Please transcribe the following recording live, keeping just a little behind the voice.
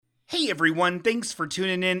Hey everyone, thanks for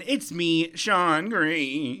tuning in. It's me, Sean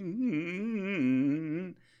Green.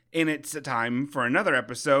 And it's time for another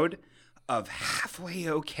episode of Halfway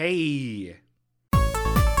Okay.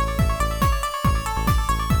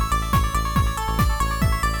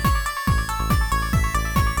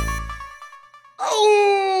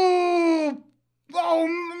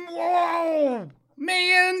 Whoa,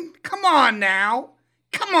 man, come on now.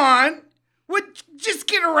 Come on. Just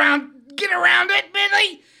get around it,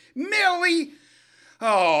 Millie.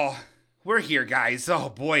 Oh, we're here, guys. Oh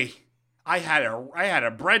boy, I had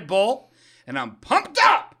a bread bowl, and I'm pumped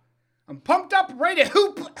up. Ready to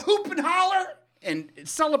hoop and holler and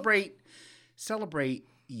celebrate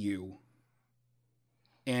you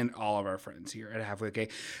and all of our friends here at Halfway Okay.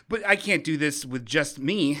 But I can't do this with just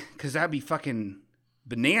me, because that'd be fucking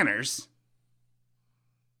bananas.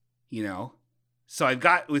 You know? So I've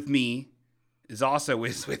got with me, is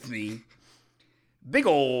with me, big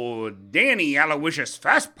old Danny Aloysius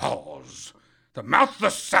Fastpaws, the mouth of the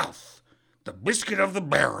South, the biscuit of the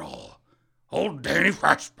barrel, old Danny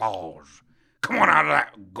Fastpaws. Come on out of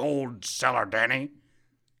that gold cellar, Danny.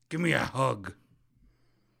 Give me a hug.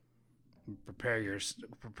 Prepare your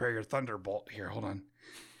thunderbolt here. Hold on.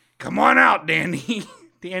 Come on out, Danny.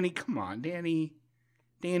 Danny, come on, Danny.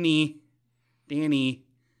 Danny.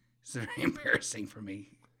 It's very embarrassing for me.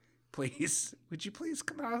 Please, would you please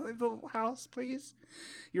come out of the house, please?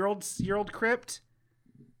 Your old crypt.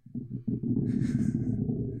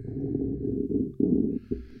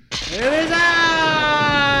 It is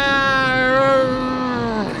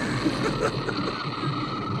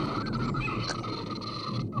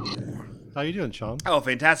How you doing, Sean? Oh,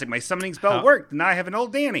 fantastic. My summoning spell worked. Now I have an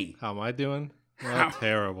old Danny. How am I doing? Well,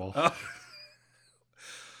 terrible.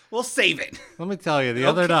 We'll save it. Let me tell you, the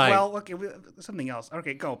other night... Well, okay, something else.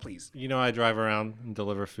 Okay, go, please. You know I drive around and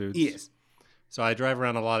deliver foods? Yes. So I drive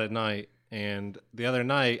around a lot at night, and the other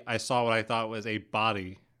night I saw what I thought was a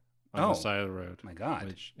body on the side of the road. My God.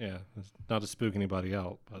 Which, yeah, not to spook anybody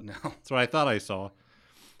out, but no. That's what I thought I saw.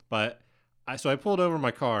 But... So I pulled over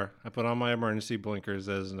my car. I put on my emergency blinkers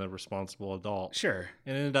as a responsible adult. Sure.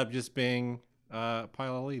 And it ended up just being a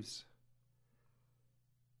pile of leaves,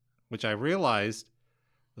 which I realized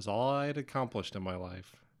was all I had accomplished in my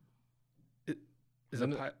life.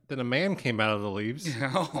 Then a man came out of the leaves.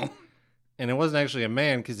 No. And it wasn't actually a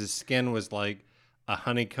man, because his skin was like a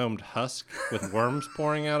honeycombed husk with worms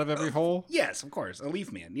pouring out of every hole. Yes, of course. A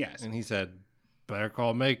leaf man, yes. And he said, "Better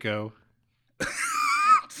call Mako."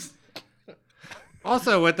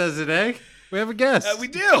 Also with us today, we have a guest. We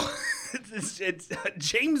do. It's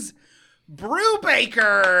James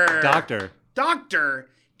Brubaker. Dr.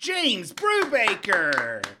 James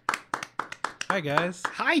Brubaker. Hi, guys.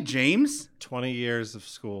 Hi, James. 20 years of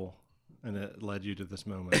school, and it led you to this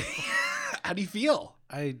moment. How do you feel?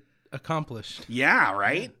 I accomplished. Yeah,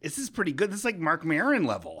 right? This is pretty good. This is like Mark Maron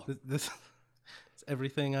level. This is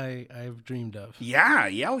everything I've dreamed of.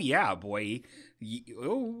 Yeah, boy.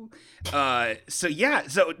 So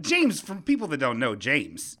James, from people that don't know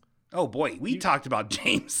James, oh boy, we talked about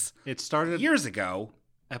James. It started years ago.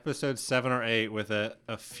 Episode 7 or 8 with a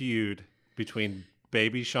feud between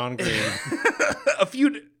baby Sean Green a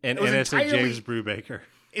feud and innocent James Brubaker.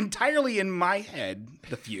 Entirely in my head,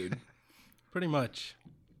 the feud. Pretty much.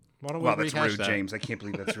 Why don't well, we that's rehash rude, that? James. I can't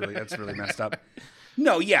believe that's really messed up.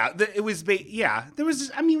 No, yeah, it was. There was.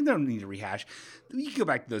 I mean, we don't need to rehash. You can go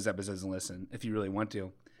back to those episodes and listen if you really want to.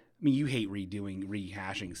 I mean, you hate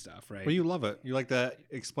rehashing stuff, right? Well, you love it. You like to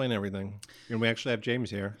explain everything, and we actually have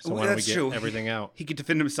James here, so Well, why don't we that's get true. everything out? He could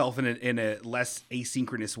defend himself in a less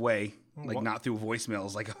asynchronous way, like not through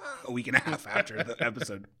voicemails, like a week and a half after the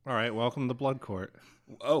episode. All right, welcome to Blood Court.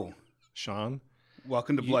 Oh, Sean,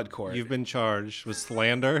 welcome to Blood Court. You've been charged with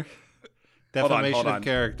slander, defamation of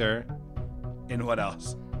character, and what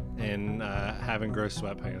else? And having gross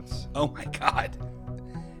sweatpants. Oh my God.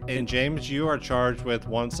 And James, you are charged with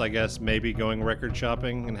once, I guess, maybe going record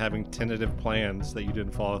shopping and having tentative plans that you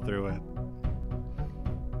didn't follow through with.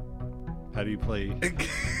 How do you plead?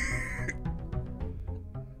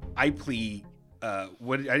 I plead.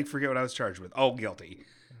 I forget what I was charged with. Oh, guilty.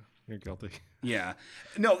 You're guilty. Yeah.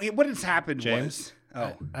 No. What has happened James?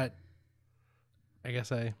 was. Oh. I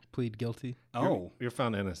guess I plead guilty. Oh. You're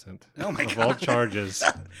found innocent. Oh my God. Of all charges.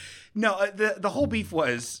 No. The whole beef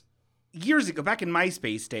was years ago, back in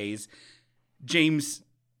MySpace days. James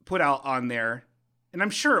put out on there, and I'm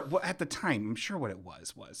sure at the time, I'm sure what it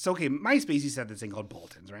was. So okay, MySpace used to have this thing called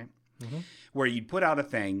bulletins, right? Mm-hmm. Where you'd put out a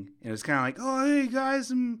thing, and it was kind of like, oh, hey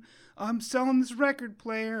guys, I'm selling this record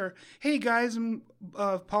player. Or, hey guys, I'm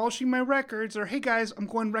polishing my records. Or hey guys, I'm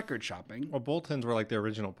going record shopping. Well, bulletins were like the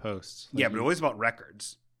original posts. Yeah, but always about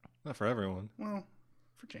records. Not for everyone. Well,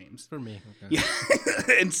 for James. For me. Okay.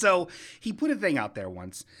 Yeah. And so he put a thing out there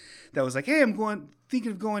once that was like, hey,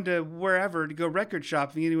 thinking of going to wherever to go record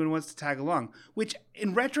shop if anyone wants to tag along. Which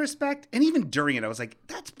in retrospect, and even during it, I was like,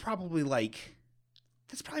 that's probably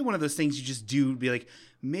one of those things you just do, be like,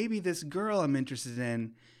 maybe this girl I'm interested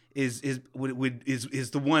in is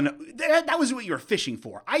the one that was what you were fishing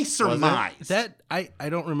for. I surmise That I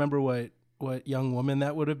don't remember what young woman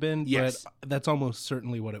that would have been, Yes. but that's almost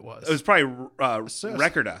certainly what it was. it was probably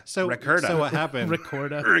Recorda. So what happened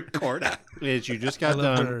Recorda. is you just I got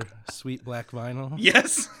love done. her sweet black vinyl.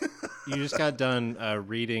 Yes. You just got done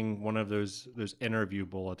reading one of those interview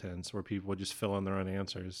bulletins where people would just fill in their own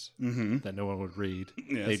answers that no one would read.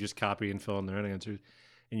 Yes. They just copy and fill in their own answers.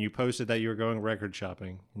 And you posted that you were going record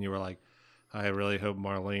shopping, and you were like, I really hope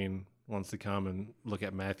Marlene wants to come and look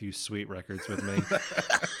at Matthew's Sweet records with me.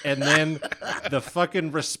 And then the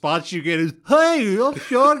fucking response you get is, hey, I'm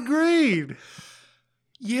Sean Green.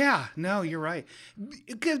 Yeah, no, you're right.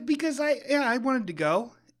 Because I wanted to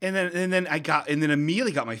go, and then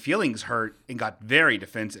immediately got my feelings hurt and got very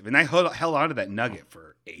defensive, and I held on to that nugget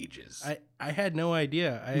for ages. I had no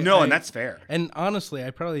idea. And that's fair. And honestly,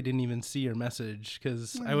 I probably didn't even see your message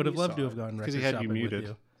because I would have you loved saw to have it. gone 'Cause record he had you shopping muted. with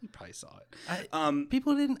you. You probably saw it.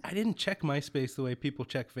 I didn't check MySpace the way people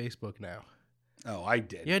check Facebook now. Oh, I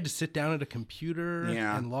did. You had to sit down at a computer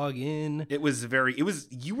Yeah. and log in.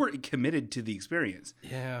 You were committed to the experience.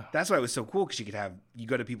 Yeah. That's why it was so cool, because you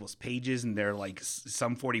go to people's pages and they're like,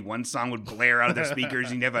 some 41 song would blare out of their speakers.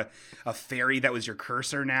 And you'd have a fairy that was your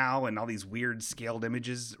cursor now, and all these weird scaled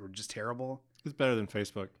images were just terrible. It's better than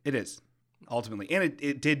Facebook. It is, ultimately. And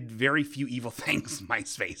it did very few evil things,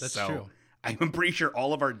 MySpace. That's so true. I'm pretty sure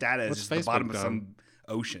all of our data is What's just the Facebook bottom of done? some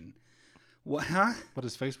ocean. What, huh? What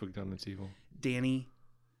has Facebook done that's evil? Danny,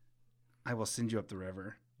 I will send you up the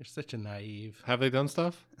river. You're such a naive. Have they done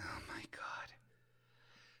stuff? Oh my god.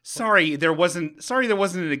 Sorry there wasn't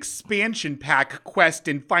an expansion pack quest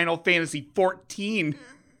in Final Fantasy 14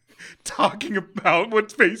 talking about what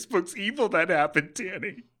Facebook's evil that happened,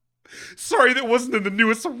 Danny. Sorry that wasn't in the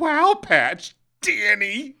newest WoW patch,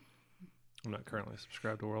 Danny. I'm not currently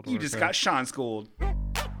subscribed to World of You Warcraft. just got Sean schooled.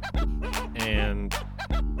 And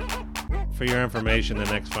for your information, the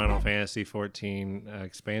next Final Fantasy 14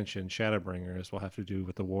 expansion, Shadowbringers, will have to do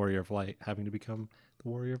with the Warrior of Light having to become the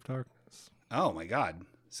Warrior of Darkness. Oh my god.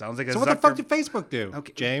 Sounds like a So what the fuck did Facebook do?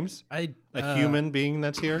 Okay. James? A Human being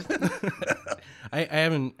that's here? I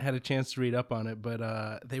haven't had a chance to read up on it,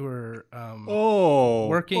 but they were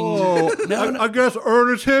working. I guess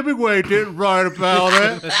Ernest Hemingway didn't write about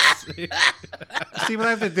it. See what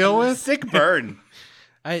I have to deal with? Sick burn.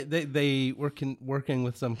 They were working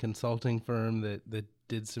with some consulting firm that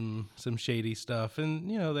did some shady stuff, and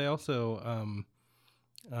they also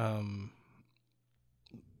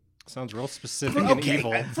Sounds real specific and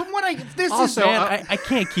evil. From what Also, man, I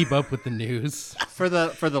can't keep up with the news. For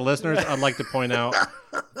the listeners, I'd like to point out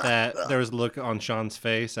that there was a look on Sean's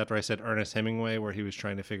face after I said Ernest Hemingway, where he was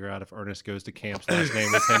trying to figure out if Ernest Goes to Camp's last name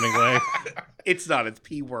was Hemingway. It's not. It's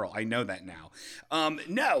P. Whirl. I know that now.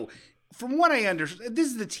 No. From what I understand, this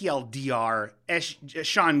is the TLDR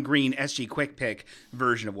Sean Green SG Quick Pick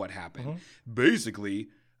version of what happened. Basically,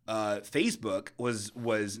 Facebook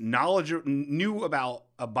knew about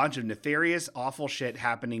a bunch of nefarious, awful shit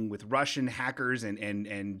happening with Russian hackers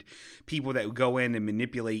and people that would go in and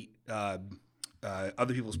manipulate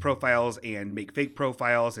other people's profiles and make fake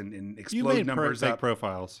profiles and explode You made numbers fake up.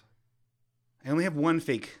 profiles. I only have one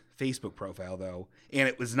fake Facebook profile though, and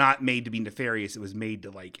it was not made to be nefarious. It was made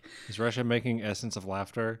to like. Is Russia making Essence of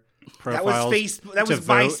Laughter That was profiles Facebook. That to was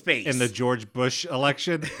vote MySpace. in the George Bush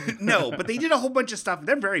election? No, but they did a whole bunch of stuff.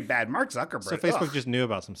 They're very bad. Mark Zuckerberg. So Facebook ugh. just knew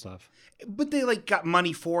about some stuff. But they like got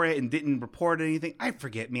money for it and didn't report anything. I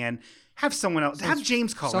forget, man. Have someone else. Have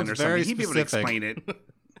James call in or very something. He'd be able to specific. explain it.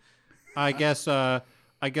 I guess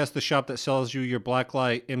the shop that sells you your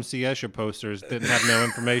Blacklight MC Escher posters didn't have no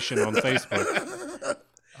information on Facebook.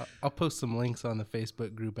 I'll post some links on the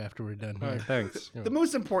Facebook group after we're done All here. right, thanks. The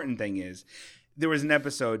most important thing is there was an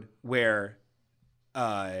episode where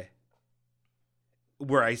you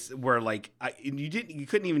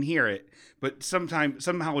couldn't even hear it, but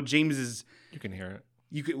somehow James's You can hear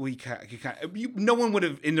it. no one would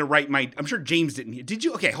have in their right mind. I'm sure James didn't hear. Did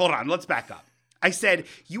you? Okay, hold on. Let's back up. I said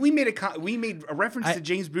we made a reference to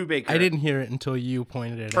James Brubaker. I didn't hear it until you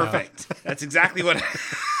pointed it out. Perfect. That's exactly what.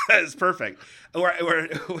 That's perfect.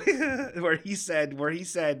 Where you said you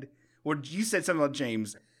said something about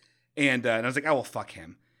James, and I was like, oh well, fuck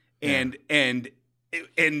him, and then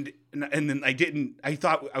I didn't. I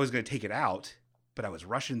thought I was going to take it out, but I was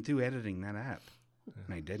rushing through editing that app,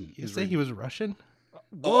 and I didn't. You say he was Russian?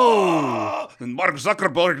 Whoa! And Mark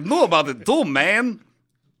Zuckerberg knew about it too, man.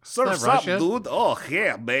 Surf's that up, Russian? dude. Oh,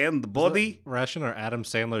 yeah, man. The body. Russian or Adam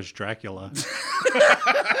Sandler's Dracula?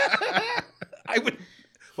 I would.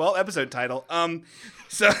 Well, episode title.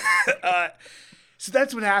 So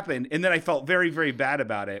that's what happened, and then I felt very, very bad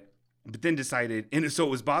about it, but then decided, and so it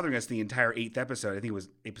was bothering us the entire 8th episode. I think it was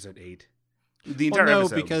episode 8. The entire Well, no,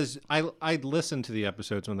 episode. because I listen to the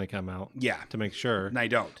episodes when they come out. Yeah. To make sure. And I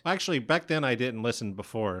don't. Actually, back then I didn't listen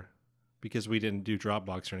before because we didn't do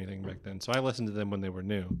Dropbox or anything back then. So I listened to them when they were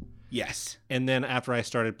new. Yes. And then after I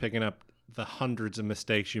started picking up the hundreds of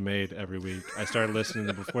mistakes you made every week, I started listening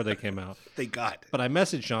to them before they came out. Thank God. But I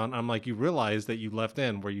messaged Sean. I'm like, you realize that you left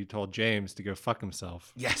in where you told James to go fuck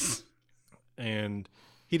himself. Yes. And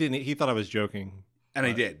he didn't. He thought I was joking. And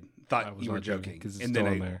I did. I Thought was you were not joking, joking. 'cause it's And still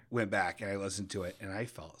then in I there. went back and I listened to it, and I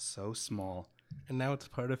felt so small. And now it's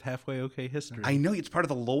part of Halfway Okay history. I know it's part of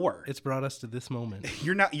the lore. It's brought us to this moment.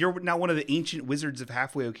 You're now one of the ancient wizards of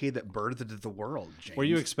Halfway Okay that birthed the world, James. Were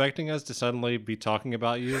you expecting us to suddenly be talking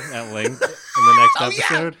about you at length in the next Oh, yeah.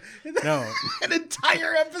 episode? No, an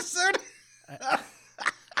entire episode?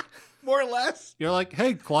 More or less. You're like,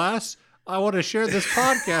 hey, class, I want to share this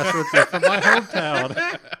podcast with you from my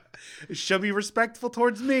hometown. She'll be respectful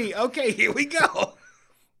towards me. Okay, here we go.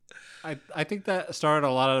 I think that started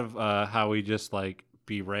a lot of how we just like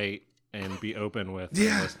berate and be open with our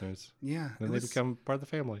Yeah. listeners. Yeah. Then they become part of the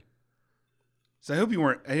family. So I hope you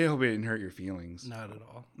weren't. I hope it didn't hurt your feelings. not at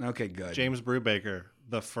all. Okay, good. James Brubaker,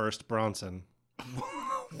 the first Bronson.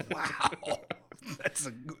 Wow, that's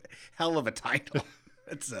a hell of a title.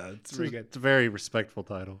 It's very good. It's a very respectful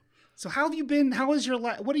title. So how have you been? How is your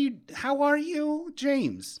life? How are you,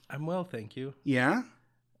 James? I'm well, thank you. Yeah.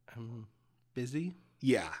 I'm busy.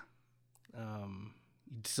 Yeah. Um,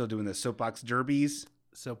 Still doing the soapbox derbies.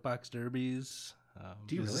 soapbox derbies.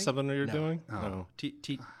 Do you Is really? this something that you're No. doing? Oh. No.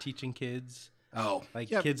 Teaching kids, Oh, like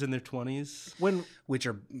Yeah. kids in their 20s. When which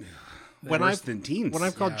are When worse I've- than teens. when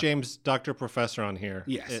I've called Yeah. James Dr. Professor on here,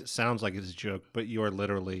 Yes. it sounds like it's a joke, but you are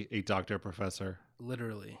literally a Dr. Professor.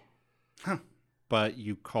 Literally. But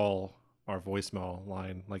you call our voicemail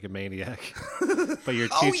line like a maniac. But you're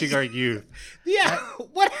Oh, teaching our youth. Yeah.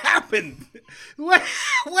 What happened? What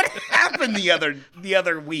happened the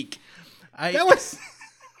other week? That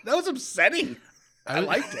was upsetting. I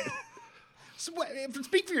liked it. So,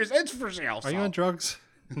 speak for yourself. It's for yourself. Are you on drugs?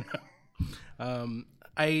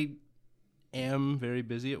 I am very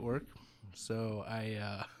busy at work, so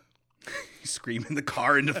I Scream in the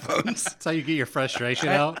car into phones. That's how you get your frustration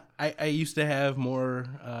out. I used to have more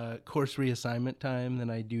course reassignment time than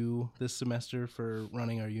I do this semester for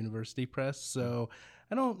running our university press. So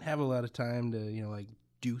I don't have a lot of time to, like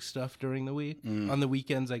do stuff during the week. On the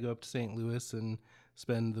weekends, I go up to St. Louis and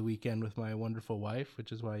spend the weekend with my wonderful wife,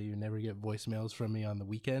 which is why you never get voicemails from me on the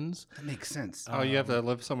weekends. That makes sense. Oh, you have to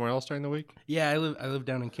live somewhere else during the week? Yeah, I live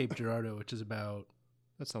down in Cape Girardeau, which is about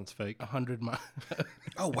That sounds fake. 100 miles.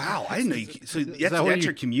 Oh wow, I didn't know. So that's that what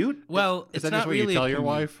your you- commute? Well, Is it's that not just what really you a tell your commute.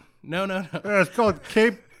 wife? No. It's called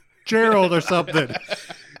Cape Gerald or something.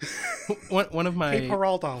 One of my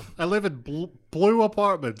Geraldo. I live in blue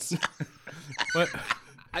apartments.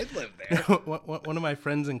 I live there. one of my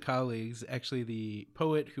friends and colleagues, actually the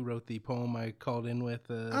poet who wrote the poem I called in with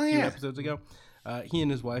a Oh, few yeah. episodes ago, he and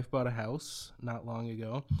his wife bought a house not long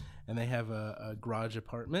ago, and they have a garage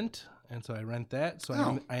apartment, and so I rent that. So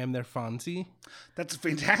Oh. I am their Fonzie. That's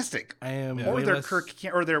fantastic. I am Or way their less- Kirk,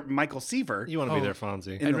 or their Michael Seaver You want to be Oh. there,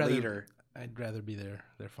 Fonzie. in I'd the rather- later. I'd rather be their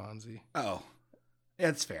Fonzie. Oh,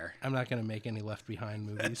 that's fair. I'm not going to make any Left Behind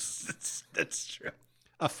movies. That's true.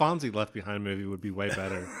 A Fonzie Left Behind movie would be way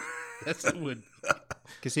better That would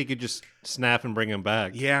because he could just snap and bring him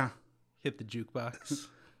back. Yeah. hit the jukebox.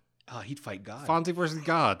 Oh, he'd fight God. Fonzie versus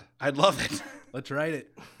God. I'd love it. Let's write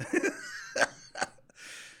it.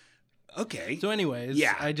 Okay. So, anyways,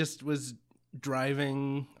 Yeah. I just was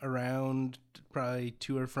driving around, probably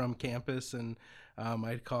to or from campus, and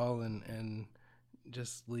I'd call and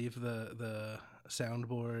just leave the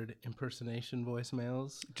soundboard impersonation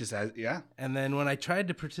voicemails. Just as And then when I tried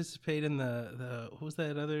to participate in the what was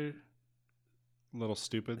that other? Little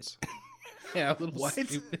stupids. Yeah, little What?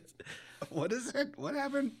 stupid. What is it? What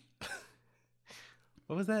happened?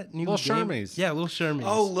 What was that? New Little game? Shermies. Yeah, little Shermies.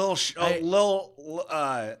 Oh,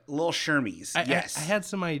 I- Lil Shermies. Yes. I had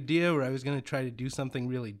some idea where I was going to try to do something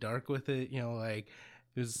really dark with it. Like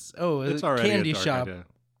it was It's a already candy a dark shop idea.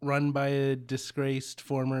 run by a disgraced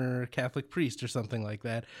former Catholic priest or something like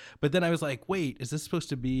that. But then I was like, wait, is this supposed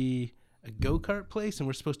to be a go-kart place and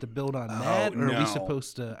we're supposed to build on that, or are no. we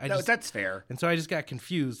supposed to? That's fair. And so I just got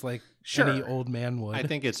confused, like Sure. any old man would. I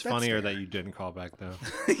think it's That's funnier fair. that you didn't call back though.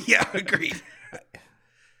 Yeah, agreed.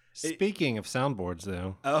 Speaking of soundboards,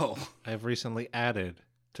 though, Oh. I've recently added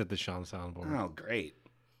to the Sean soundboard. Oh, great.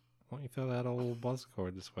 Why don't you throw that old buzz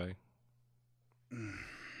cord this way?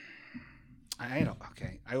 I don't.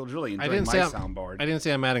 Okay. I was really I enjoying didn't my say I'm- soundboard. I didn't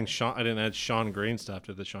say I'm adding Sean. I didn't add Sean Green stuff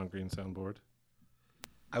to the Sean Green soundboard.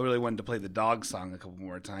 I really wanted to play the dog song a couple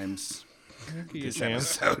more times this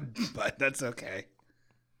episode, but that's okay.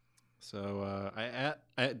 So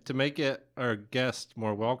to make it our guest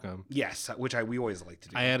more welcome, Yes, which we always like to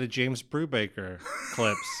do. I added James Brubaker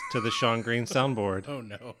clips to the Sean Green soundboard. Oh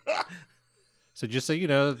no. So just so you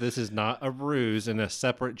know, this is not a ruse and a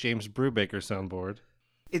separate James Brubaker soundboard.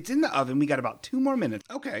 It's in the oven. We got about 2 more minutes.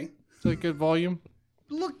 Okay. Is that good volume?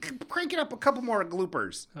 Look, crank it up a couple more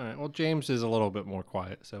gloopers. All right. Well, James is a little bit more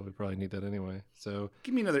quiet, so we probably need that anyway. So,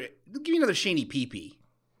 Give me another Shaney pee-pee.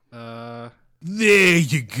 There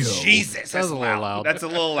you go. Jesus, That was that's a little loud. That's a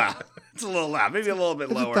little loud. It's a little loud. Maybe a little bit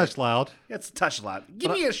it's lower. a touch loud. It's a touch loud. Give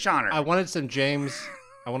But me a Shawner. I wanted some James.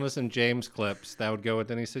 I wanted some James clips that would go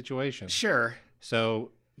with any situation. Sure.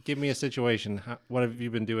 So, give me a situation. What have you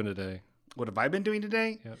been doing today? What have I been doing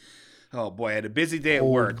today? Yep. Oh boy, I had a busy day at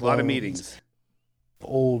Old work. A lot of bones. meetings.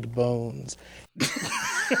 Old bones.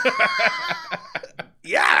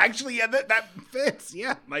 Yeah, actually, yeah, that fits.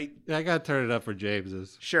 Yeah, Yeah, I gotta turn it up for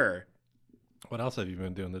James's. sure. What else have you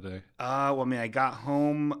been doing today? Well, I mean, I got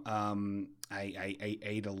home. I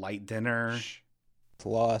ate a light dinner.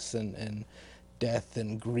 Loss and death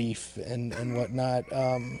and grief and whatnot.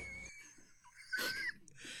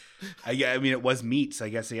 I mean, it was meat, so I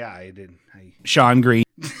guess I did. Sean Green.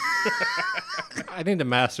 I need to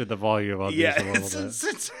master the volume on Yeah, these a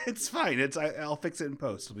little bit. it's fine. I'll fix it in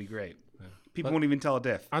post. It'll be great. People But- won't even tell a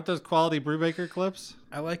diff. Aren't those quality Brubaker clips?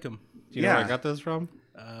 I like them. Do you know where Yeah. I got those from?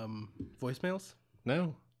 Voicemails?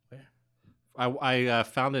 No. Where? I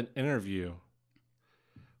found an interview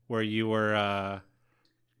where you were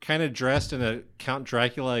kind of dressed in a Count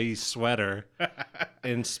Dracula sweater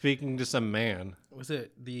and speaking to some man. Was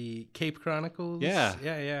it the Cape Chronicles? Yeah.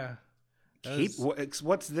 Yeah. That Cape, was-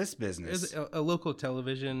 what's this It business? was a local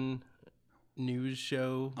television news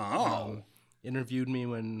show. Oh. Interviewed me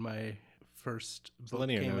when my first book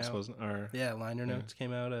Linear came Notes out. wasn't. Or Yeah, Liner Notes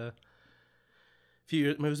came out a few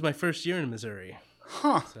years. It was my first year in Missouri.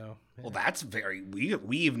 Huh. So yeah. Well, that's very.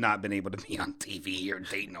 We've not been able to be on TV here in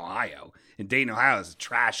Dayton, Ohio. And Dayton, Ohio is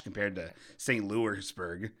trash compared to St.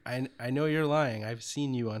 Louisburg. I know you're lying. I've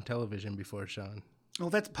seen you on television before, Sean. Oh,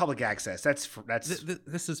 that's public access. That's.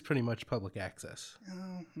 This is pretty much public access.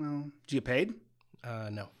 Oh, no. Did you get paid?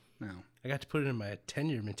 No. No. I got to put it in my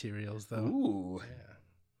tenure materials though. Ooh. Yeah.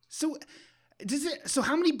 So, So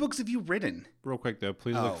how many books have you written? real quick though,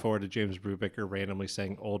 please Oh. look forward to James Brubaker randomly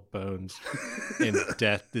saying "old bones" and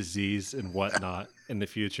death, disease, and whatnot in the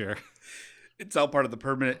future. It's all part of the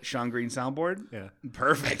permanent Sean Green soundboard. Yeah.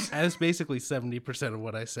 Perfect. That's basically 70% of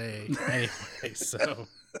what I say anyway. So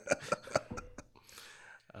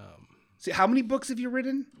So how many books have you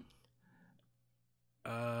written?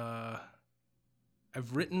 I've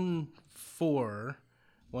written 4.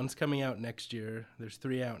 One's coming out next year. There's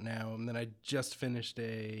 3 out now, and then I just finished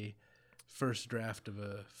a first draft of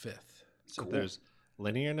a 5th. So Cool. there's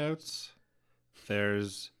linear notes.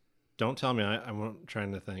 There's don't tell me. I'm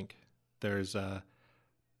trying to think. There's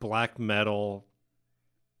black metal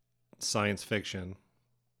science fiction.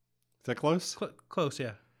 Is that close? Close,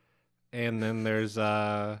 yeah. And then there's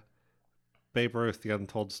Babe Ruth, the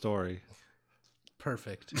Untold Story.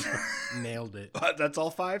 Perfect. Nailed it. That's all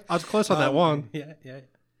 5. I was close on that one. Yeah.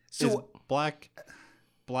 So Is black.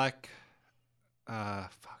 Fuck.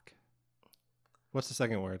 What's the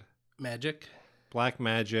second word? Magic. Black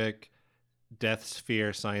magic, death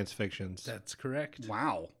sphere, science fictions. That's correct.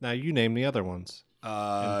 wow. Now you name the other ones and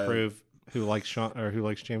Uh, prove who likes Sean or who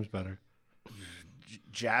likes James better.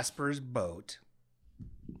 Jasper's boat.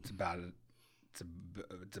 It's about it.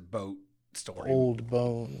 It's a boat story. Old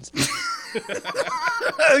bones.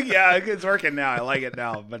 Yeah, it's working now. I like it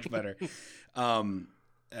now much better.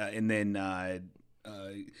 And then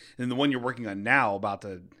the one you're working on now, about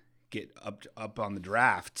to get up on the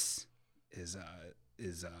drafts, is out.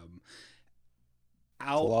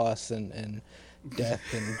 Loss and death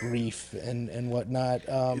and grief and whatnot.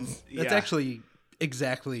 That's Yeah. actually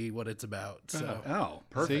exactly what it's about. So Oh,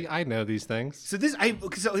 perfect. See, I know these things. So does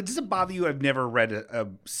it bother you? I've never read a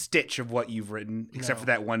stitch of what you've written, except No. for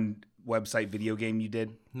that one website video game you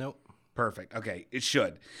did. nope. Perfect. Okay, it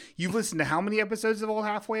should. You've listened to how many episodes of Old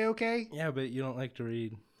Halfway Okay? Yeah, but you don't like to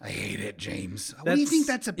read. I hate it, James. What do you think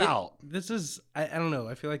that's about? This is I don't know.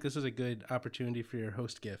 I feel like this is a good opportunity for your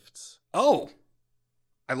host gifts. Oh,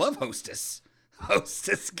 I love Hostess.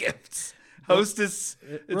 Hostess gifts. Hostess.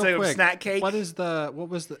 It's Real like a quick, snack cake. What was the a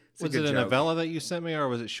was good it a joke. novella that you sent me, or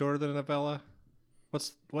was it shorter than a novella?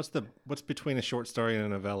 What's between a short story and a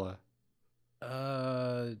novella?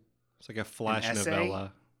 It's like a flash essay?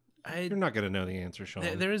 novella. You're not gonna know the answer,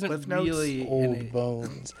 Sean. there isn't Cliff Notes? really Old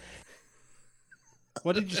bones.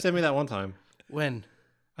 What did you send me that one time? when.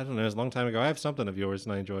 I don't know. It was a long time ago. I have something of yours,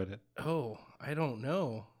 and I enjoyed it. Oh, I don't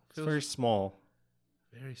know. It's very small.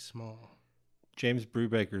 Very small. James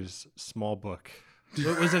Brubaker's small book.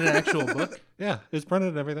 Was it an actual book? Yeah, it's printed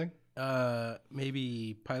and everything.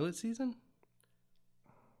 Maybe pilot season.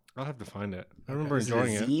 I'll have to find it. I remember Is it a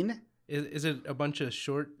enjoying it. zine? Is it a bunch of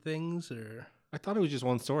short things or I thought it was just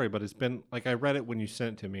one story, but it's been like I read it when you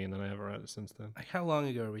sent it to me, and then I haven't read it since then. like how long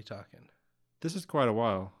ago are we talking? This is quite a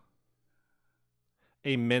while.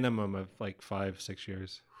 A minimum of like 5-6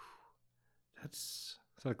 years. That's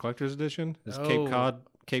Is that a collector's edition? Is Oh.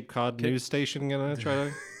 Cape Cod news station gonna try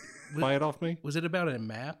to buy it off me? was it about a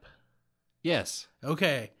map? Yes.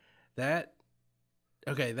 Okay, that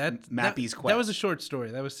Mappy's that was a Quest. short story.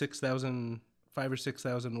 That was 5,000 or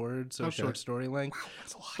 6,000 words, so Okay. short story length.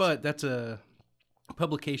 That's a lot. But that's a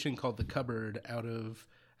publication called The Cupboard out of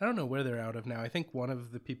I don't know where they're out of now. I think one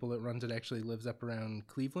of the people that runs it actually lives up around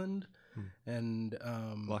Cleveland, and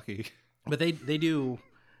Lucky. but they do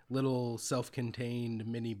little self-contained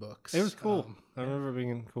mini books. It was cool. I remember it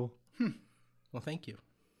being cool. Well, thank you.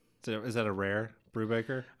 Is that a rare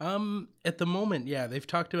Brubaker? At the moment, yeah, they've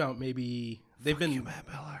talked about maybe they've been Matt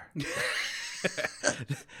Miller.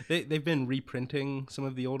 they've been reprinting some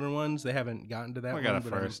of the older ones. They haven't gotten to that. I got one, it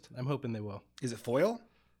but first. I'm hoping they will. Is it foil?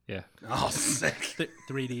 Yeah. Oh, sick.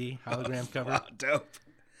 3D hologram cover. Oh, dope.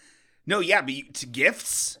 No, yeah, but to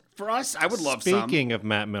gifts for us, I would love some. Speaking of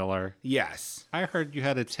Matt Miller, Yes. I heard you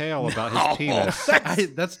had a tale about No. his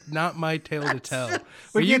penis. That's not my tale to tell.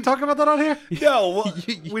 We can't talk about that on here? No, well,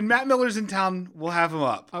 when Matt Miller's in town, we'll have him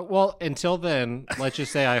up. Well, until then, let's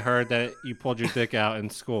just say I heard that you pulled your dick out in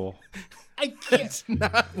school. I can't.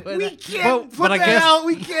 Not what We I- can't Well, put but I that guess- out.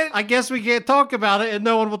 We can't. I guess we can't talk about it, and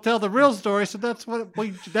no one will tell the real story. So that's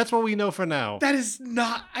what we know for now. That is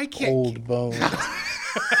not. I can't. Old bones.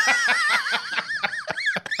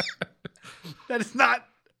 That is not.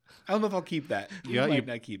 I don't know if I'll keep that. Yeah, I might you-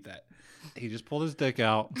 not keep that. He just pulled his dick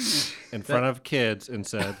out in front of kids and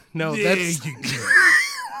said, No,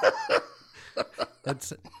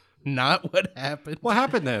 that's not what happened. "What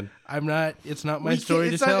happened then?" I'm not. It's not my We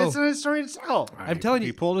story to can't- tell. It's not a story to tell. I'm telling He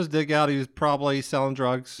you, pulled his dick out. He was probably selling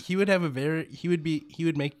drugs. he would have he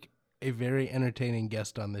would make a very entertaining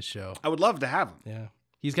guest on this show. I would love to have him Yeah,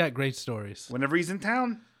 he's got great stories. whenever he's in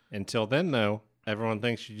town. Until then, though, everyone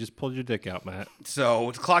thinks you just pulled your dick out, Matt.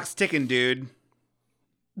 So the clock's ticking, dude.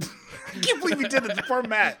 I can't believe we did it before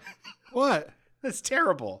Matt. What? That's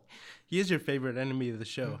terrible. He is your favorite enemy of the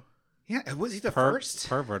show. Yeah, was he the first?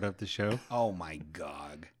 Pervert of the show. Oh my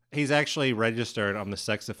god. He's actually registered on the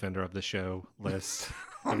sex offender of the show list,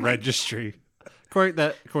 the registry. According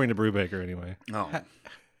to Brubaker, anyway. Oh.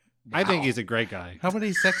 I think he's a great guy. How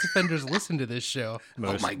many sex offenders listen to this show?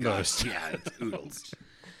 Most, Oh my god. most. Yeah, it's oodles.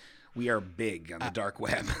 We are big on the dark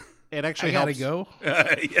web. It I actually gotta helps. go.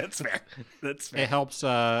 Yeah, that's fair. That's fair. It helps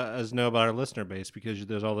us know about our listener base because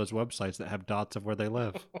there's all those websites that have dots of where they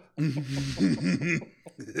live.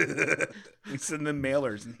 We send them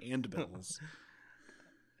mailers and handbills.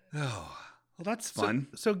 Oh, well, that's fun.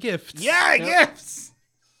 So gifts. Yeah, gifts.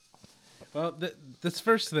 Well, this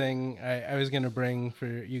first thing I was going to bring for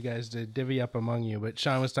you guys to divvy up among you, but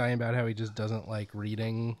Sean was talking about how he just doesn't like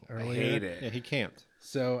reading I earlier. hate Yeah, it. he can't.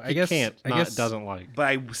 So I He guess can't. I Not guess doesn't like. But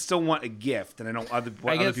I still want a gift, and I know other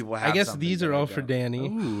people have. I guess something these that are I all for don't. Danny.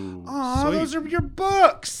 Ooh, Aw, sweet. those are your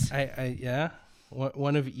books. Yeah,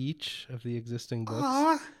 one of each of the existing books.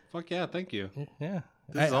 Aw. Fuck yeah, thank you. Yeah,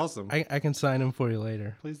 This is awesome. I can sign them for you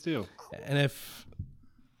later. Please do. And if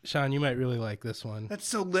Sean, you might really like this one. That's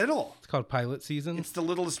so little. It's called Pilot Season. It's the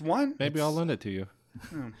littlest one. Maybe I'll lend it to you.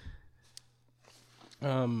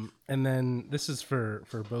 And then this is for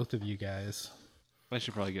both of you guys. I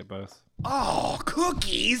should probably get both. Oh,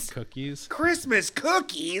 cookies. Cookies. Christmas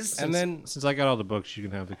cookies. And then Since I got all the books, you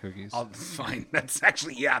can have the cookies. Oh, fine. That's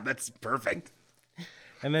actually, yeah, that's perfect.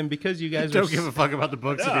 because you guys were Don't give a fuck about the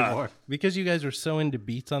books anymore. because you guys were so into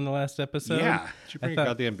beats on the last episode. Yeah. Did you bring I a thought-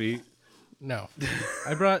 goddamn beat? No.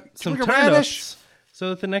 I brought some bring a turnips. radish? So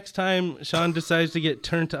that the next time Sean decides to get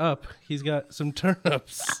turned up, he's got some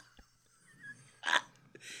turnips.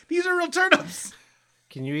 These are real turnips.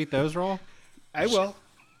 Can you eat those raw? I will.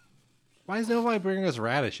 Why is nobody bringing us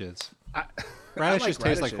radishes? I Radishes like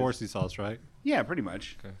taste like radishes. horsey sauce, right? Yeah, pretty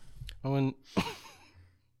much. Oh, and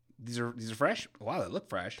These are fresh. Wow, they look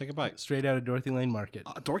fresh. Take a bite. Straight out of Dorothy Lane Market.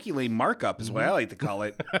 Dorky Lane markup is what I like to call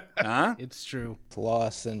it. Huh? It's true.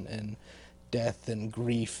 loss and death and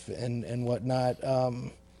grief and whatnot.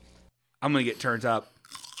 I'm gonna get turned up.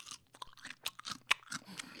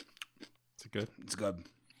 Is it good? It's good.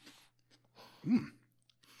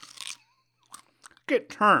 Get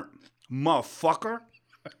turned, motherfucker.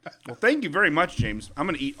 Well, thank you very much, James. I'm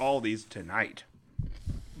gonna eat all these tonight.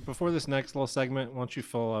 Before this next little segment, why don't you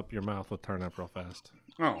fill up your mouth with turnip real fast?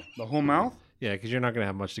 Oh, the whole mouth? Yeah, because you're not going to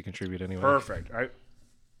have much to contribute anyway. Perfect.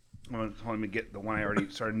 I'm gonna get the one I already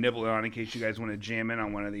started nibbling on in case you guys want to jam in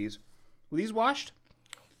on one of these. Were these washed?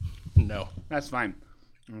 No. That's fine.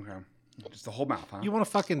 Okay. Just the whole mouth, huh? You want a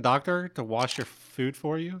fucking doctor to wash your food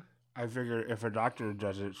for you? I figure if a doctor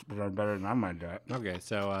does it, it's better than I'm gonna do it. Okay,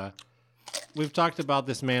 so we've talked about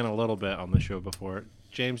this man a little bit on the show before.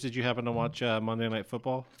 James, did you happen to watch Monday Night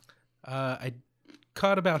Football? I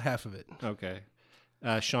caught about half of it. Okay.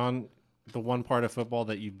 Sean, the one part of football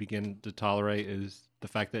that you begin to tolerate is the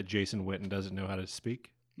fact that Jason Witten doesn't know how to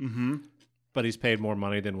speak. Mm-hmm. But he's paid more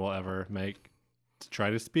money than we'll ever make to try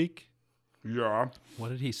to speak. Yeah. What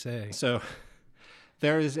did he say? So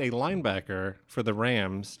there is a linebacker for the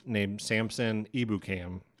Rams named Samson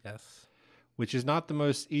Ebukam, Yes. which is not the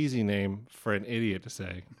most easy name for an idiot to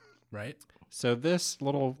say. Right? So this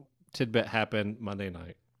little tidbit happened Monday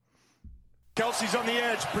night. Kelsey's on the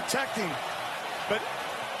edge, protecting, but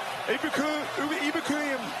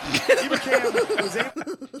Ebukam was able.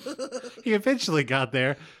 He eventually got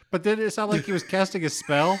there, but did it sound like he was casting a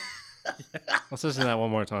spell? Let's listen to that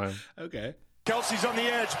one more time. Okay. Kelsey's on the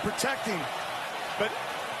edge, protecting, but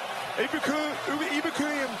Ebukam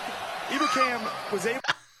was able.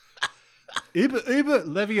 Iba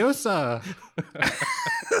Leviosa.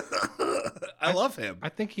 I love him. I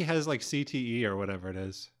think he has like CTE or whatever it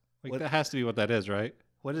is. Like What- that has to be what that is, right?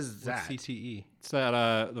 What is What's that? CTE? It's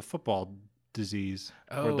that the football disease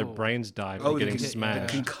where their Oh. brains die Oh, from getting the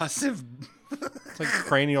smashed. concussive. It's like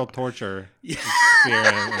cranial torture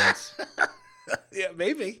experience. Yeah,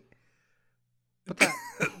 maybe. But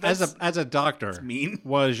that, as a doctor, Mean.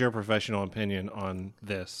 what is your professional opinion on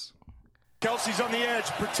this? Kelsey's on the edge,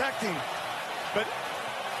 protecting, but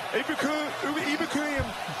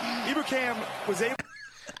Ebukam was able.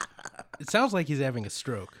 It sounds like he's having a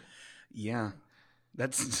stroke. Yeah.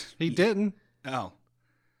 That's. He didn't. Oh.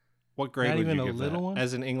 What grade Not would even you a give little that? one?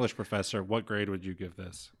 As an English professor, what grade would you give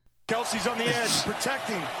this? Kelsey's on the edge,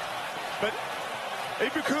 protecting, but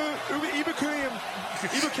Ebukam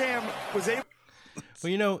was able.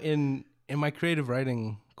 Well, you know, in my creative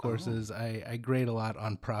writing courses, I grade a lot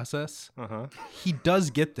on process. Uh-huh. He does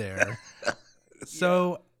get there.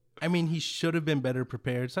 So, I mean, he should have been better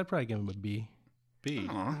prepared. So I'd probably give him a B. B.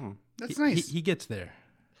 Aw. Hmm. That's He- nice. He gets there.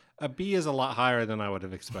 A B is a lot higher than I would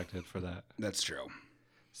have expected for that. That's true.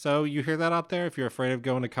 So you hear that out there? If you're afraid of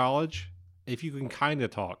going to college, if you can kind of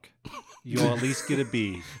talk, you'll at least get a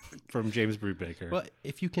B from James Brubaker. Well,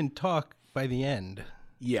 if you can talk by the end,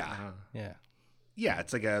 Yeah. yeah. Yeah,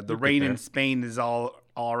 it's like the get rain there. in Spain is all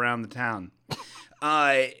around the town.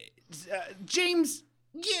 James,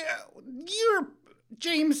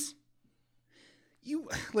 James. You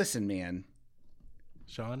listen, man.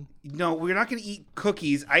 Sean? No, we're not going to eat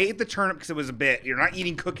cookies. I ate the turnip because it was a bit. You're not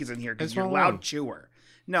eating cookies in here because That's you're a wrong. loud chewer.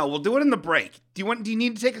 No, we'll do it in the break. Do you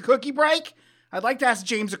need to take a cookie break? I'd like to ask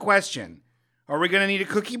James a question. Are we going to need a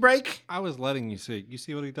cookie break? I was letting you see. You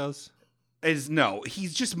see what he does? No,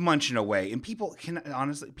 he's just munching away. And people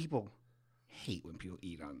people hate when people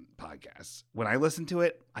eat on podcasts. When I listen to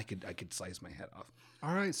it, I could slice my head off.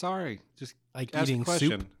 All right, sorry. Just Like ask eating a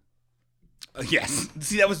question. soup? Yes.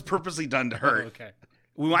 See, that was purposely done to hurt. Okay.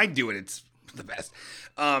 When I do it, it's the best.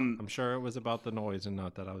 I'm sure it was about the noise and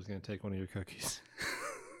not that I was going to take one of your cookies.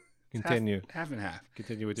 Continue. Half and half.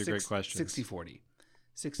 Continue with your great questions. 60-40.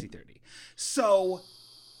 60-30. So,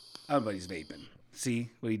 everybody's vaping. See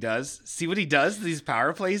what he does? See what he does? These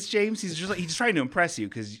power plays, James? He's just trying to impress you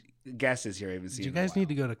because guest is here. I haven't Do seen you in a guys while. need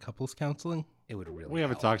to go to couples counseling? It would really We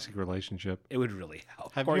have a help. toxic relationship. It would really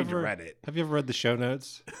help. Have According you ever to Reddit. Have you ever read the show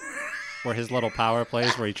notes? Where his little power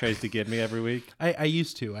plays where he tries to get me every week? I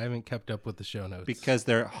used to. I haven't kept up with the show notes. Because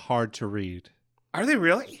they're hard to read. Are they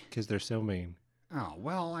really? Because they're so mean. Oh,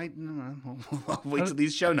 well, I'll wait till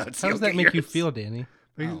these show notes. How does You'll that get make you yours. feel, Danny?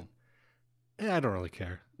 Oh. Yeah, I don't really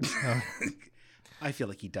care. I feel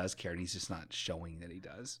like he does care, and he's just not showing that he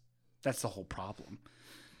does. That's the whole problem.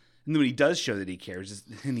 And then when he does show that he cares,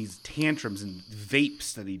 it's in these tantrums and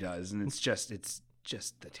vapes that he does, and it's just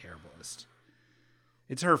the terriblest.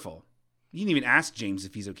 It's hurtful. You didn't even ask James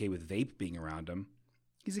if he's okay with vape being around him.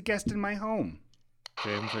 He's a guest in my home.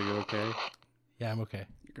 James, are you okay? Yeah, I'm okay.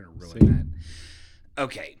 You're gonna ruin that.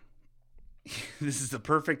 Okay. This is the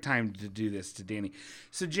perfect time to do this to Danny.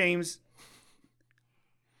 So James,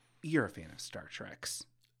 you're a fan of Star Trek's.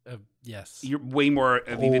 Yes. You're way more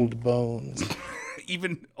of Old bones.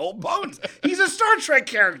 even old Bones. He's a Star Trek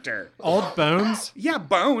character. Old Bones? Yeah,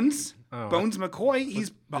 Bones. Oh, Bones McCoy. He's Is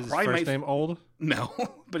his probably first name Old? No,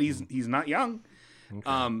 but he's not young.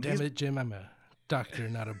 Damn it, Jim. I'm a doctor,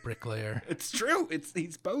 not a bricklayer. It's true.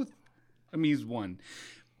 He's both. I mean, he's one.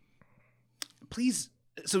 Please.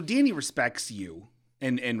 So Danny respects you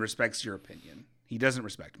and respects your opinion. He doesn't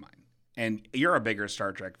respect mine. And you're a bigger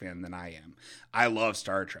Star Trek fan than I am. I love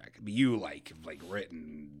Star Trek. You have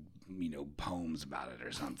written, poems about it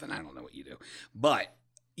or something. I don't know what you do. But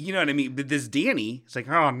you know what I mean? But this Danny, it's like,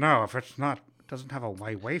 oh no, if it doesn't have a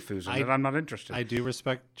white waifus in it, I'm not interested. I do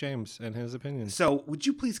respect James and his opinions. So would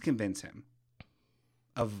you please convince him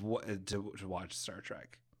of what to watch Star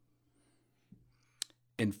Trek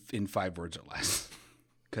in 5 words or less?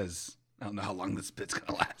 Because I don't know how long this bit's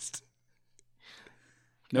gonna last.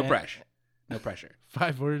 No pressure. No pressure.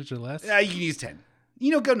 5 words or less? You can use 10.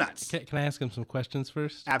 Go nuts. Can I ask him some questions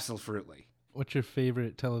first? Absolutely. What's your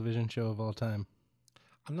favorite television show of all time?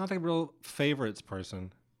 I'm not a real favorites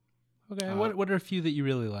person. Okay. What are a few that you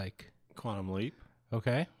really like? Quantum Leap.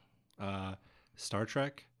 Okay. Star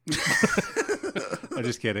Trek. I'm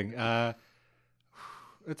just kidding.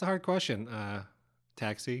 It's a hard question.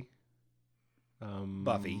 Taxi.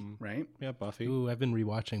 Buffy, right? Yeah, Buffy. Ooh, I've been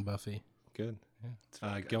rewatching Buffy. Good.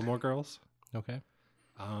 Yeah, Gilmore Girls. Okay.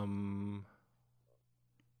 I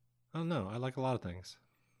don't know. I like a lot of things.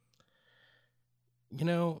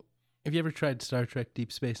 Have you ever tried Star Trek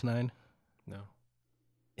Deep Space Nine? No.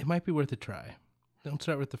 It might be worth a try. Don't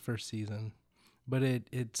start with the first season, but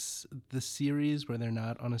it's the series where they're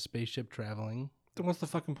not on a spaceship traveling. Then what's the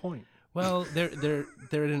fucking point? Well, they're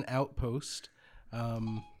at an outpost.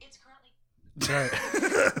 It's currently. Sorry.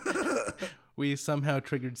 We somehow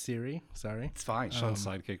triggered Siri. Sorry. It's fine. Sean's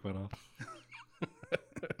sidekick went off.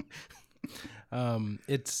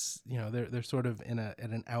 It's they're sort of at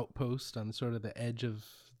an outpost on sort of the edge of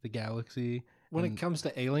the galaxy. When it comes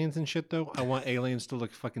to aliens and shit, though, I want aliens to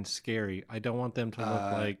look fucking scary. I don't want them to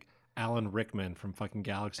look like Alan Rickman from fucking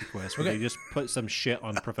Galaxy Quest, where they just put some shit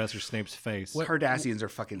on Professor Snape's face. Cardassians are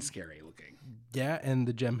fucking scary looking. Yeah, and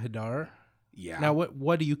the Jem'Hadar. Yeah. Now,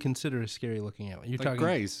 what do you consider a scary looking alien? You're Like talking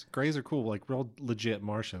Greys. Greys are cool, like real legit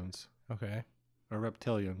Martians Okay, or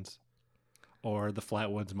reptilians or the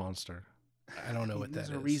Flatwoods Monster. I don't know what that There's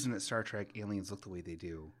is. a reason that Star Trek aliens look the way they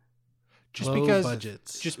do. Low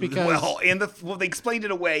budgets. Just because. Well, and they explained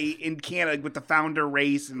it away in Canada with the founder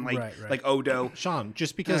race and Right. like Odo. Sean,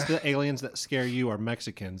 just because the aliens that scare you are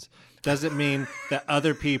Mexicans doesn't mean that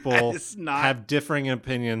other people That is not- have differing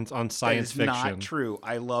opinions on science That is fiction. not true.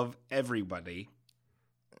 I love everybody.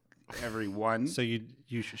 Everyone. So you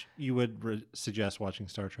would suggest watching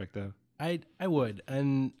Star Trek though? I would,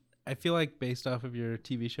 and I feel like based off of your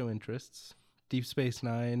TV show interests, Deep Space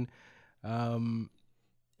Nine,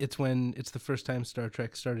 it's the first time Star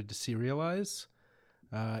Trek started to serialize.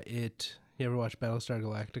 You ever watch Battlestar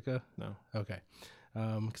Galactica? No. Okay.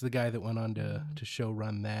 Because the guy that went on to show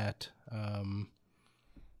run that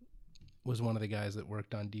was one of the guys that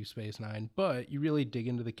worked on Deep Space Nine. But you really dig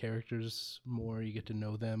into the characters more. You get to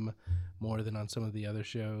know them more than on some of the other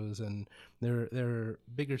shows, and there are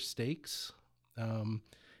bigger stakes.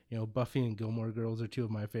 Buffy and Gilmore Girls are two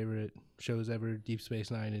of my favorite shows ever. Deep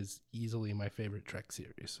Space Nine is easily my favorite Trek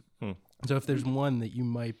series. So if there's one that you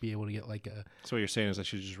might be able to get like a... So what you're saying is I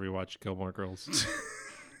should just rewatch Gilmore Girls.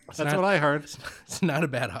 That's not- what I heard. It's not a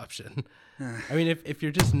bad option. I mean, if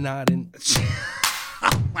you're just not in...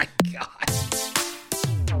 Oh my god.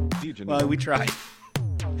 Well, we tried.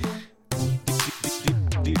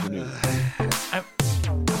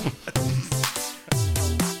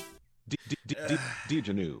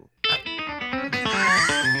 Dejanu.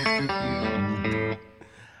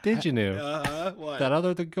 Did you know What? that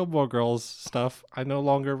other than Gilmore Girls stuff, I no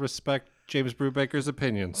longer respect James Brubaker's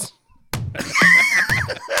opinions?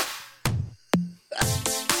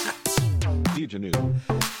 Dejanu.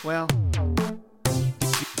 Well,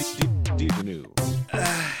 Dejanu.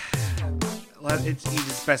 it's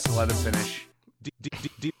just best to let him finish.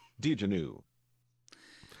 Dejanu.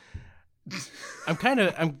 I'm kind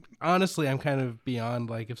of beyond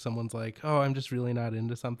like if someone's like, oh, I'm just really not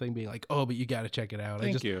into something, being like, oh, but you got to check it out.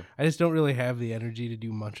 Thank you. I just don't really have the energy to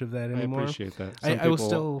do much of that anymore. I appreciate that. I Some will people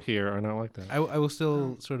still- here are not like that. I will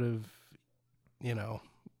still sort of,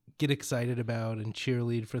 get excited about and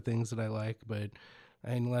cheerlead for things that I like, but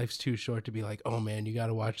I mean, life's too short to be like, oh man, you got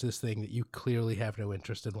to watch this thing that you clearly have no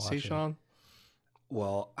interest in watching. See, Sean?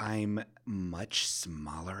 Well, I'm much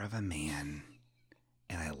smaller of a man,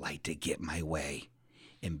 and I like to get my way,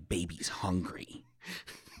 and baby's hungry.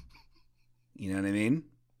 You know what I mean?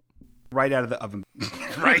 Right out of the oven.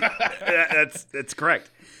 Right. That's correct.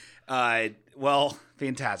 Well,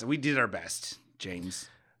 fantastic. We did our best, James.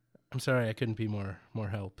 I'm sorry I couldn't be more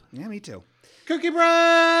help. Yeah, me too. Cookie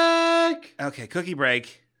break! Okay, cookie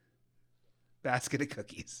break. Basket of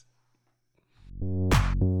cookies.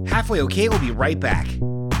 Halfway okay, we'll be right back.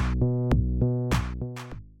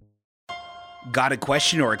 Got a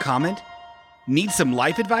question or a comment? Need some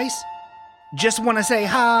life advice? Just want to say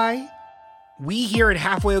hi? We here at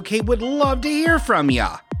Halfway Okay would love to hear from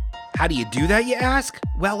ya. How do you do that, you ask?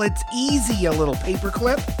 Well, it's easy, a little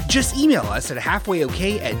paperclip. Just email us at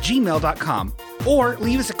halfwayok@gmail.com or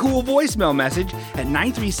leave us a cool voicemail message at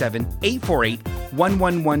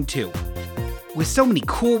 937-848-1112. With so many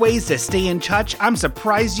cool ways to stay in touch, I'm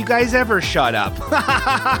surprised you guys ever shut up.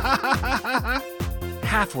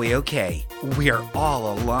 Halfway Okay, we're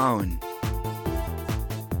all alone.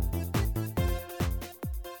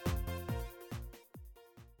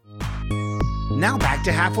 Now back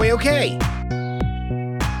to Halfway Okay.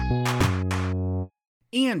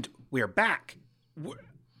 And we're back.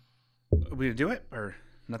 Are we gonna do it or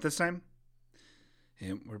not this time?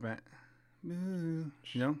 And we're back. No?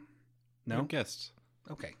 No No? guests.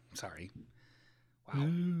 Okay, sorry. Wow.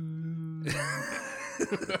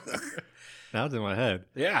 Now it's in my head.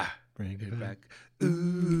 Yeah. Bring it back.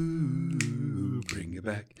 Ooh, bring it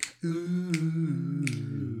back.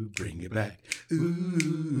 Ooh, bring it back.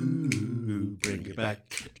 Ooh, bring it back.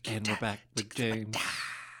 And we're back with James.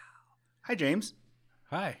 Hi, James.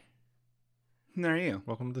 Hi. How are you?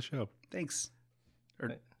 Welcome to the show. Thanks.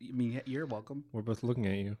 Or, I mean, you're welcome. We're both looking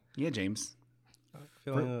at you. Yeah, James.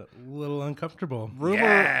 Feeling a little uncomfortable. Rumor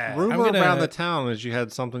Yeah. I'm gonna- around the town is you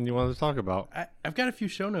had something you wanted to talk about. I've got a few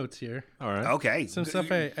show notes here. All right. Okay. Some stuff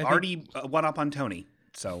I think- already one up on Tony.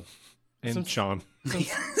 So, And some- Sean.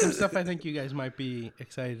 Some stuff I think you guys might be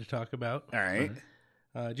excited to talk about. all right.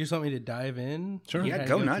 Do you just want me to dive in? Sure. Yeah, Kinda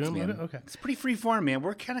go through nuts, them a man. little bit? Okay. It's pretty free form, man.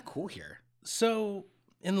 We're kind of cool here. So,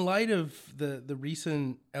 in light of the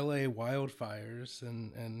recent LA wildfires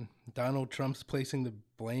and Donald Trump's placing the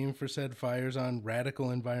blame for said fires on radical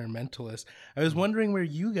environmentalists, I was wondering where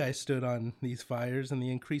you guys stood on these fires and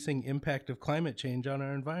the increasing impact of climate change on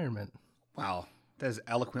our environment. Wow. That is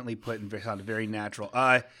eloquently put and sounded very natural.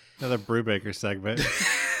 Another Brubaker segment.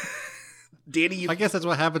 Danny, you, I guess that's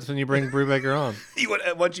what happens when you bring Brubaker on.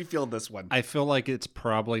 what'd you feel this one? I feel like it's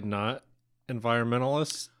probably not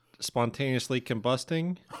environmentalists spontaneously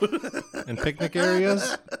combusting in picnic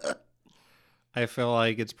areas. I feel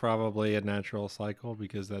like it's probably a natural cycle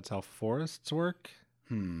because that's how forests work.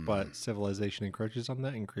 But civilization encroaches on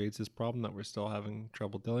that and creates this problem that we're still having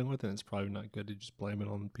trouble dealing with, and it's probably not good to just blame it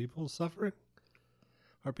on people suffering.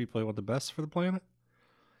 Our people want the best for the planet.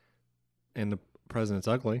 And the president's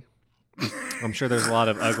ugly. I'm sure there's a lot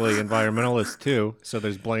of ugly environmentalists too, so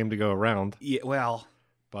there's blame to go around. Yeah, well,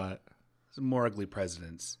 But some more ugly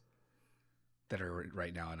presidents that are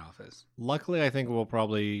right now in office. luckily, I think we'll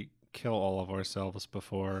probably kill all of ourselves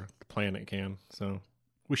before the planet can. So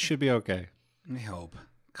we should be okay. I hope.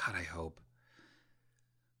 God, I hope.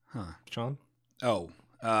 Huh. Sean? Oh,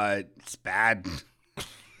 it's bad.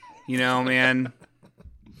 You know, man.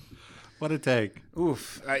 What'd it take?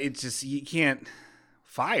 Oof. It's just, you can't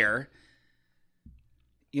fire.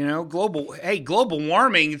 You know, global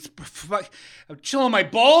warming. I'm chilling my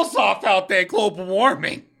balls off out there, global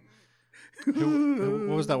warming. What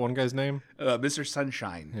was that one guy's name? Mr.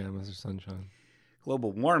 Sunshine. Yeah, Mr. Sunshine.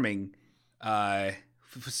 Global warming.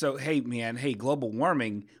 So, hey, man, global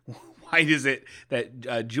warming. Why is it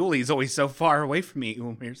that Julie's always so far away from me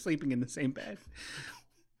when we're sleeping in the same bed?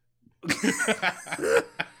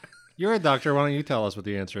 You're a doctor. Why don't you tell us what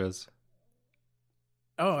the answer is?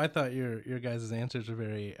 Oh, I thought your guys' answers were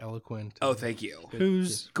very eloquent. Oh, thank you.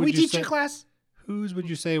 Whose Can we would you teach say, your class? Whose would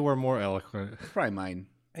you say were more eloquent? Probably mine.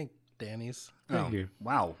 I think Danny's. Thank you.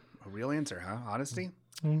 Wow. A real answer, huh? Honesty?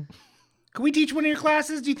 Mm. Can we teach one of your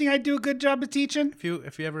classes? Do you think I'd do a good job of teaching? If you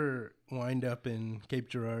ever wind up in Cape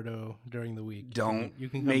Girardeau during the week, you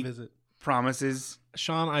can come make visit. promises.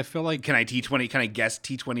 Sean, I feel like Can I teach one? Can I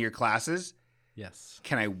teach one of your classes? Yes.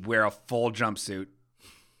 Can I wear a full jumpsuit?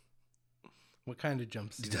 What kind of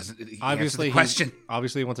jumpsuit? It doesn't obviously answer the question.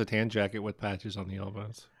 Obviously, he wants a tan jacket with patches on the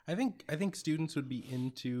elbows. I think students would be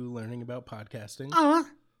into learning about podcasting.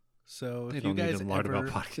 So They if don't you need guys to learn ever, about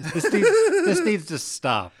podcasts. This needs to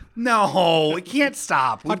stop. No, it can't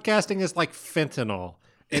stop. Podcasting is like fentanyl.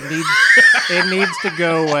 It needs to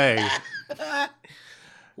go away.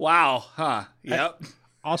 Wow. Huh. Yep.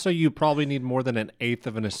 Also, you probably need more than an eighth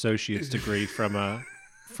of an associate's degree from a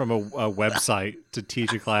website to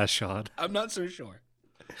teach a class, Sean. I'm not so sure.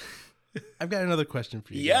 I've got another question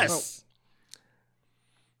for you. Yes.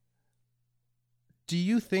 Do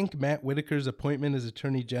you think Matt Whitaker's appointment as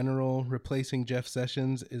Attorney General, replacing Jeff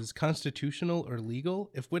Sessions, is constitutional or legal?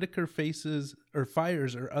 If Whitaker faces or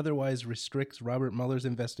fires or otherwise restricts Robert Mueller's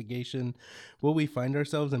investigation, will we find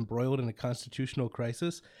ourselves embroiled in a constitutional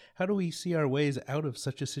crisis? How do we see our ways out of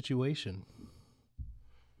such a situation?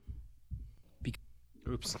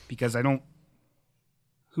 Oops. Because I don't.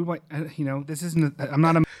 Who do I? This isn't. I'm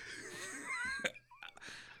not a.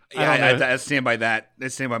 Yeah, I stand by that. I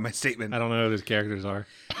stand by my statement. I don't know who those characters are.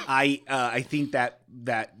 I think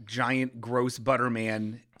that giant gross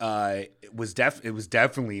butterman it was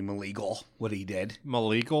definitely illegal what he did.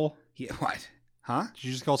 Malegal? Yeah, what? Huh? Did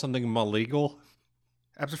you just call something malegal?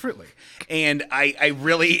 Absolutely. And I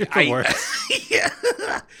really the worst. Yeah,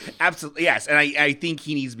 absolutely yes. And I think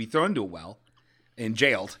he needs to be thrown into a well and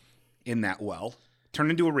jailed in that well,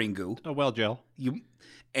 turned into a ringu. A well jail.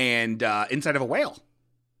 And inside of a whale.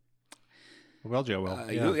 Well, Joe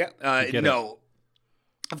will. No,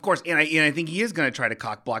 of course, and I think he is going to try to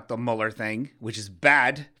cock block the Mueller thing, which is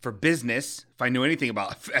bad for business. If I knew anything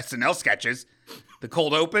about SNL sketches, the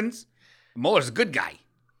cold opens, Mueller's a good guy,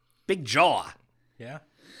 big jaw. Yeah.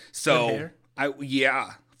 So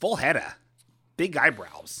full head of big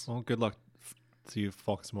eyebrows. Well, good luck to you,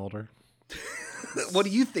 Fox Mulder. What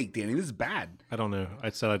do you think, Danny? This is bad. I don't know.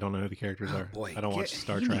 I said I don't know who the characters are. Boy, I don't watch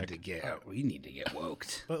Star Trek. We need to get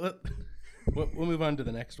woked. We'll move on to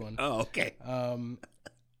the next one. Oh, okay.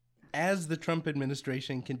 As the Trump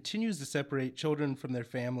administration continues to separate children from their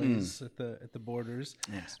families at the borders,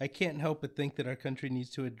 yes. I can't help but think that our country needs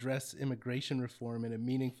to address immigration reform in a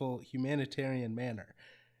meaningful, humanitarian manner.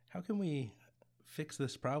 How can we fix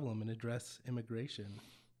this problem and address immigration?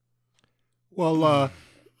 Well,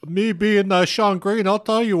 me being Sean Green, I'll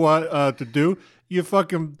tell you what to do. You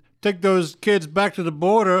fucking take those kids back to the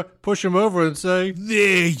border, push them over, and say,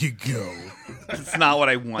 "There you go." That's not what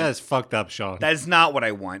I want. That is fucked up, Sean. That is not what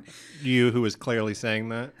I want. You, who is clearly saying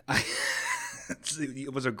that.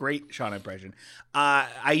 It was a great Sean impression.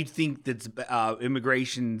 I think that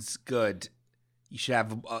immigration's good. You should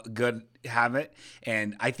have it.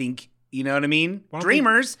 And I think, you know what I mean?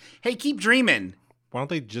 Dreamers, hey, keep dreaming. Why don't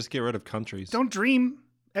they just get rid of countries? Don't dream.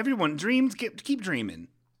 Everyone dreams. Keep dreaming.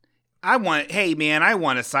 I want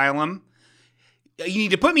asylum. You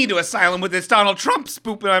need to put me into asylum with this Donald Trump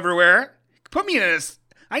spooping everywhere. Put me in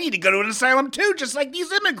I need to go to an asylum too, just like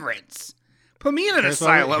these immigrants. Put me in an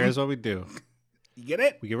asylum. Here's what we do. You get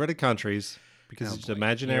it? We get rid of countries because it's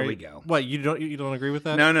imaginary. Here we go. What, you don't agree with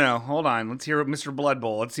that? No. Hold on. Let's hear Mr. Blood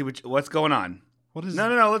Bowl. Let's see what's going on. What is? No.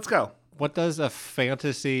 Let's go. What does a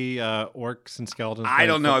fantasy orcs and skeletons? I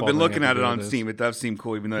don't know. I've been looking at it on this? Steam. It does seem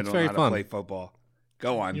cool, even though I don't know how to play football.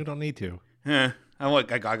 Go on. You don't need to. I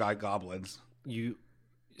got goblins.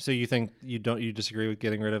 So you think you disagree with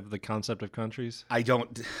getting rid of the concept of countries? I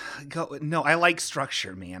don't. No, I like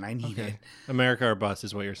structure, man. I need it. America or bust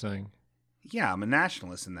is what you're saying. Yeah, I'm a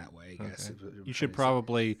nationalist in that way, I guess. Okay. You should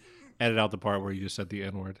probably edit out the part where you just said the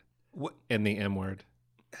N word. What? And the M word.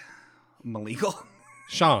 I'm illegal?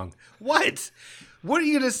 Sean. What? What are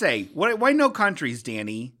you going to say? Why no countries,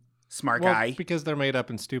 Danny? Smart guy. Because they're made up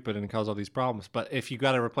and stupid and cause all these problems. But if you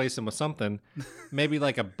got to replace them with something, maybe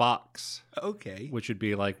like a box. Okay. Which would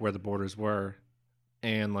be like where the borders were.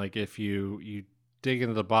 And like if you dig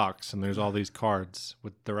into the box and there's all these cards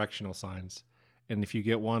with directional signs. And if you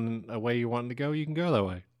get one a way you want to go, you can go that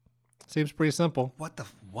way. Seems pretty simple.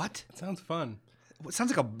 What? It sounds fun. It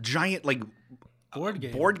sounds like a giant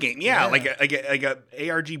board game. Yeah, like a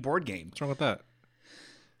ARG board game. What's wrong with that?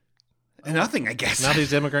 Nothing, I guess. Now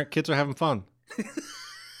these immigrant kids are having fun.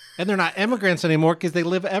 And they're not immigrants anymore because they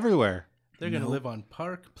live everywhere. They're going to live on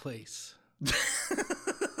Park Place.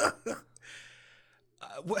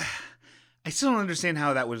 I still don't understand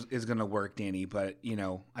how that is going to work, Danny, but,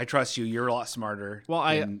 I trust you. You're a lot smarter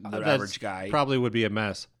than the average guy. Probably would be a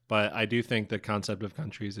mess, but I do think the concept of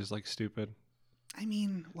countries is, stupid. I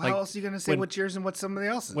mean, how else are you going to say what's yours and what's somebody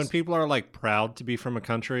else's? When people are, proud to be from a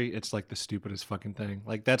country, it's, the stupidest fucking thing.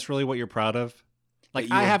 That's really what you're proud of? I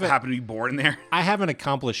happen to be born there? I haven't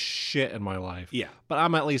accomplished shit in my life. Yeah. But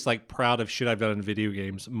I'm at least, proud of shit I've done in video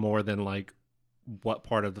games more than, what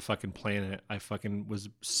part of the fucking planet I fucking was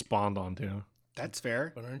spawned onto. That's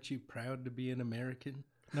fair. But aren't you proud to be an American?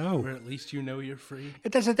 No. Or at least you're free?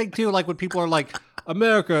 That's the thing, too. When people are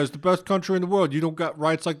America is the best country in the world. You don't got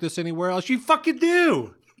rights like this anywhere else. You fucking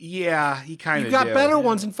do. Yeah, you kind of do. You got better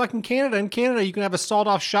ones in fucking Canada. In Canada, you can have a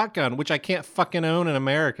sawed-off shotgun, which I can't fucking own in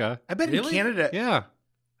America. I bet in Canada... Yeah.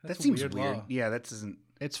 That a seems weird weird. law. Yeah, that doesn't.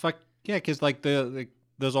 It's yeah, because like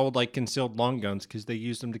those old like concealed long guns, because they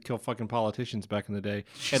used them to kill fucking politicians back in the day,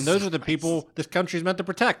 and those are the people this country's meant to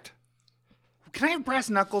protect. Can I have brass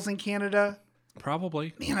knuckles in Canada?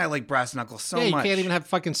 Probably. Man, I like brass knuckles so Yeah, you much. can't even have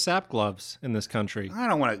fucking sap gloves in this country. I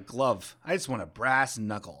don't want a glove. I just want a brass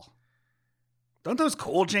knuckle. Don't those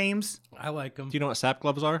cool, James? I like them. Do you know what sap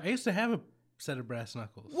gloves are? I used to have a set of brass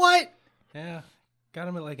knuckles. What? Yeah. Got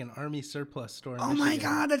them at like an army surplus store. In Oh my Michigan.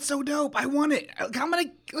 god, that's so dope. I want it.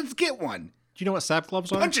 Let's get one. Do you know what sap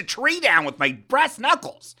gloves are? Punch a tree down with my brass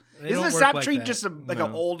knuckles. They Isn't don't a work sap like tree that. just an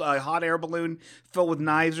No. old hot air balloon filled with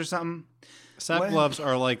knives or something? Sap What? gloves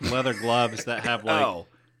are like leather gloves that have like Oh.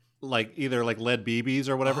 like either like lead BBs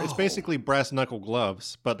or whatever. It's basically brass knuckle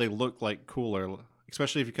gloves, but they look like cooler.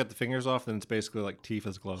 Especially if you cut the fingers off, then it's basically like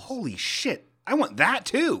Tifa's gloves. Holy shit. I want that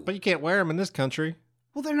too. But you can't wear them in this country.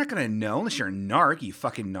 Well, they're not going to know unless you're a narc, you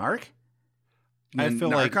fucking narc. You I gonna feel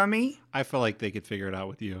narc like- on me? I feel like they could figure it out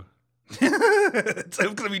with you. So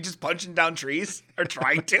I'm going to be just punching down trees or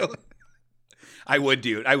trying to. I would,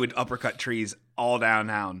 dude. I would uppercut trees all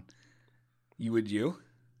downtown. You would you?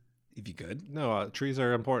 If you could. No, trees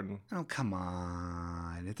are important. Oh, come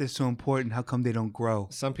on. If they're so important, how come they don't grow?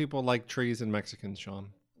 Some people like trees and Mexicans, Sean.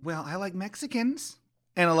 Well, I like Mexicans.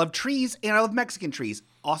 And I love trees, and I love Mexican trees,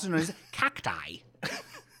 also known as cacti.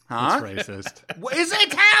 Huh? That's racist. What, is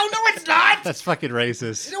it? How? No, it's not. That's fucking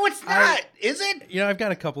racist. No, it's not. Is it? You know, I've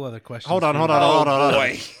got a couple other questions. Hold on, for hold you. on, hold Oh, on.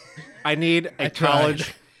 boy. I need a tried.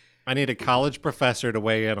 college professor to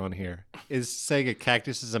weigh in on here. Is saying a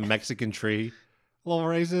cactus is a Mexican tree a little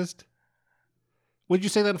racist? Would you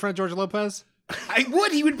say that in front of George Lopez? I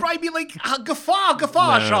would. He would probably be like, guffaw,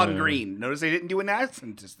 No. Sean Green. Notice I didn't do an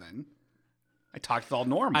accent just then. I talked all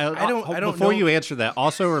normal. I don't Before know- you answer that,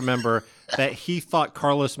 also remember that he thought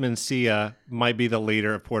Carlos Mencia might be the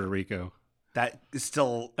leader of Puerto Rico. That is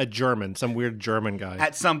still, A German, some weird German guy.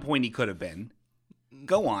 at some point, he could have been.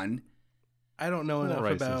 Go on. I don't know Not enough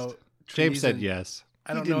racist. about James trees said in- yes.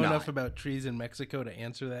 I don't He did know not. enough about trees in Mexico to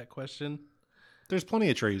answer that question. There's plenty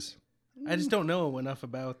of trees. I just don't know enough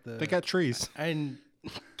about the. They got trees. And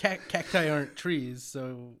cacti aren't trees,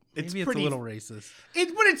 so It's maybe it's pretty- a little racist.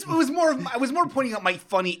 It was more. I was more pointing out my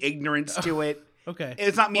funny ignorance to it. Okay.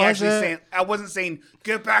 It's not me Was actually it? saying. I wasn't saying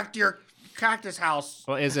get back to your cactus house.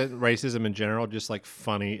 Well, is it racism in general, just like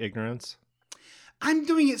funny ignorance? I'm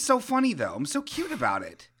doing it so funny though. I'm so cute about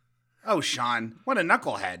it. Oh, Sean, what a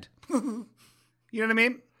knucklehead. You know what I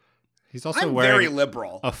mean? He's also I'm very wearing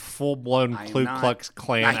liberal. a full-blown I am Ku not. Klux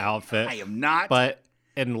Klan outfit. I am not. But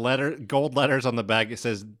in gold letters on the back, it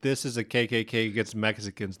says, "This is a KKK against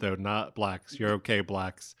Mexicans, though, not blacks. You're okay,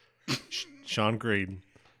 blacks." Sean Green,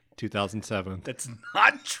 2007. That's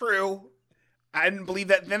not true. I didn't believe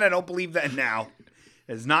that then. I don't believe that now.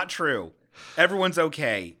 It's not true. Everyone's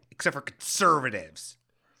okay except for conservatives.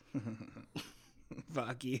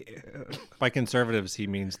 Fuck you. By conservatives, he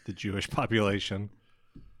means the Jewish population.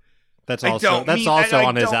 That's I also don't that's mean- also I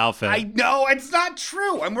on his don't- outfit. I know it's not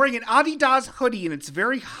true. I'm wearing an Adidas hoodie and it's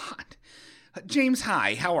very hot. James,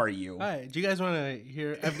 hi. How are you? Hi. Do you guys want to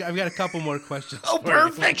hear? I've got a couple more questions. Oh, for you.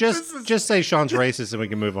 perfect. just say Sean's racist and we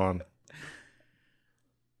can move on.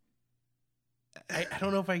 I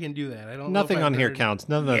don't know if I can do that. I don't. know if Nothing I've on here heard- counts.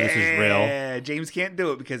 None of this is real. Yeah, James can't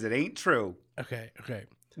do it because it ain't true. Okay.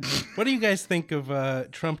 What do you guys think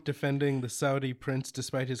of Trump defending the Saudi prince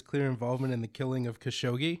despite his clear involvement in the killing of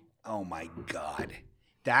Khashoggi? Oh my god.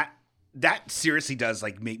 That seriously does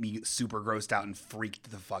like make me super grossed out and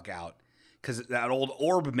freaked the fuck out. Cause that old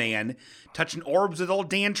orb man touching orbs with old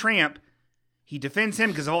Dan Tramp, he defends him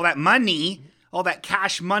because of all that money, all that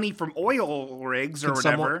cash money from oil rigs or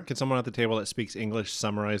whatever. Can someone at the table that speaks English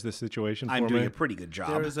summarize this situation for I'm doing me? a pretty good job.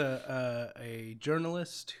 There was a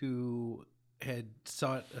journalist who had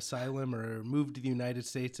sought asylum or moved to the United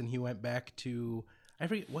States, and he went back to I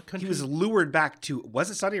forget what country. He was lured back to, was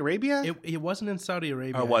it Saudi Arabia? It wasn't in Saudi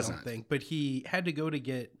Arabia, Oh, it wasn't. I don't think, but he had to go to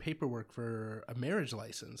get paperwork for a marriage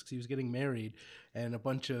license because he was getting married, and a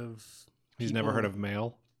bunch of He's never people- heard of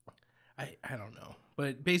mail. I don't know,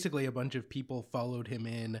 but basically a bunch of people followed him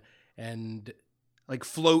in, and like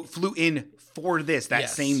flew in for this that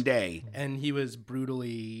Yes. same day. he was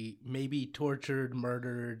brutally maybe tortured,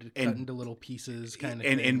 murdered, cut into little pieces, kind of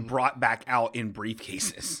thing. And brought back out in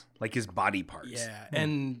briefcases, like his body parts. Yeah,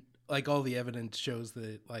 and like all the evidence shows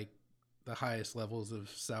that like the highest levels of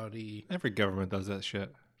Saudi. Every government does that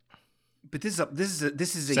shit. But this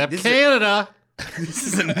is Except Canada. this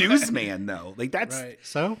is a newsman though. Like that's Right.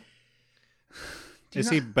 So, you is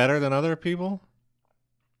he better than other people?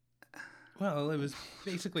 Well, it was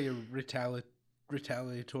basically a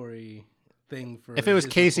retaliatory thing for. If it was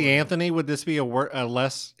his Casey reporting. Anthony, would this be a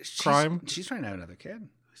less crime? She's trying to have another kid.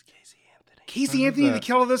 Who's Casey Anthony? Casey Anthony, the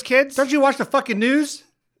killer of those kids? Don't you watch the fucking news?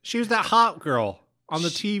 She was that hot girl on the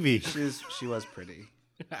TV. She was pretty.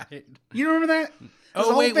 I- You don't remember that? Oh, The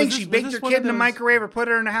whole wait, thing. was She this- was baked this her one kid of in the those- microwave or put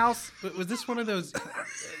her in the house. Was this one of those?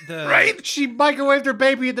 The, Right? She microwaved her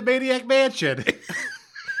baby at the Maniac Mansion.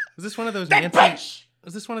 Was this one of those That Nancy? bitch!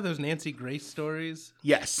 Was this one of those Nancy Grace stories?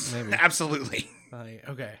 Yes, Maybe. absolutely. Like,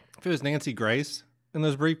 okay. If it was Nancy Grace in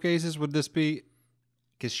those briefcases, would this be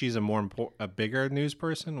because she's a bigger news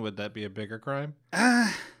person? Would that be a bigger crime?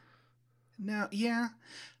 No, yeah.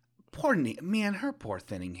 Man, her poor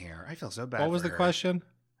thinning hair. I feel so bad. What was for the her. question?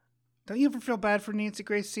 Don't you ever feel bad for Nancy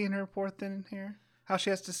Grace seeing her poor thinning hair? How she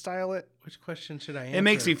has to style it? Which question should I answer? It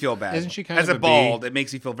makes me feel bad. Isn't she kind as of a a bald? bee? It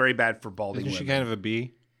makes me feel very bad for balding Isn't she women. kind of a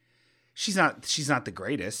bee? She's not the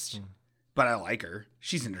greatest, but I like her.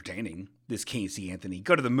 She's entertaining. This Casey Anthony.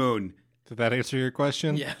 Go to the moon. Did that answer your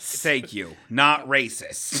question? Yes. Thank you. Not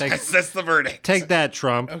racist. Take- That's the verdict. Take that,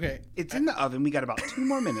 Trump. Okay. It's in the oven. We got about 2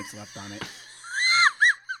 more minutes left on it.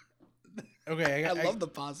 Okay. I love the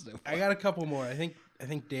positive. I got a couple more. I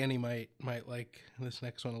think Danny might like this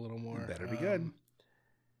next one a little more. Better be good.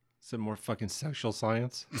 Some more fucking social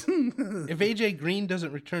science. If AJ Green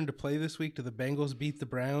doesn't return to play this week, do the Bengals beat the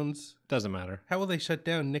Browns? Doesn't matter. How will they shut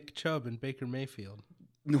down Nick Chubb and Baker Mayfield?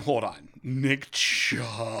 Hold on. Nick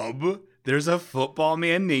Chubb? There's a football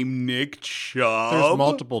man named Nick Chubb? There's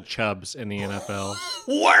multiple Chubbs in the NFL.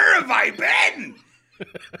 Where have I been?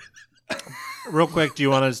 Real quick, do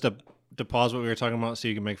you want us to pause what we were talking about so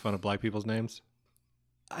you can make fun of black people's names?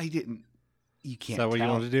 I didn't. You can't. Is that what you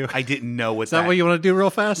tell. want to do? I didn't know what Is that what you want to do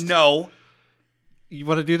real fast? No. You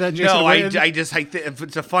want to do that, Jason? No, I Witten? just, if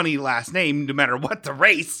it's a funny last name, no matter what the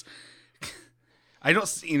race, I don't,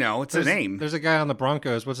 it's a name. There's a guy on the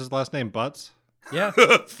Broncos. What's his last name? Butts? Yeah.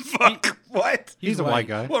 Fuck. What? He's a white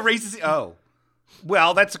guy. What race is he? Oh.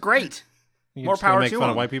 Well, that's great. You More just gonna power make to fun him.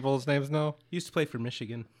 of white people's names now? Used to play for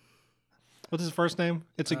Michigan. What's his first name?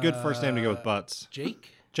 It's a good first name to go with Butts. Jake?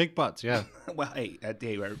 Jake Butts, yeah. Well, hey,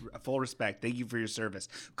 full respect. Thank you for your service.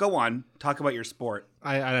 Go on. Talk about your sport.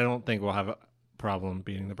 I don't think we'll have a problem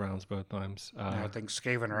beating the Browns both times. I think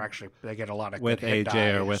Skaven are actually, they get a lot of With good hit AJ die,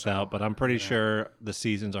 or without, so, but I'm pretty sure the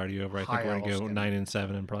season's already over. I think High we're going to go Elves 9-7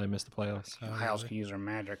 and probably miss the playoffs. Hiles can use their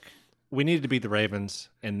magic. We needed to beat the Ravens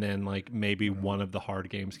and then like maybe one of the hard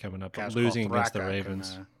games coming up. But Guys losing called against the Thraka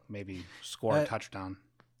Ravens. Can, maybe score a touchdown.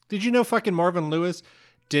 Did you know fucking Marvin Lewis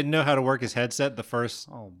didn't know how to work his headset the first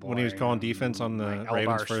when he was calling defense on the My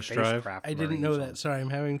Ravens Eldar first drive? spacecraft I didn't burning know something. that. Sorry, I'm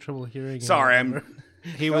having trouble hearing. it. Sorry, I'm.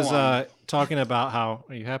 He Go was on. talking about how.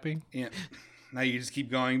 Are you happy? Yeah. Now you just keep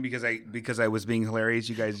going because I was being hilarious.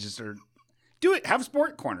 You guys just are. Do it. Have a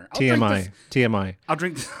sport corner. I'll drink this. TMI. I'll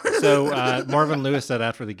drink. So Marvin Lewis said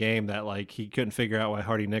after the game that like he couldn't figure out why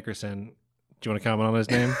Hardy Nickerson. Do you want to comment on his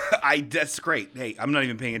name? That's great. Hey, I'm not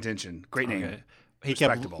even paying attention. Great name. Okay. He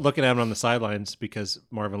kept Respectable. looking at him on the sidelines because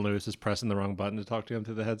Marvin Lewis is pressing the wrong button to talk to him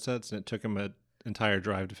through the headsets, and it took him an entire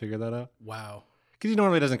drive to figure that out. Wow. Because he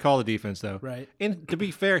normally doesn't call the defense, though. Right. And to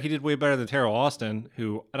be fair, he did way better than Terrell Austin,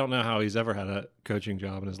 who I don't know how he's ever had a coaching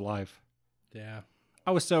job in his life. Yeah.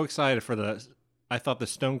 I was so excited for I thought the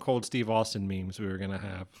Stone Cold Steve Austin memes we were going to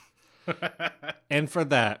have. And for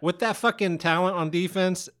that, with that fucking talent on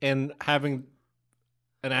defense and having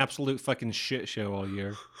an absolute fucking shit show all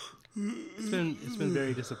year. It's been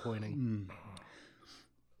very disappointing.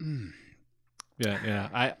 Yeah.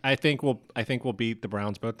 I think we'll beat the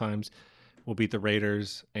Browns both times. We'll beat the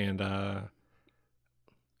Raiders, and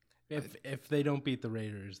If they don't beat the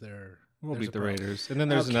Raiders, we'll there's beat a the problem. Raiders. And then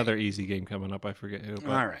there's Okay. another easy game coming up. I forget who. But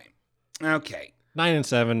All right. Okay.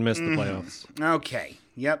 9-7, missed the playoffs. Okay.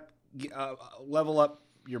 Yep. Level up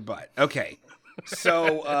your butt. Okay.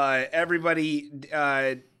 So everybody,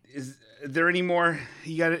 is there any more?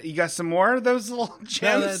 You got some more of those little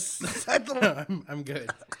gems? I'm good.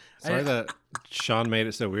 Sorry that Sean made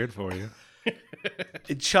it so weird for you.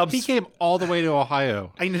 Chubb's. He came all the way to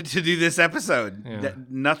Ohio. I need to do this episode. Yeah.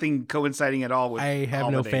 Nothing coinciding at all with. I have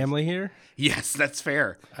no holidays. family here. Yes, that's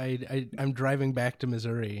fair. I'm driving back to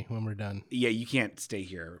Missouri when we're done. Yeah, you can't stay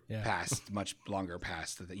here Yeah. much longer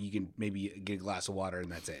past that. You can maybe get a glass of water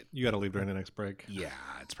and that's it. You got to leave during the next break. Yeah,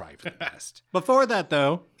 it's probably for the best. Before that,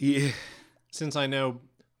 though, Yeah. since I know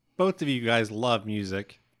both of you guys love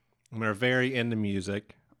music and are very into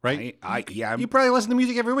music, right? I'm- You probably listen to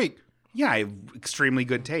music every week. Yeah, I have extremely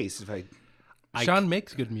good taste. If Sean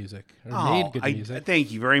makes good music or made good music.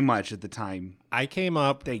 Thank you very much at the time. I came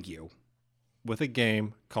up Thank you. with a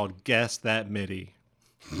game called Guess That MIDI.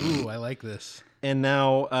 Ooh, I like this. And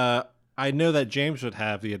now I know that James would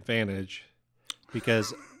have the advantage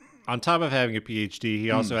because on top of having a PhD,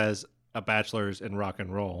 he also has a bachelor's in rock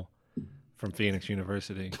and roll from Phoenix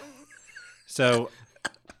University. So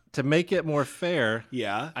to make it more fair,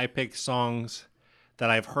 Yeah. I picked songs that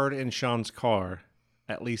I've heard in Sean's car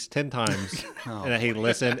at least 10 times and that he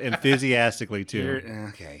listened enthusiastically to.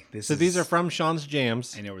 Okay. So these are from Sean's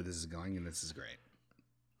jams. I know where this is going, and this is great.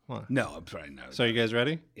 What? No, I'm sorry. No. So you guys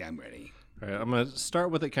ready? Yeah, I'm ready. All right, I'm going to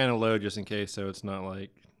start with it kind of low just in case so it's not like...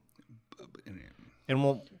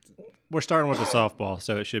 And we're starting with the softball,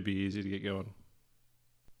 so it should be easy to get going.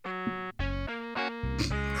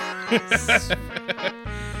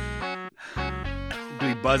 Do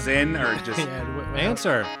we buzz in or just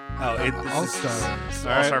Answer. All Star.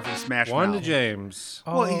 All Star from Smash One to Mouth. James.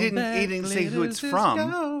 Well, he didn't say who it's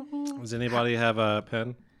from. Does anybody have a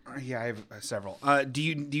pen? Yeah, I have several. Do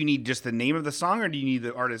you need just the name of the song, or do you need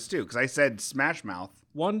the artist too? Because I said Smash Mouth.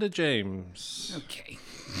 One to James. Okay,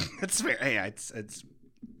 that's fair. Yeah, it's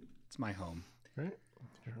my home. Right.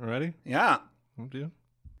 Ready? Yeah. Do.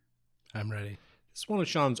 I'm ready. It's one of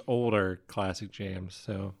Sean's older classic jams,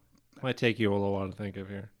 so it might take you a little while to think of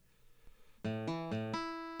here.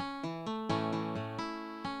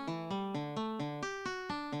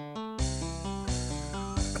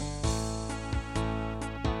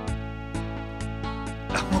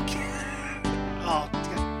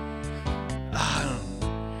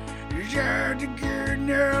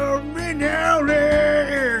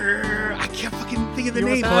 I can't fucking think of the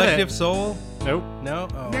name. Collective Soul? Nope. No?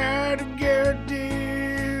 Oh.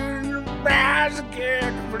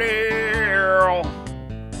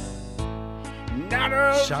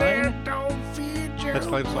 Shine? That's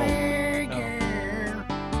Collective Soul.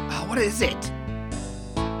 Oh, what is it?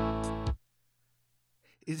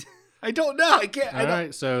 I don't know. I can't. All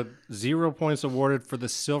right, so 0 points awarded for the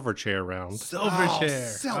silver chair round. Silver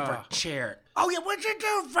chair. Oh, yeah. What'd you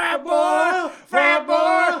do, frat boy? Frat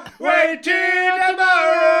boy, wait till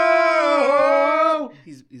tomorrow.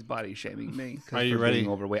 He's body shaming me. Are you ready?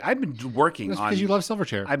 Being overweight. I've been working That's on. because you love silver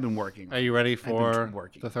chair. I've been working. Are you ready for been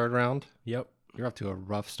working. the third round? Yep. You're off to a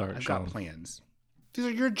rough start, I've Sean. got plans. These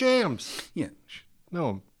are your jams. Yeah.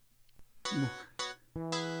 No.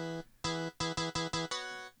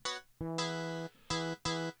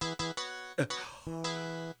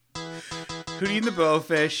 Hootie and the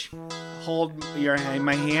Blowfish. Hold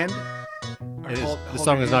my hand. Or It is, hold the your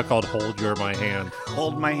song is hand. not called Hold Your My Hand.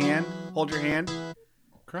 Hold my hand. Hold your hand.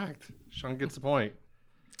 Correct. Sean gets the point.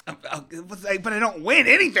 But I don't win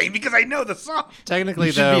anything because I know the song. Technically,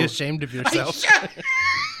 You should though, be ashamed of yourself.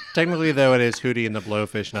 technically though, it is Hootie and the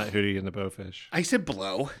Blowfish, not Hootie and the Bowfish. I said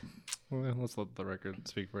blow. Well, let's let the record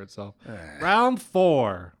speak for itself. Round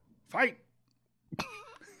 4. Fight.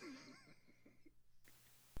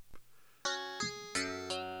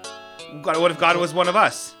 God, what if God was one of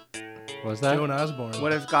us? What was that? Joan Osborne.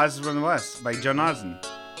 What if God was one of us by Joan Osborne?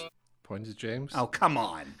 Point to James. Oh, come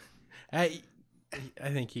on. I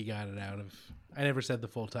think he got it out of... I never said the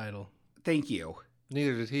full title. Thank you.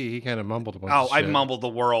 Neither did he. He kind of mumbled a bunch Oh, of I shit. mumbled the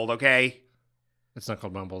world, okay? It's not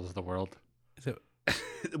called Mumble, it's the world. Is it,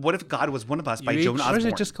 What if God was one of us by You Joan each- or is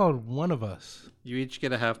Osborne? it just called One of Us? You each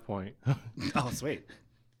get a half point. Oh, sweet.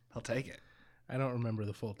 I'll take it. I don't remember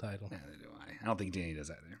the full title. Neither do I. I don't think Danny does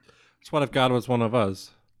either. It's what if God was one of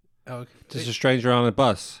us? Oh, okay. Just a stranger on a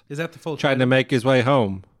bus, Is that the full trying to title? make his way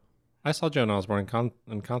home. I saw Joan Osborne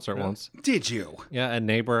in concert once. Did you? Yeah, a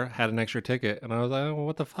neighbor had an extra ticket, and I was like, oh, well,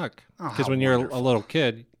 what the fuck? Oh, Because how when you're a wonderful. little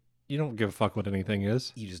kid, you don't give a fuck what anything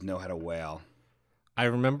is. You just know how to wail. I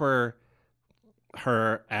remember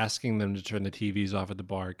her asking them to turn the TVs off at the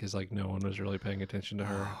bar because like no one was really paying attention to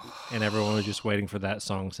her, and everyone was just waiting for that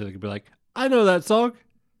song so they could be like, I know that song.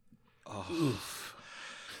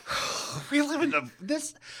 We live in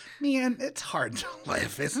this, man, it's hard to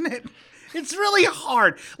live, isn't it? It's really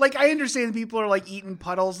hard. Like, I understand people are like eating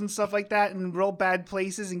puddles and stuff like that in real bad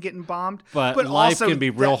places and getting bombed. But life also can be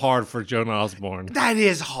real hard for Joan Osborne. That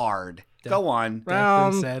is hard. Go on. Death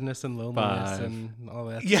Round and sadness and loneliness 5. and all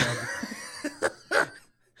that Yeah. stuff.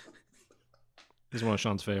 This is one of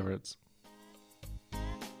Sean's favorites.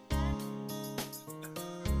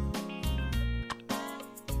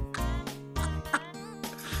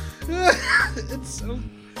 It's so.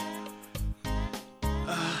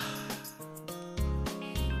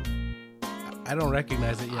 I don't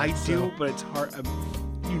recognize it yet. I do, so- but it's hard.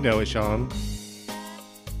 You know it, Sean.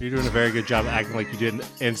 You're doing a very good job acting like you didn't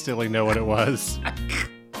instantly know what it was.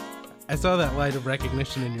 I saw that light of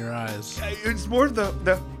recognition in your eyes. It's more the.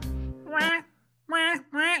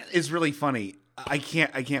 It's really funny. I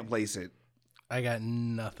can't place it. I got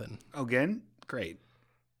nothing. Again? Great.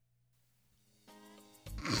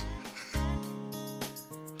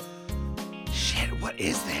 Shit, what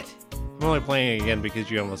is that? I'm only playing it again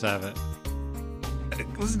because you almost have it.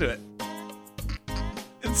 Listen to it.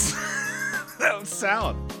 It's that was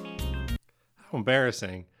sound. How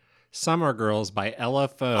embarrassing. Summer Girls by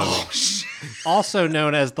LFO. Oh, shit. Also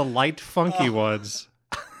known as the Light Funky Ones.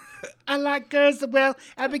 I like girls so well.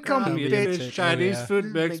 I become a Be a bitch. bitch. Chinese Oh, yeah. food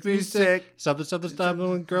makes me sick. Something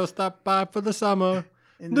when girls stop by for the summer.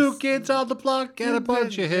 New kids on the block and a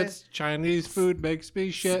bunch of hits. Chinese food makes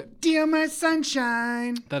me shit. Dear my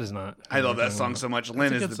sunshine. That is not. I love that song so much.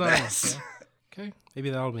 Lynn a is good the song, best. yeah. Okay.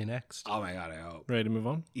 Maybe that'll be next. Oh my god, I hope. Ready to move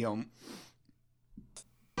on? Yo,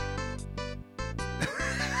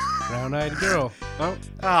 Brown-eyed girl. Oh,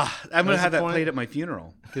 I'm gonna What's have the that point? played at my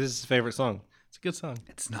funeral. this is his favorite song. It's a good song.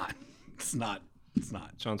 It's not. It's not. It's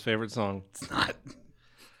not. Sean's favorite song. It's not.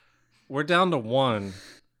 We're down to 1,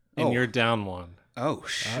 and Oh. you're down 1. Oh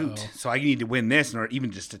shoot! Uh-oh. So I need to win this, or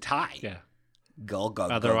even just a tie. Yeah. Go.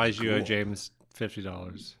 Otherwise, go, you owe cool. James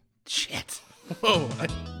 $50. Shit. Whoa.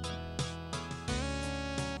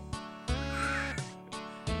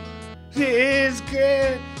 Is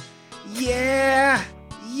good. Yeah.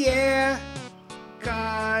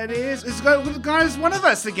 God is one of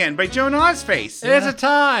us again by Joan Ozface. It's a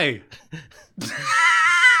tie.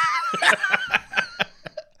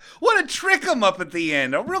 What a trick 'em up at the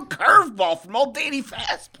end. A real curveball from old Danny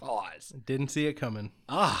Fastpaws. Didn't see it coming.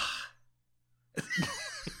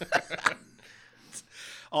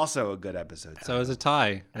 Also a good episode. So it's a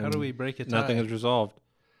tie. How do we break a tie? Nothing is resolved.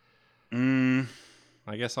 Mm,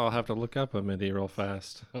 I guess I'll have to look up a MIDI real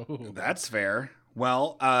fast. that's fair.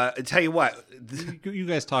 Well, I tell you what. You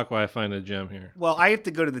guys talk while I find a gem here. Well, I have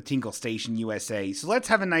to go to the Tinkle Station USA, so let's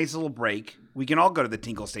have a nice little break. We can all go to the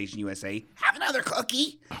Tinkle Station USA, have another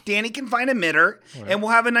cookie. Danny can find a mitter, and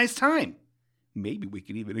we'll have a nice time. Maybe we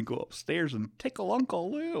could even go upstairs and tickle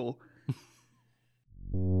Uncle Lou.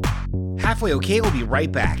 Halfway okay, we'll be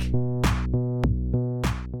right back.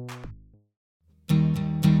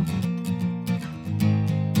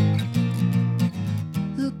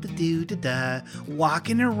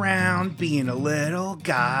 Walking around, being a little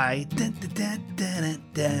guy. Dun, dun, dun, dun, dun,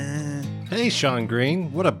 dun. Hey, Sean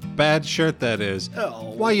Green, what a bad shirt that is.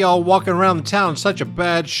 Oh. Why y'all walking around the town in such a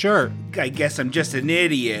bad shirt? I guess I'm just an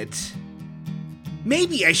idiot.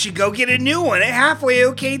 Maybe I should go get a new one at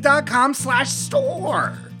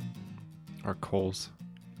halfwayok.com/store. Or Coles.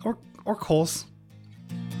 Or Kohl's.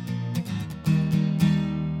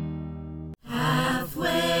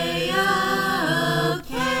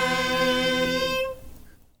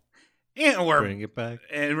 And Bring it back.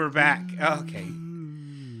 And we're back. Okay.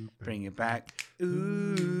 Bring it back.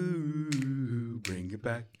 Ooh, bring it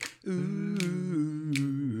back.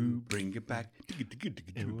 Ooh, bring it back.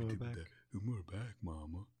 And we're back. And we're back,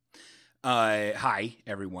 mama. Hi,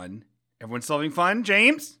 everyone. Everyone still having fun?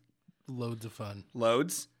 James? Loads of fun.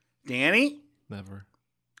 Loads? Danny? Never.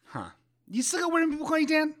 Huh. You still got weird people call you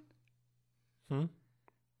Dan? Hmm?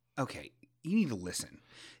 Okay. You need to listen.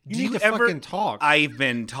 You need to fucking talk. I've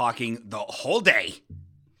been talking the whole day.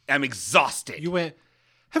 I'm exhausted. You went,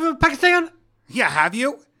 have you been to Pakistan? Yeah, have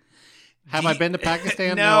you? Have Do I you- been to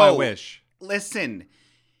Pakistan? No. I wish. Listen,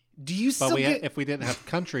 do you But still get... if we didn't have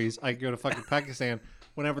countries, I could go to fucking Pakistan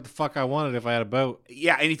whenever the fuck I wanted if I had a boat.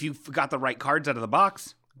 Yeah, and if you got the right cards out of the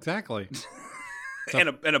box Exactly. and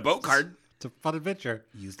a boat card, It's a fun adventure.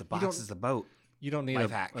 use the don't- box as a boat. You don't need Life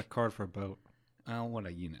a hack. card for a boat. Oh, what do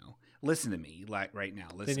you know? Listen to me, like right now.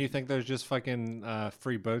 Listen. Then you think there's just fucking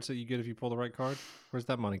free boats that you get if you pull the right card? Where's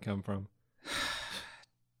that money come from?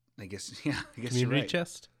 I guess. Yeah. I guess Community you're right.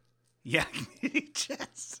 chest. Yeah.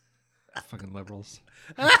 Chess. Fucking liberals.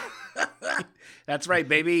 That's right,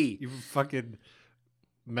 baby. You fucking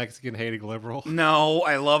Mexican hating liberal. No,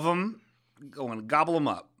 I love them. Go and gobble them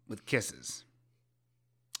up with kisses.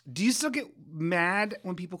 Do you still get mad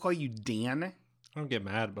when people call you Dan? I don't get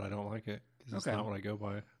mad, but I don't like it. 'Cause it's Okay. not what I go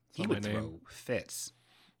by. It's He not would my name. throw fits,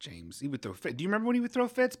 James. He would throw fits. Do you remember when he would throw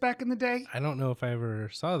fits back in the day? I don't know if I ever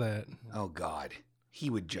saw that. Oh, God. He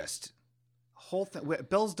would just... whole thing.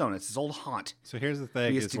 Bill's Donuts, his old haunt. So here's the We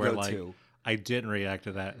thing: used is to where go like to. I didn't react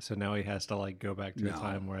to that, so now he has to like go back to No. a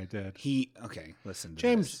time where I did. Okay, listen to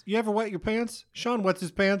James, this. you ever wet your pants? Sean wets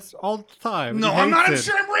his pants all the time. No, He I'm not hates it.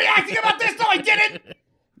 sure I'm reacting about this. No, I didn't.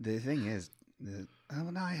 The thing is... no,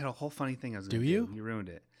 I had a whole funny thing I was going to do. Do you? You ruined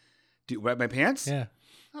it. Do wet my pants? Yeah.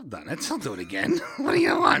 I've done it. I'll do it again. What do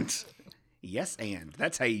you want? Yes, and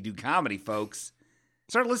that's how you do comedy, folks.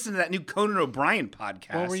 Start listening to that new Conan O'Brien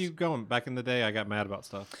podcast. Where were you going? Back in the day, I got mad about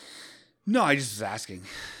stuff. No, I just was asking.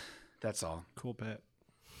 That's all. Cool bet.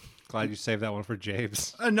 Glad you saved that one for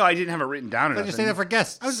James. No, I didn't have it written down. Glad you saved that for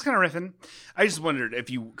guests. I was just kind of riffing. I just wondered if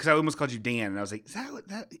you, because I almost called you Dan, and I was like, is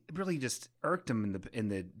that really just irked him in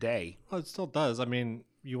the day? Well, it still does. I mean,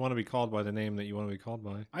 you want to be called by the name that you want to be called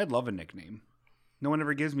by. I'd love a nickname. No one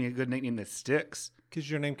ever gives me a good nickname that sticks. Because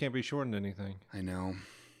your name can't be shortened to anything. I know.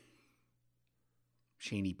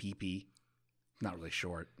 Shaney Pee. Not really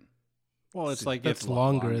short. Well, it's like That's if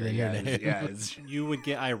longer than your yeah, name. yeah, it's, you would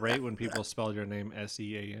get irate when people spelled your name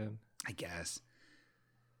Sean. I guess.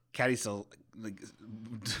 Caddy still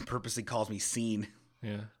purposely calls me Scene.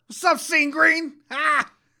 Yeah. What's up, Scene Green? Ah!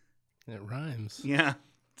 It rhymes. Yeah,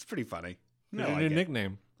 it's pretty funny. No, No, new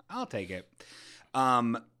nickname. I'll take it.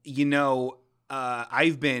 I've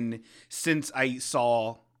been, since I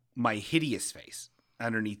saw my hideous face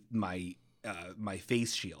underneath my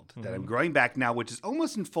face shield that I'm growing back now, which is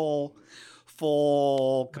almost in full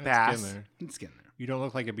capacity. It's getting there. You don't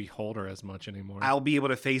look like a beholder as much anymore. I'll be able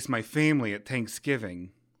to face my family at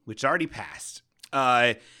Thanksgiving, which already passed.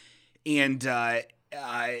 I've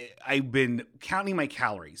been counting my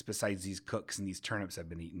calories besides these cooks and these turnips I've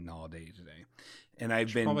been eating all day today. And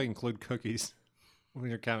I've been probably include cookies when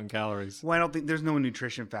you're counting calories. Well, I don't think there's no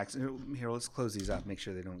nutrition facts. Here, let's close these up. Make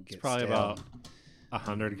sure they don't get It's probably stale. about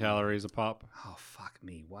 100 calories a pop. Oh, fuck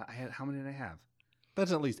me. What? How many did I have?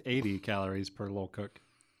 That's at least 80 calories per little cook.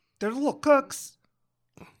 They're little cooks.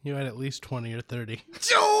 You had at least 20 or 30.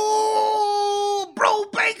 Joe, bro,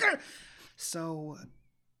 Baker. So,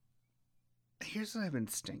 here's what I've been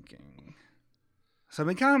stinking. So I've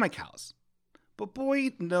been counting my cows, but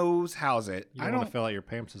boy knows how's it. You don't want to fill out your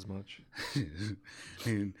pamps as much.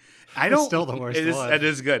 I don't. still the worst one. It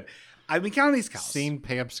is good. I've been counting these cows. Seen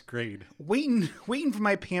pamps grade. Waiting for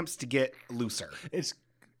my pamps to get looser. It's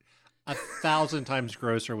 1,000 times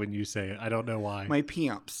grosser when you say it. I don't know why. My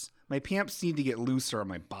pamps need to get looser on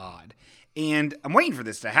my bod. And I'm waiting for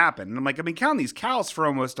this to happen. And I'm like, I've been counting these cows for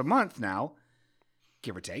almost a month now,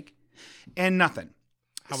 give or take, and nothing.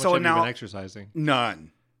 How much so have now, you been exercising?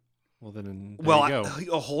 None. Well, then there Well, you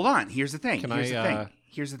go. hold on. Here's the thing. Can Here's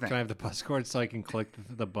I the thing. have the bus cord so I can click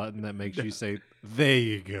the button that makes you say, there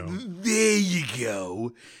you go. There you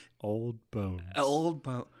go. Old bones. Old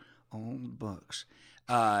books.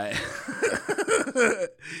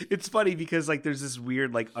 It's funny because like there's this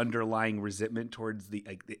weird like underlying resentment towards the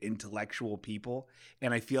intellectual people,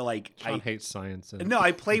 and I feel like Sean hates science and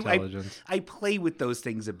I play with those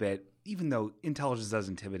things a bit, even though intelligence does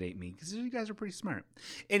intimidate me because you guys are pretty smart.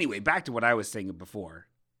 Anyway, back to what I was saying before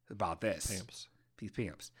about this. These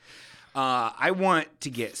pamps. I want to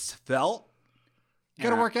get svelte. You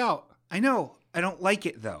gotta work out. I know. I don't like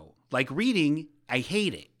it though. Like reading, I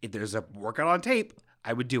hate it. If there's a workout on tape,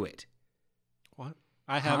 I would do it. What?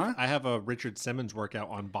 I have a Richard Simmons workout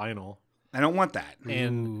on vinyl. I don't want that.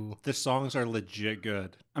 And the songs are legit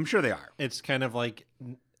good. I'm sure they are. It's kind of like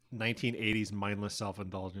 1980s mindless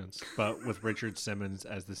self-indulgence, but with Richard Simmons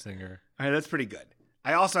as the singer. All right, that's pretty good.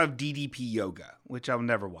 I also have DDP Yoga, which I'll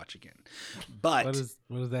never watch again. But What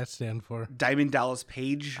does that stand for? Diamond Dallas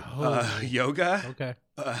Page Yoga. Okay.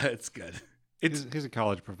 It's good. He's a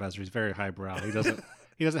college professor. He's very highbrow. He doesn't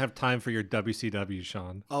have time for your WCW,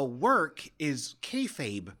 Sean. Work is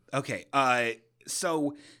kayfabe. Okay.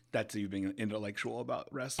 So that's you being intellectual about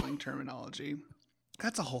wrestling terminology.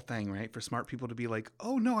 That's a whole thing, right? For smart people to be like,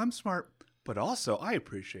 oh no, I'm smart, but also I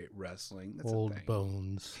appreciate wrestling. That's Old a thing.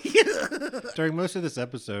 bones. During most of this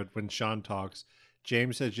episode, when Sean talks,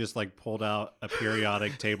 James has just like pulled out a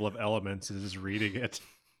periodic table of elements and is reading it.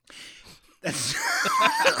 That's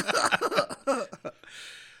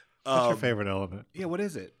What's your favorite element? yeah. What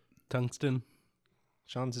is it? Tungsten.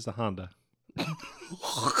 Sean's is a Honda.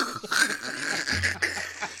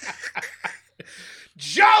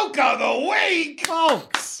 Joke of the week,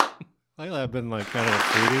 folks. Lately, I've been like kind of a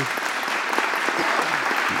foodie.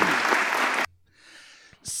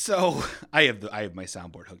 So I have my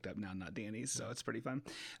soundboard hooked up now, not Danny's, so it's pretty fun.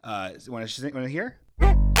 Want to hear?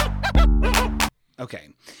 Okay.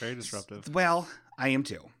 Very disruptive. Well, I am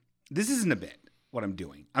too. This isn't a bit. What I'm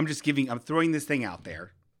doing, I'm throwing this thing out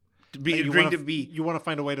there. You want to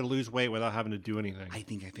find a way to lose weight without having to do anything. I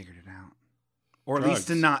think I figured it out, or at Drugs. least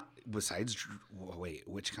to not. Besides, wait,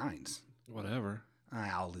 which kinds? Whatever.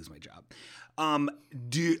 I'll lose my job.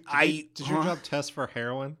 Did your job test for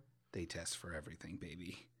heroin? They test for everything,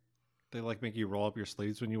 baby. They like make you roll up your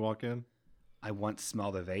sleeves when you walk in? I once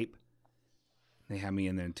smelled a vape. They had me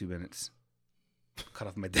in there in 2 minutes. Cut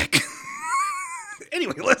off my dick.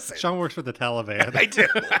 Anyway, listen. Sean works for the Taliban. I do.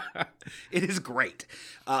 It is great.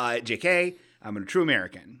 JK, I'm a true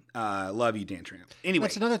American. Love you, Dan Tramp. Anyway.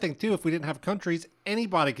 That's another thing, too. If we didn't have countries,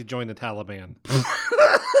 anybody could join the Taliban.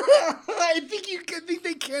 I I think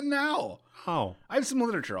they can now. Oh. I have some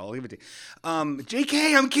literature. I'll leave it to you.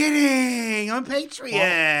 JK, I'm kidding. I'm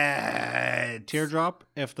Patriot. Teardrop,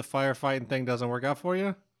 if the firefighting thing doesn't work out for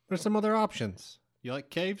you, there's some other options. You like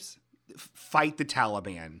caves? Fight the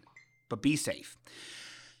Taliban, but be safe.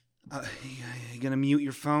 You gonna mute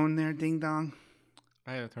your phone there, ding dong?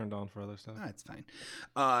 I have it turned on for other stuff. That's fine.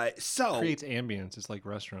 So Creates ambience. It's like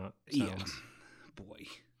restaurant yeah, sounds. boy,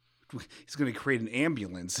 he's gonna create an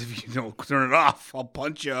ambulance if you don't turn it off. I'll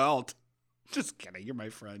punch you out. Just kidding. You're my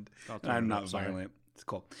friend. I'll turn I'm it not up, sorry. violent. It's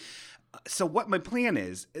cool. So what my plan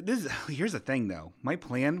is, here's the thing though. My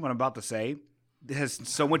plan, what I'm about to say, has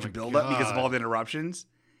so much buildup because of all the interruptions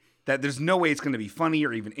that there's no way it's going to be funny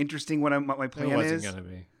or even interesting what my It plan wasn't is. going to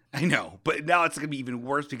be. I know, but now it's going to be even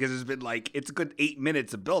worse because it's been it's a good 8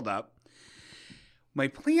 minutes of buildup. My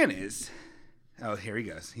plan is, oh, here he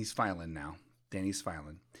goes. He's filing now. Danny's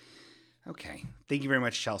filing. Okay. Thank you very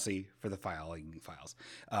much, Chelsea, for the files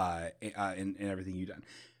and everything you've done.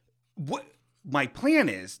 What my plan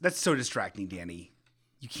is, that's so distracting, Danny.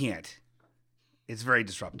 You can't. It's very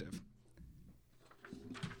disruptive.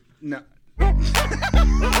 No.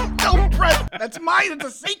 Don't press. That's mine. It's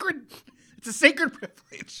a sacred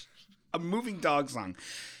privilege. A moving dog song.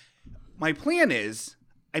 My plan is,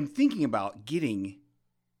 I'm thinking about getting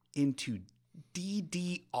into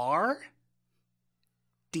DDR,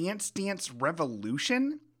 Dance Dance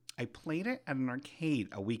Revolution. I played it at an arcade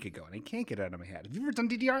a week ago, and I can't get it out of my head. Have you ever done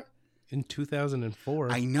DDR? In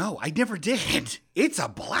 2004. I know. I never did. It's a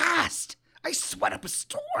blast. I sweat up a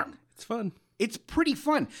storm. It's fun. It's pretty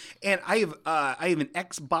fun. And I have an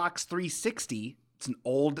Xbox 360. It's an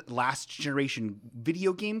old last generation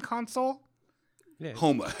video game console. Yeah.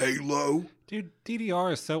 Home of Halo. Dude,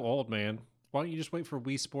 DDR is so old, man. Why don't you just wait for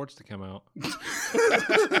Wii Sports to come out?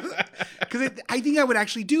 Because I think I would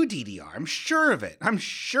actually do DDR. I'm sure of it. I'm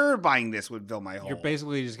sure buying this would fill my hole. You're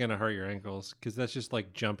basically just going to hurt your ankles because that's just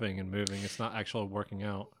like jumping and moving. It's not actually working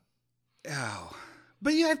out. Oh.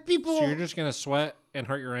 But you have people. So you're just going to sweat and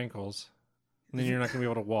hurt your ankles. And then you're not going to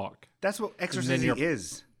be able to walk. That's what exercising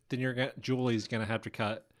is. Then Julie's going to have to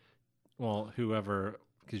cut, well, whoever,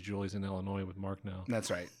 because Julie's in Illinois with Mark now. That's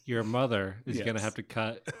right. Your mother is Yes. going to have to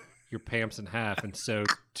cut your pants in half and sew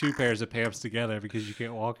 2 pairs of pants together because you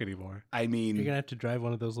can't walk anymore. I mean, You're going to have to drive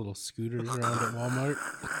one of those little scooters around at Walmart.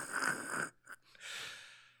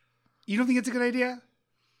 you don't think it's a good idea?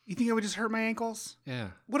 You think I would just hurt my ankles? Yeah.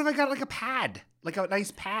 What if I got like a pad? Like a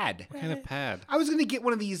nice pad? What kind of pad? I was going to get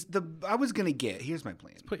one of these. Here's my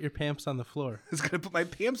plan. Put your pants on the floor. I was going to put my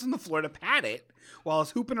pants on the floor to pad it while I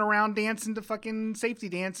was hooping around dancing to fucking Safety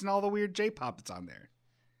Dance and all the weird J-pop that's on there.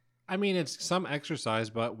 I mean, it's some exercise,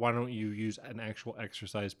 but why don't you use an actual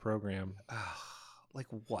exercise program? Like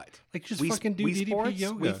what? Like just fucking do DDP Sports?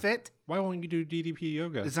 yoga. Wii Fit? Why won't you do DDP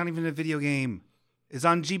yoga? It's not even a video game. It's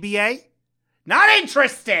on GBA? Not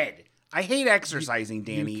interested! I hate exercising,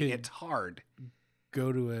 Danny. could- It's hard.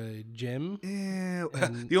 Go to a gym. Ew.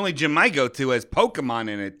 The only gym I go to has Pokemon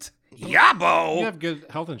in it. Yabo! You have good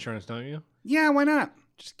health insurance, don't you? Yeah, why not?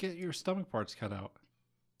 Just get your stomach parts cut out.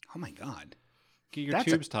 Oh my god. Get your That's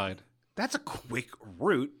tubes tied. That's a quick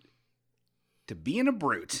route to being a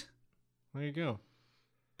brute. There you go.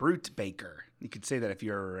 Brute Baker. You could say that if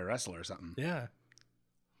you're a wrestler or something. Yeah.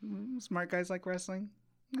 Smart guys like wrestling.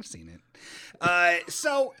 I've seen it.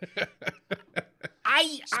 So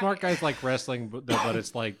Smart guys like wrestling, but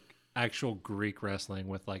it's like actual Greek wrestling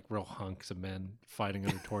with like real hunks of men fighting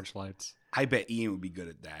under torchlights. I bet Ian would be good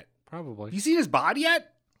at that. Probably. Have you seen his bod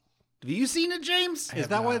yet? Have you seen it, James? Is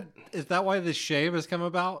that why this shave has come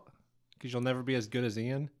about? Because you'll never be as good as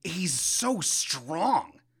Ian? He's so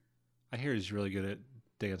strong. I hear he's really good at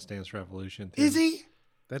Dance Dance Revolution. Too. Is he?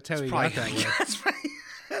 That's how he Probably. got that way. That's right.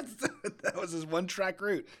 That was his one track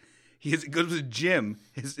route. He goes to the gym.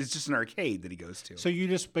 It's just an arcade that he goes to. So you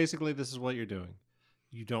just basically, this is what you're doing.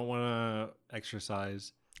 You don't want to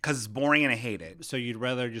exercise. Because it's boring and I hate it. So you'd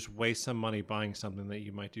rather just waste some money buying something that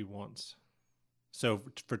you might do once. So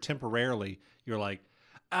for temporarily, you're like,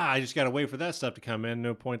 I just got to wait for that stuff to come in.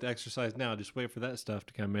 No point to exercise now. Just wait for that stuff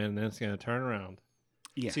to come in, and then it's going to turn around.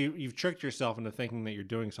 Yeah. So you've tricked yourself into thinking that you're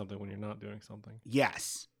doing something when you're not doing something.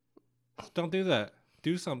 Yes. Don't do that.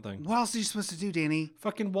 Do something. What else are you supposed to do, Danny?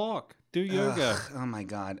 Fucking walk. Do yoga. Ugh, oh my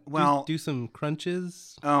god. Well, do some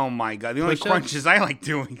crunches. oh my god. The only Push-ups? crunches I like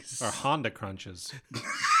doing is Or Honda crunches. I've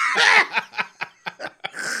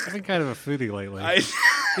been kind of a foodie lately.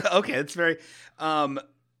 okay, that's very.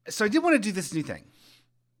 So I did want to do this new thing,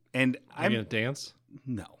 and Are you going to dance?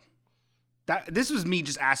 no. This was me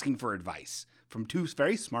just asking for advice from two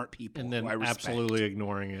very smart people. And then who I respect. absolutely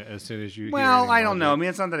ignoring it as soon as you. Well, hear I don't know. I mean,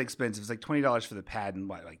 it's not that expensive. It's like $20 for the pad and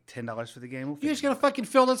what, like $10 for the game. We'll You just figure gonna fucking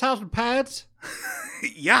fill this house with pads? it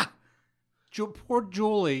out. Yeah. Poor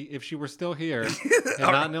Julie, if she were still here and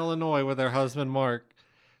not in Illinois with her husband Mark,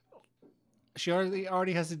 she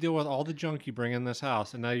already has to deal with all the junk you bring in this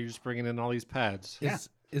house, and now you're just bringing in all these pads.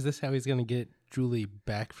 Is this how he's going to get Julie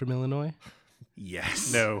back from Illinois?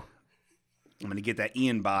 Yes. No. I'm gonna get that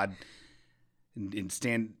Ian bod and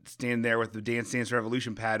stand there with the Dance Dance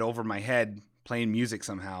Revolution pad over my head, playing music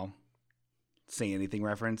somehow. Say anything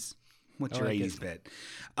reference? What's your like 80s it. bit?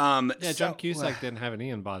 Yeah, John Cusack didn't have an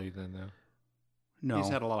Ian body then, though. No. He's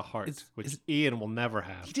had a lot of heart, Is- which is- Ian will never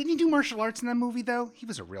have. Didn't he do martial arts in that movie though? He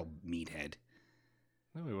was a real meathead.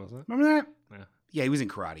 No, he wasn't. Remember that? Yeah. Yeah, he was in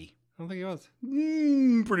karate. I don't think he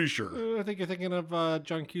was. Pretty sure. I think you're thinking of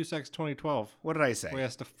John Cusack's 2012, What did I say? where he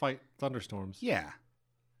has to fight thunderstorms. Yeah.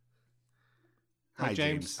 Hi, Hi,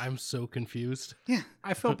 James. James. I'm so confused. Yeah.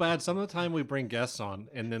 I feel bad some of the time we bring guests on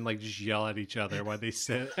and then like just yell at each other while they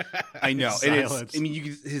sit. I know. in It is. silence. I mean, you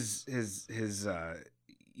could, his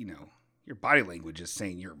you know, your body language is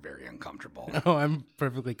saying you're very uncomfortable. Oh, I'm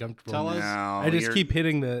perfectly comfortable. Tell us. No, I just you're- keep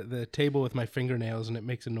hitting the table with my fingernails and it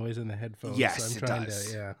makes a noise in the headphones. Yes, so I'm it trying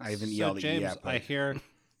does. to, yeah. I haven't So, yelled at you James, yet. I hear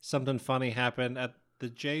something funny happened at the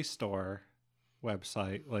JSTOR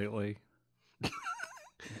website lately.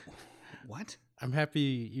 What? I'm happy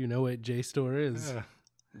you know what JSTOR is. Yeah.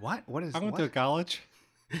 What? What is? I went what? to college.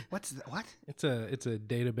 What's that? What? It's a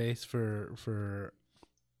database for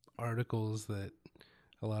articles that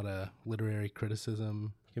a lot of literary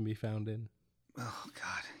criticism can be found in. Oh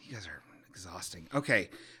God, you guys are exhausting. Okay,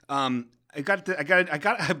 I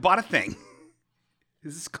bought a thing.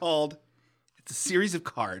 This is called. It's a series of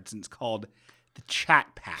cards, and it's called the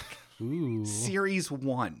Chat Pack. Ooh. Series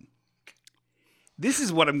 1. This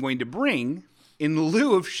is what I'm going to bring in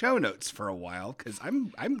lieu of show notes for a while because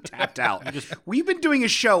I'm tapped out. We've been doing a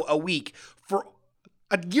show a week for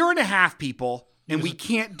a year and a half, people, and we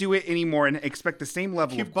can't do it anymore and expect the same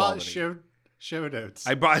level You of bought quality. show notes.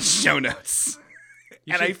 I brought show notes,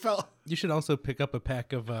 and I felt. You should also pick up a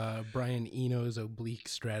pack of Brian Eno's Oblique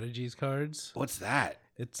Strategies cards. What's that?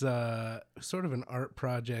 It's sort of an art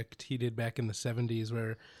project he did back in the 70s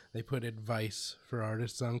where they put advice for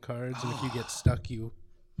artists on cards, and if you get stuck, you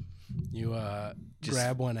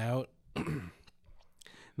grab one out. And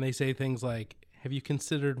they say things like, "Have you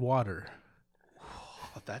considered water?"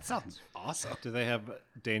 Oh, that sounds awesome. Do they have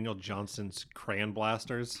Daniel Johnson's crayon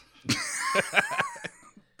blasters?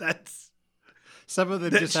 That's Some of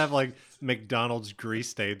them just have like McDonald's grease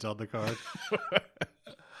stains on the card.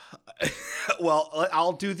 well.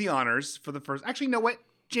 I'll do the honors for the first. Actually, you know what,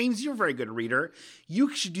 James, you're a very good reader.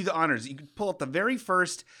 You should do the honors. You could pull up the very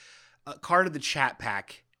first card of the Chat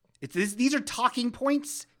Pack. These are talking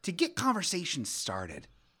points to get conversations started.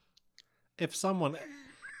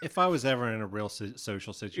 If I was ever in a real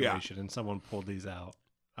social situation and someone pulled these out,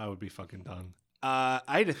 I would be fucking done. I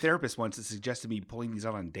had a therapist once that suggested me pulling these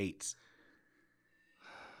out on dates.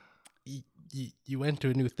 You went to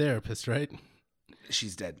a new therapist, right?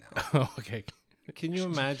 She's dead now. Oh, okay. Can you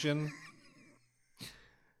imagine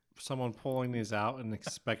someone pulling these out and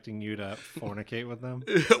expecting you to fornicate with them?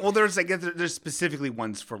 Well, there's specifically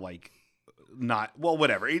ones for like not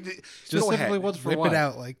whatever. Go ahead. Specifically, what's for Whip what? it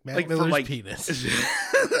out like Matt Like for, Miller's like- penis.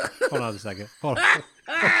 Hold on a second. Hold on.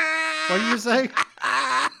 What did you say?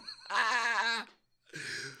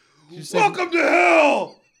 Did you say, Welcome to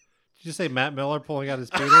hell. did you say Matt Miller pulling out his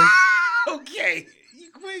penis? Okay.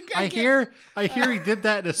 I hear he did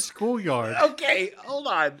that in a schoolyard. Okay, hold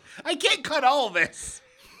on. I can't cut all of this.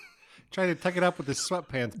 Trying to tuck it up with his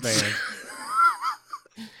sweatpants band.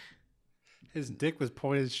 His dick was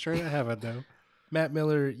pointed straight at heaven, though. Matt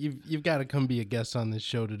Miller, you've got to come be a guest on this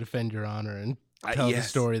show to defend your honor and tell the yes.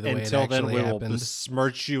 story the way it Until then, actually we will happened.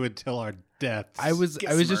 besmirch you until our deaths. I was Get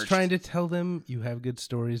just smirched. trying to tell them you have good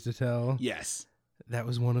stories to tell. Yes. That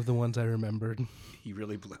was one of the ones I remembered. He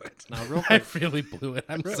really blew it. Now, real I quick. really blew it.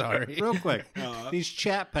 I'm sorry. Real quick. These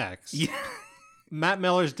chat packs. Yeah. Matt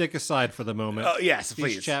Miller's dick aside for the moment. Oh, yes, These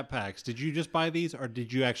please. chat packs. Did you just buy these, or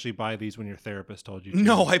did you actually buy these when your therapist told you to?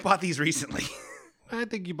 No, I bought these recently. I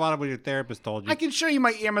think you bought them when your therapist told you. I can show you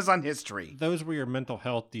my Amazon history. Those were your mental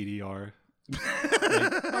health DDR.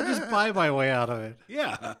 I just buy my way out of it.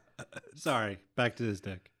 Yeah. Sorry. Back to this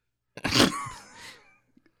dick.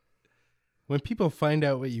 When people find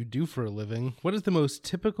out what you do for a living, what is the most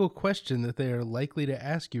typical question that they are likely to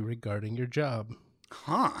ask you regarding your job?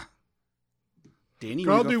 Huh. Danny,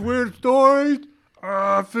 Got any weird stories?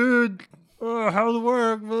 Food. How's it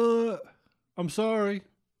work? I'm sorry.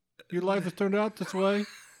 Your life has turned out this way.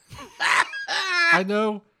 I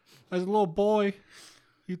know. As a little boy,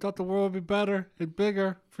 you thought the world would be better and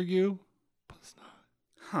bigger for you, but it's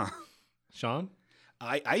not. Huh. Sean?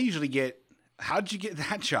 I usually get, how'd you get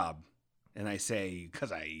that job? And I say,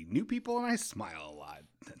 because I knew people and I smile a lot.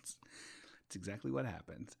 That's exactly what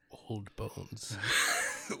happens. Old bones.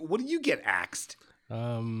 What do you get axed?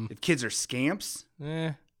 If kids are scamps?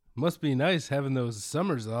 Must be nice having those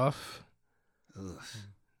summers off. Ugh.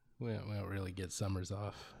 We don't really get summers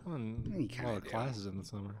off. Well, You a lot of kinda do. classes in the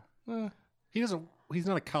summer. He's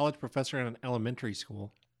not a college professor in an elementary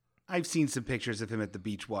school. I've seen some pictures of him at the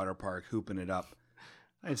beach water park hooping it up.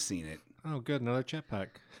 I've seen it. Oh, good. Another chat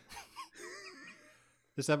pack.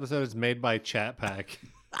 This episode is made by Chat Pack.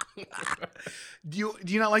 Do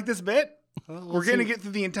you not like this bit? We're going to get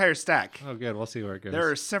through the entire stack. Oh, good. We'll see where it goes. There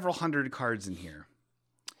are several hundred cards in here.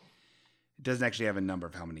 It doesn't actually have a number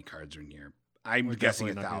of how many cards are in here. I'm We're guessing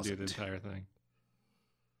definitely not gonna 1,000. do the entire thing.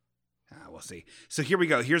 We'll see. So here we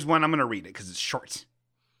go. Here's one. I'm going to read it because it's short.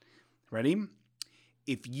 Ready?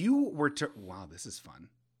 If you were to... Wow, this is fun.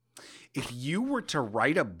 If you were to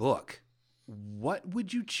write a book, what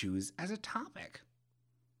would you choose as a topic?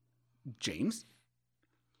 James?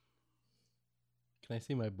 Can I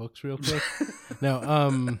see my books real quick?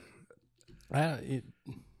 No,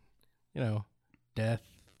 death,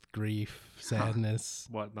 grief, sadness,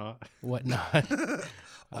 Whatnot. whatnot.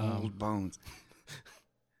 Old bones.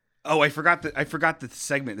 Oh, I forgot the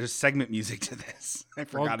segment. There's segment music to this. I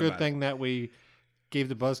forgot Well, good about thing that we gave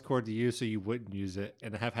the buzz cord to you so you wouldn't use it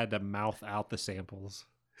and have had to mouth out the samples.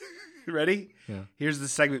 it. Ready? Yeah. Here's the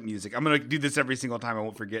segment music. I'm going to do this every single time. I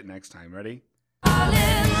won't forget next time. Ready?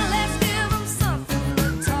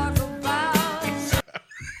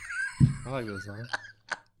 I like this song.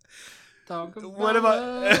 Talk What about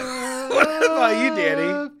what about you,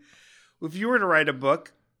 Danny? If you were to write a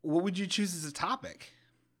book, what would you choose as a topic?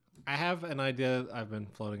 I have an idea I've been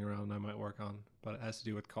floating around I might work on, but it has to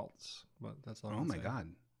do with cults. But that's all. Oh I'll my say. god.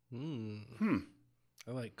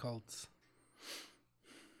 I like cults.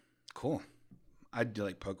 Cool. I'd do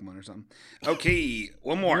like Pokemon or something. Okay,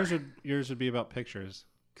 one more. Yours would be about pictures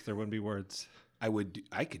because there wouldn't be words. I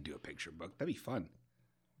could do a picture book. That'd be fun.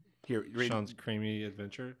 Here, read. Sean's creamy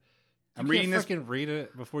adventure. I'm You reading can't this. Freaking read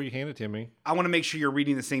it before you hand it to me. I want to make sure you're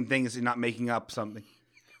reading the same thing as you're not making up something.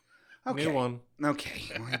 Okay. New one. Okay.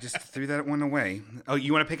 Well, I just threw that one away. Oh,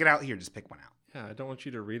 you want to pick it out? Here, just pick one out. Yeah, I don't want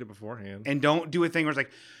you to read it beforehand. And don't do a thing where it's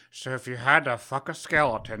like, so if you had to fuck a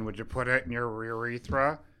skeleton, would you put it in your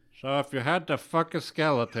urethra? So if you had to fuck a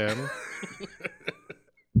skeleton,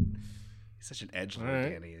 He's such an edgelord, All right.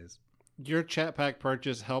 Danny is. your chat pack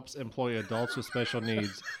purchase helps employ adults with special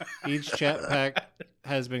needs. Each chat pack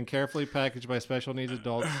has been carefully packaged by special needs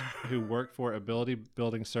adults who work for Ability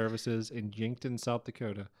Building Services in Yankton, South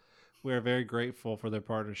Dakota. We are very grateful for their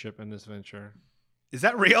partnership in this venture. Is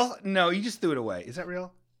that real? No, you just threw it away. Is that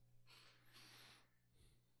real?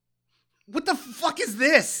 What the fuck is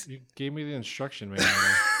this? You gave me the instruction manual.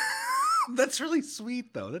 That's really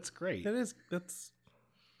sweet, though. That's great. That's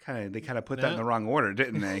They kind of put that in Yeah. the wrong order,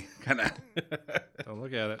 didn't they? Kind of. Don't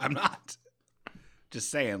look at it. I'm not. Just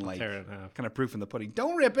saying, like, Tear it in half. kind of proof in the pudding.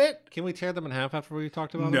 Don't rip it. Can we tear them in half after we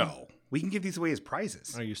talked about them? No, we can give these away as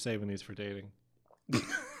prizes. Are you saving these for dating?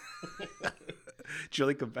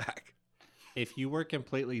 Julie, come back. If you were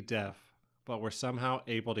completely deaf, but were somehow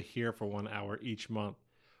able to hear for 1 hour each month,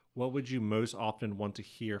 what would you most often want to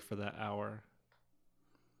hear for that hour?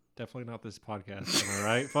 Definitely not this podcast. Am I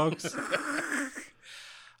right, folks?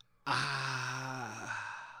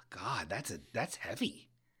 God, that's heavy,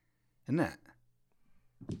 isn't that?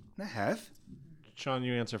 Isn't that heavy? Sean,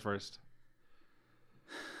 you answer first.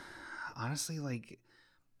 Honestly, like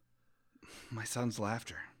my son's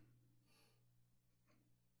laughter.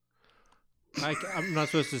 I'm not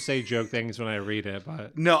supposed to say joke things when I read it,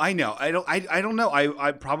 but No, I know. I don't know.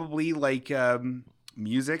 I probably like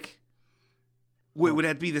music. Would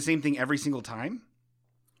that be the same thing every single time?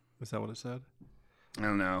 is that what it said? I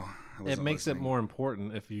don't know. I It wasn't makes it listening. more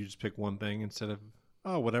important if you just pick one thing instead of,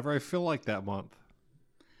 whatever I feel like that month.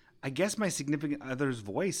 I guess my significant other's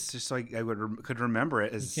voice, just so I could remember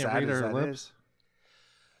it. As You can't sad read as her that lips. is.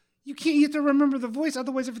 You can't. You have to remember the voice,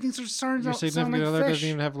 otherwise everything's just starting Your to sound significant like other fish. doesn't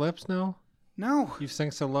even have lips now? No. You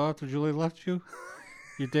sang so low after Julie left you?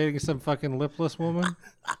 You're dating some fucking lipless woman?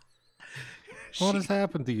 What has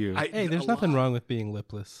happened to you? hey, there's nothing wrong with being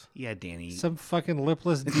lipless. Yeah, Danny. Some fucking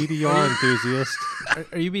lipless DDR enthusiast.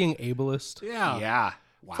 Are you being ableist? Yeah. Yeah.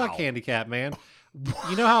 Wow. Fuck handicap, man.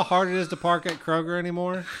 You know how hard it is to park at Kroger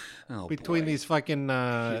anymore? Oh, Between boy. these fucking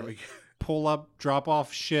Here we go. pull up, drop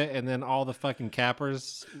off shit, and then all the fucking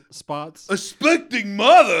cappers spots. Expecting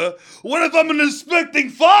mother? What if I'm an expecting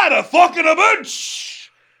father fucking a bitch?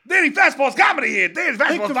 Danny Fastball's comedy here. Danny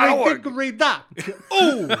Fastball's.org.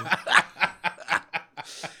 Ooh.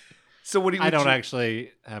 So what do you? I don't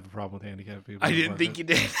actually have a problem with handicapped people. I didn't think you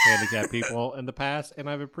did. Handicapped people in the past, and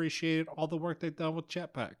I've appreciated all the work they've done with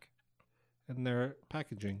Jetpack and their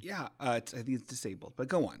packaging. Yeah, I think it's disabled. But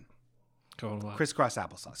go on. Go on, what? Crisscross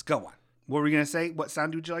applesauce. Go on. What were we gonna say? What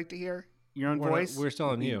sound would you like to hear? Your own voice? We're still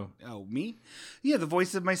on you. Oh, me? Yeah, the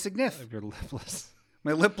voice of my signif. Of your lipless.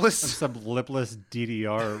 My lipless. Some lipless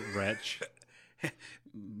DDR wretch.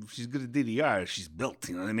 She's good at DDR. She's built.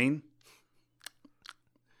 You know what I mean?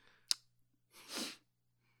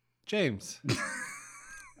 James.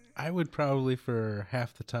 I would probably, for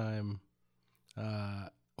half the time,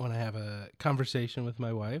 when I have a conversation with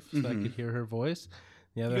my wife, so I could hear her voice.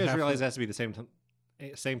 The other You guys half realize it has to be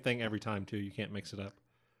the same thing every time, too. You can't mix it up.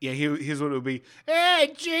 Yeah, here's what it would be.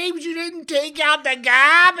 Hey, James, you didn't take out the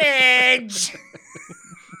garbage.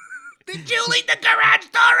 Did you leave the garage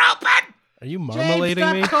door open? Are you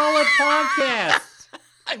marmalading me? Call it podcast.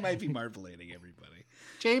 I might be marvelating everybody.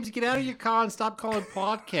 James, get out of your car and stop calling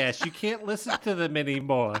podcasts. You can't listen to them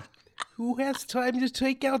anymore. Who has time to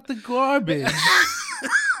take out the garbage?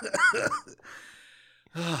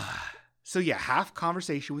 So yeah, half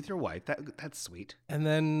conversation with your wife. That's sweet. And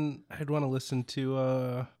then I'd want to listen to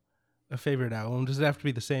a favorite album. Does it have to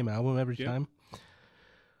be the same album every time?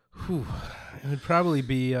 Whew. It would probably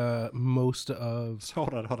be most of...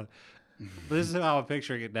 Hold on. This is how I'm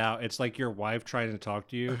picturing it now. It's like your wife trying to talk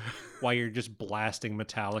to you while you're just blasting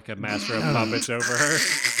Metallica Master of Puppets over her.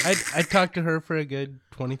 I'd talk to her for a good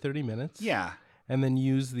 20, 30 minutes. Yeah. And then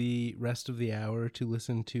use the rest of the hour to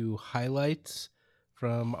listen to highlights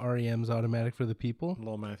from REM's Automatic for the People.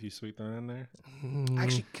 Little Matthew Sweet thrown in there.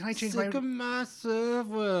 Actually, can I change my... Sick of myself,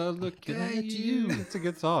 well, looking at you. It's a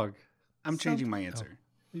good song. I'm changing my answer.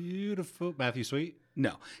 Beautiful. Matthew Sweet?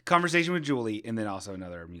 No. Conversation with Julie, and then also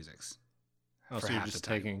another musics. Oh, so you're just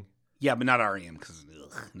taking... Yeah, but not REM, because,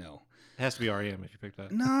 no. It has to be REM if you pick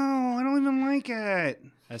that. No, I don't even like it.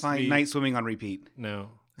 Fine, Night Swimming on repeat.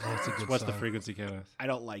 No. That's a good What's song. the frequency, Kenneth? I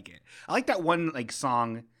don't like it. I like that one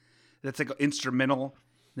song that's like instrumental.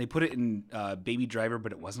 They put it in Baby Driver,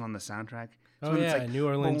 but it wasn't on the soundtrack. So Oh, when yeah, it's New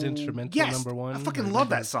Orleans Instrumental yes, number 1. I fucking or love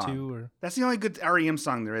that number song. 2, or... That's the only good REM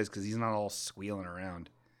song there is because he's not all squealing around.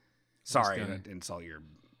 Sorry, I guy. didn't insult your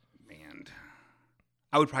band.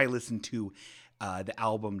 I would probably listen to the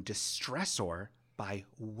album Distressor by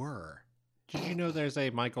Whir. Did you know there's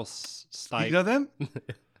a Michael Stipe? You know them?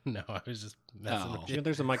 No, I was just messing Oh. with Did you you. know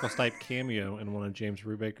there's a Michael Stipe cameo in one of James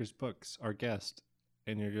Brubaker's books, our guest,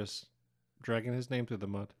 and you're just dragging his name through the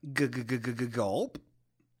mud? Gulp.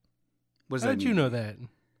 What does How that did you mean? know that?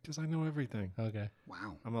 Because I know everything. Okay.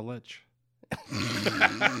 Wow. I'm a lich.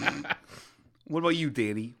 What about you,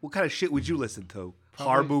 Danny? What kind of shit would you listen to?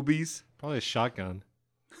 Probably- Horror movies? Probably a shotgun.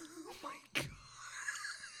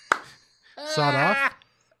 Sawed off?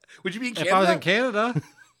 Would you be in If Canada? I was in Canada,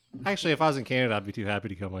 actually, if I was in Canada, I'd be too happy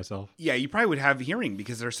to kill myself. Yeah, you probably would have hearing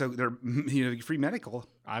because they're free medical.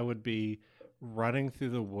 I would be running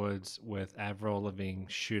through the woods with Avril Lavigne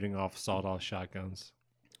shooting off sawed-off shotguns.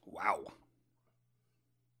 Wow.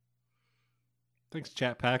 Thanks,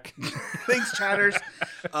 Chat Pack. Thanks, chatters.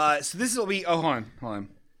 So this will be. Oh, hold on.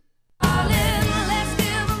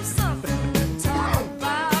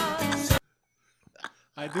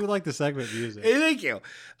 I do like the segment music. Hey, thank you.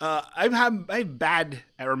 I'm bad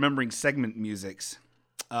at remembering segment musics.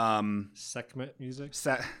 Segment music.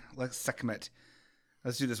 Segment.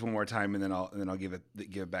 Let's do this one more time, and then I'll give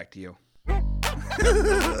it back to you.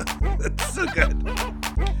 That's so good.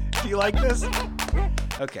 Do you like this?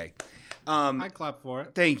 Okay. I clap for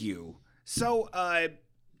it. Thank you. So, we're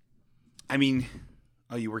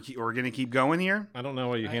gonna keep going here. I don't know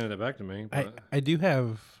why you handed it back to me. But I do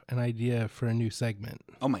have an idea for a new segment.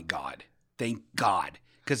 Oh my God! Thank God,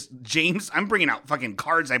 because James, I'm bringing out fucking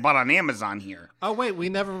cards I bought on Amazon here. oh wait, we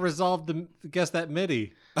never resolved the guess that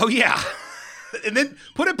MIDI. Oh yeah, and then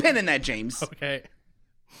put a pin in that, James. Okay.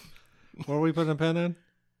 Where are we putting a pen in?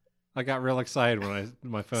 I got real excited when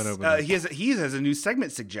my phone opened. up. He has a new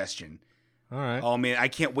segment suggestion. All right. Oh man, I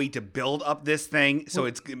can't wait to build up this thing, so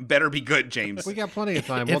it's better be good, James. We got plenty of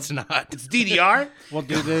time. It's not. It's DDR. We'll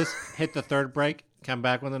do this, hit the third break, come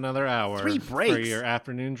back with another hour. 3 breaks? For your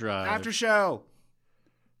afternoon drive. After show.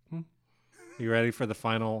 You ready for the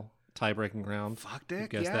final tie-breaking round? Fuck dick.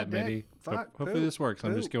 Guess yeah, that dick. MIDI. Fuck. Hopefully poop, this works.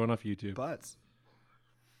 I'm just poop, going off YouTube. Butts.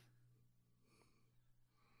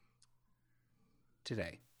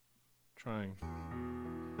 Today. Trying.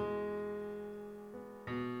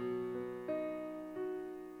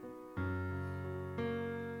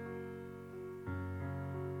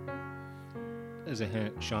 as a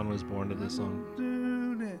hint, Sean was born to this song.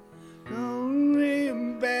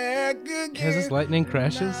 Going back again. Has this lightning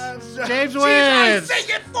crashes? James Jeez, I wins! sang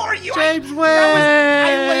it for you. James I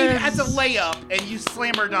wins! laid as a layup, and you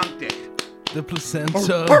slammer dunked it. The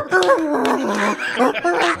placenta.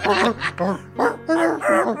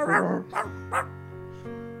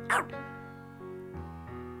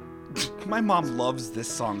 My mom loves this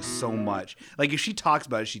song so much. Like, if she talks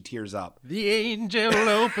about it, she tears up. The angel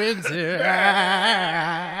opens her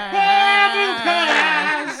eyes.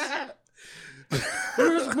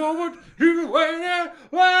 This moment he waited.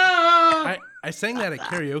 I sang that at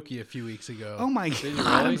karaoke a few weeks ago. Oh my you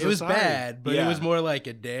god. really? It was Sorry. bad, but Yeah. it was more like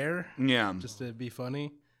a dare, Yeah. just to be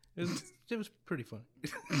funny. It was pretty funny.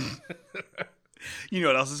 You know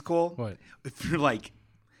what else is cool? What? If you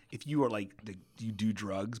are like, you do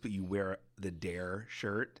drugs, but you wear the Dare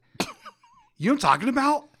shirt. You know what I'm talking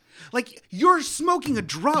about? Like, you're smoking a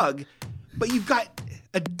drug, but you've got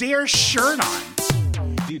a Dare shirt on.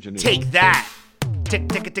 Take that. Take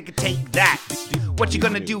that. What you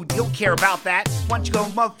gonna do? You don't care about that. Why don't you go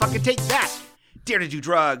motherfucking take that? Dare to do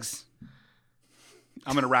drugs.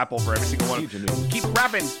 I'm gonna rap over every single one. Keep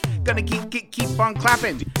rapping. Gonna keep on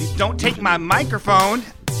clapping. Don't take my microphone.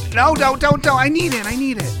 No, don't. I need it.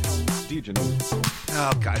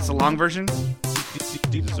 Oh god, it's a long version.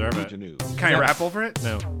 You deserve it. Can I rap over it?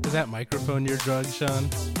 No. Is that microphone your drug, Sean?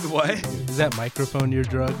 What? Is that microphone your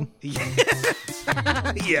drug?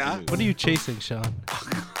 Yeah. What are you chasing, Sean?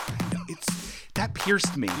 That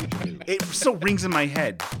pierced me. It still rings in my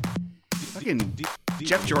head. Fucking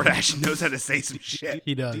Jeff Jordash knows how to say some shit.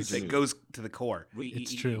 He does. It goes to the core.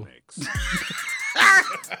 It's true.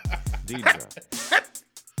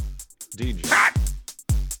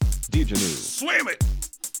 DJ Slam it.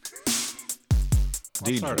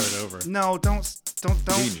 I'll start it over. No, don't start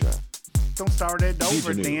it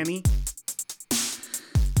over, DJ. Danny.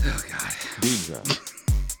 Oh god.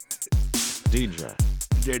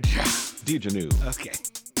 DJ New. Okay.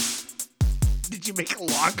 Did you make it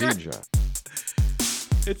longer?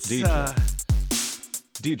 It's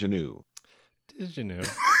DJ New. Did you know?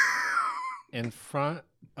 In front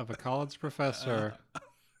of a college professor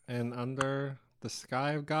and under the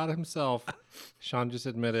sky of God himself, Sean just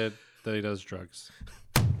admitted that he does drugs.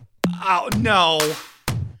 Oh no.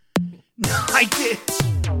 No, I did.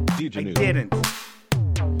 DJ I New. didn't.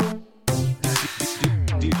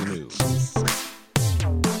 DJ New.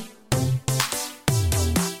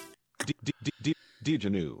 DJ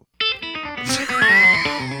New.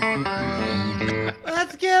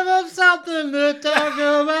 Let's give him something to talk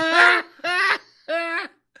about.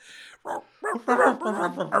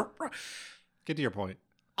 Get to your point.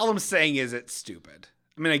 All I'm saying is it's stupid.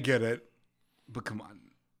 I mean, I get it, but come on.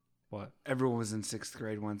 What? Everyone was in 6th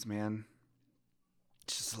grade once, man.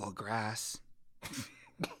 It's just a little grass.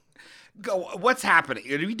 Go. What's happening?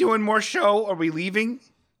 Are we doing more show? Are we leaving?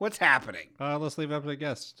 What's happening? Let's leave it up to the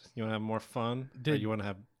guest. You want to have more fun, or you want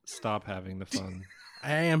to stop having the fun?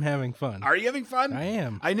 I am having fun. Are you having fun? I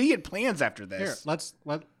am. I knew you had plans after Here, this. let's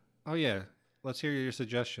hear your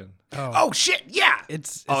suggestion. Oh shit! Yeah.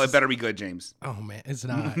 It's Oh, it better be good, James. Oh man, it's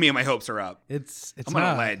not. Me and my hopes are up. It's I'm on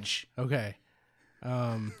not. a ledge. Okay. Do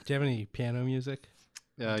you have any piano music?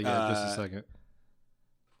 Yeah, just a second.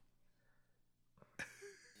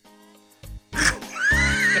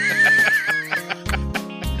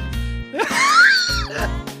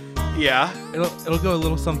 Yeah. It'll go a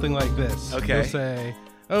little something like this. Okay. It'll say,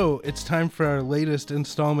 "Oh, it's time for our latest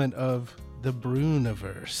installment of the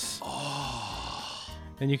Bruniverse." Oh.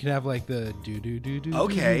 And you can have like the do do do do.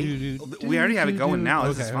 Okay. We already have it going now.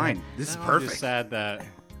 This is Okay, fine. okay. This is I'm perfect. just sad that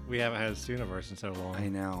we haven't had a Stooniverse in so long. I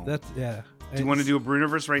know. That's yeah. Do you want to do a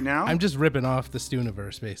Bruniverse right now? I'm just ripping off the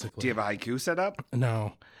Stooniverse, basically. Do you have a haiku set up?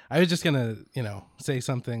 No, I was just gonna, say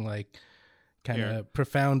something like kind Here. of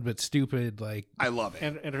profound but stupid, like I love it.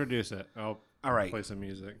 And introduce it. I'll All right. play some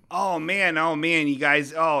music. Oh man, you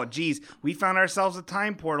guys. Oh geez, we found ourselves a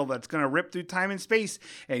time portal that's gonna rip through time and space,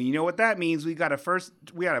 and you know what that means? We got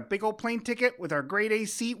a big old plane ticket with our grade A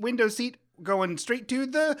seat, window seat, going straight to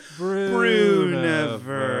the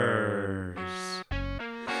Bruniverse.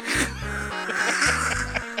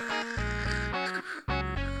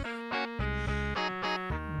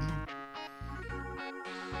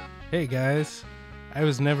 Hey guys, I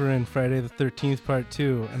was never in Friday the 13th Part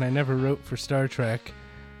 2, and I never wrote for Star Trek.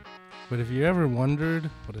 But have you ever wondered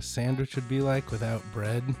what a sandwich would be like without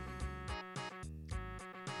bread?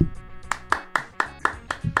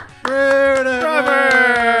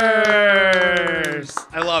 Bruniverse.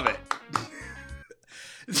 I love it.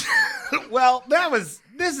 Well,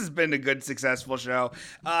 this has been a good, successful show.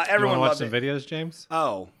 You Everyone want to watch loved some it. videos, James?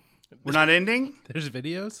 Oh, We're not ending? There's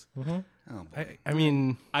videos? Oh, boy. I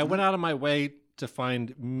mean, I went out of my way to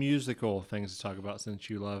find musical things to talk about since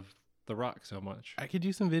you love The Rock so much. I could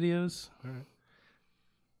do some videos.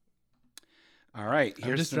 All right.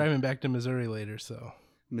 I'm just driving back to Missouri later, so.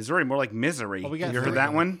 Missouri, more like misery. Oh, we got Have you heard three.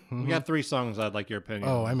 that one? We got 3 songs I'd like your opinion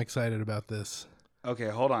Oh, on. I'm excited about this. Okay,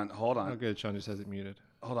 hold on. Oh, good. Sean just has it muted.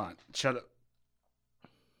 Hold on. Shut up.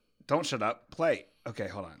 Don't shut up. Play. Okay,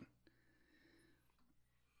 hold on.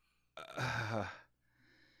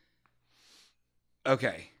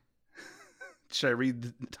 Okay. Should I read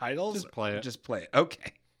the titles? Just play it. Just play it.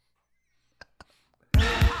 Okay.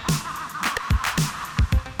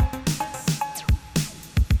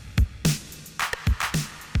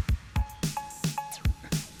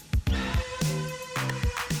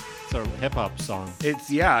 It's a hip hop song. It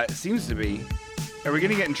seems to be. Are we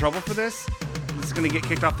going to get in trouble for this? This is going to get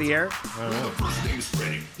kicked off the air? I don't know. First name is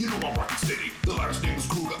Freddie. You know I'm rockin' steady. The last name is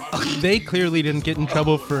Kruger. They clearly didn't get in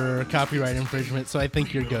trouble for copyright infringement, so I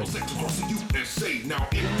think you're good. Now, if this is what you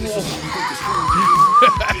think is cool,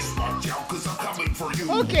 just watch out, 'cause I'm coming for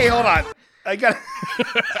you. Okay, hold on.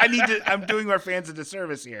 I'm doing our fans a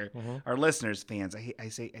disservice here. Our listeners, fans. I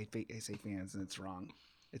say fans and it's wrong.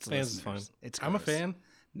 It's Fans is listeners. fine. It's I'm a gross. fan.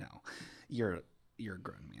 No. You're a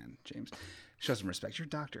grown man, James. Show some respect. You're a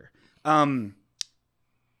doctor.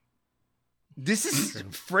 This is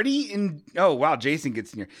Freddie and oh wow, Jason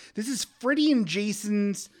gets in here. This is Freddie and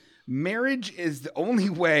Jason's marriage is the only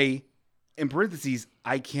way, in parentheses,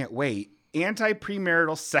 I can't wait.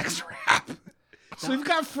 Anti-premarital sex rap. So we've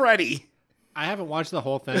got Freddie. I haven't watched the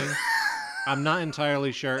whole thing. I'm not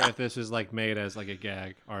entirely sure if this is like made as like a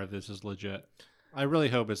gag or if this is legit. I really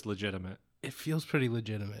hope it's legitimate. It feels pretty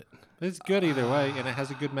legitimate. It's good either way, and it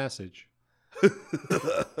has a good message.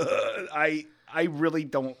 I really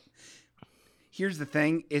don't. Here's the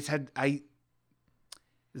thing: there's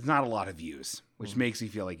not a lot of views, which makes me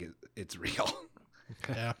feel like it's real.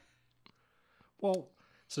 Yeah. Well,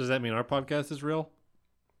 so does that mean our podcast is real?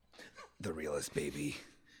 The realest, baby.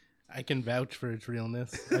 I can vouch for its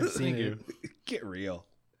realness. I've seen it. Get real.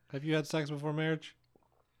 Have you had sex before marriage?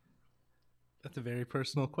 That's a very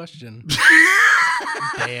personal question.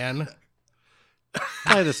 Dan.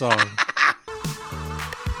 Play the song.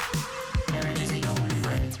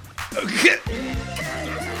 Okay.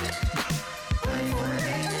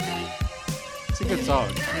 It's a good song.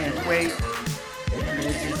 Can't wait.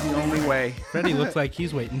 This is the only way. Freddie looks like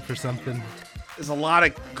he's waiting for something. There's a lot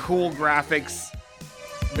of cool graphics,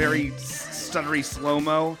 very stuttery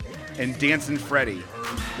slow-mo, and dancing Freddy.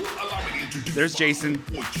 There's Jason.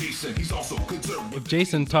 If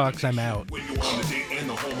Jason talks, I'm out. When you're on the date and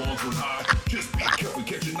the hormones run high, just be careful,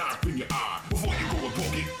 catch a knife in your eye. Before you go and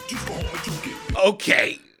poke it, just go home and choke it.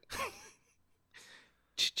 Okay.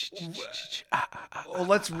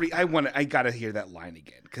 Well, I gotta hear that line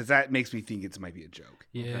again because that makes me think it might be a joke.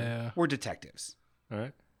 Yeah. We're detectives. All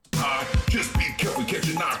right. Just be careful, catch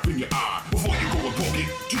a knife in your eye. Before you go and poke it,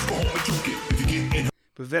 just go home and choke it. If you get in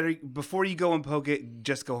But before you go and poke it,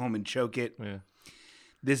 just go home and choke it. Yeah.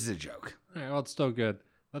 This is a joke. All right. Well, it's still good.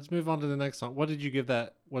 Let's move on to the next song. What did you give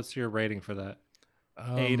that? What's your rating for that?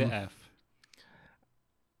 A to F.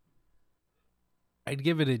 I'd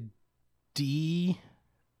give it a D,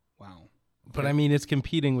 Wow. but I mean, it's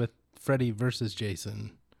competing with Freddie versus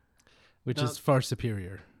Jason, which Now- is far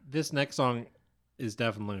superior. This next song is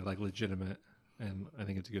definitely like legitimate, and I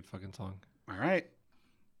think it's a good fucking song. All right.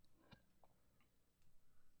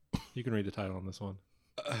 You can read the title on this one.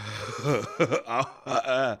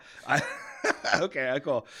 Okay,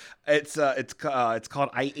 cool. It's called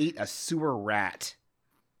 "I Ate a Sewer Rat."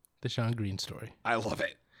 The Sean Green story. I love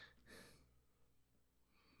it.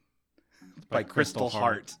 By Crystal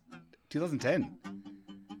Hart. 2010.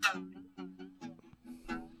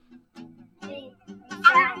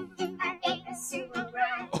 I ate a sewer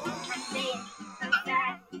rat. I big, I'm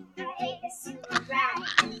fat. I ate a sewer rat.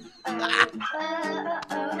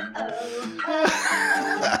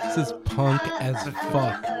 This is punk as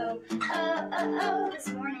fuck. This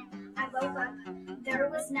morning I woke up. There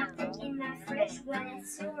was nothing in my fridge when a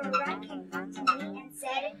sewer rat came up to me and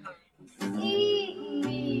said,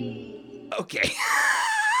 "Eee." Okay.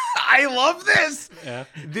 I love this. Yeah.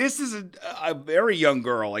 This is a very young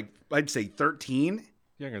girl, like I'd say 13,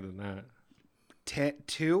 Younger than that.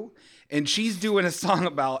 2, and she's doing a song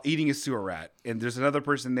about eating a sewer rat. And there's another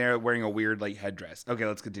person there wearing a weird like headdress. Okay,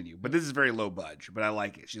 let's continue. But this is very low budge, but I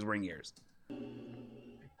like it. She's wearing ears.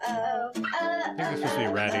 I think they're supposed to be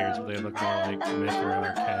rat ears, but they look more like Mithra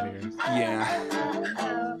or cat ears. Yeah.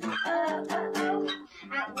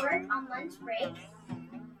 At work on lunch break,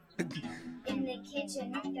 in the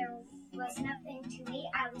kitchen, there was nothing to eat.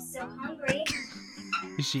 I was so hungry.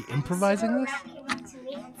 Is she improvising So a this? rat came up to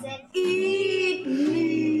me and said, "Eat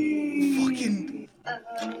me." Fucking.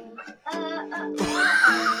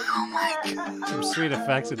 Some sweet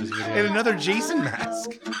effects in this And video. another Jason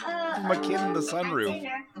mask from a kid in the At sunroof.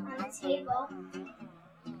 dinner on the table,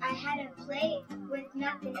 I had a plate with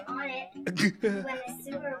nothing on it when a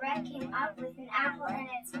sewer rat came up with an apple in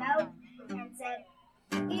its mouth and said,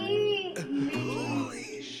 "Eat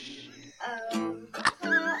me."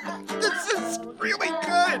 This is really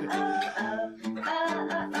good.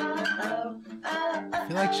 I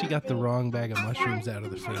feel like she got the wrong bag of mushrooms out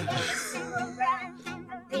of the fridge.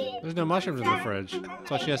 There's no mushrooms in the fridge.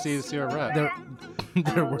 That's why she has to eat a sewer rat.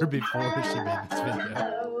 There were before she made this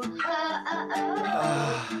video.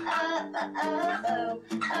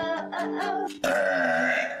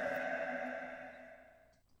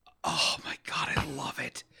 Oh my god, I love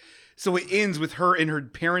it. So it ends with her in her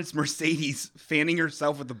parents' Mercedes fanning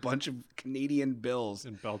herself with a bunch of Canadian bills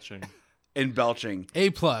And belching. and belching. A+,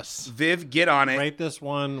 Viv, get on it. Rate this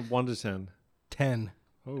one 1 to 10. 10.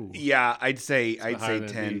 Oh. Yeah, I'd say higher than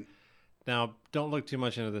 10. B. Now, don't look too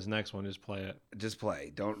much into this next one. Just play it. Just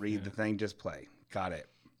play. Don't read the thing. Just play. Got it.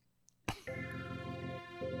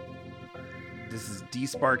 This is D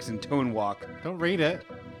Sparks and Tone Walk. Don't read it.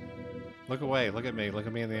 Look away. Look at me. Look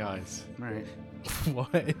at me in the eyes. All right.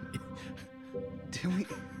 What? Do we?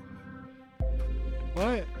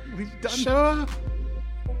 What? We've done. Shut up.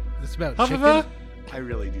 It's about Huffa? chicken? I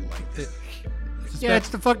really do like this. This Yeah, about, it's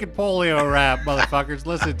the fucking polio rap, motherfuckers.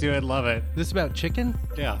 Listen to it. Love it. this about chicken?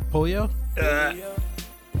 Yeah. Polio?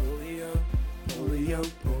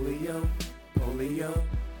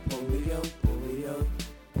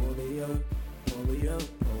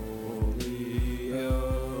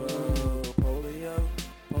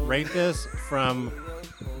 Rate this from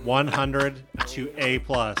 100 to A+.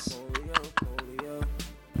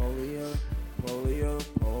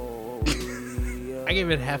 I gave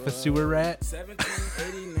it half a sewer rat.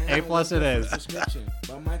 A+ it is.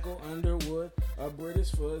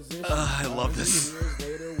 I love this.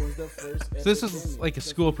 So this is like a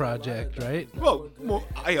school project, right? Well,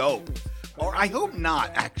 I hope. Or I hope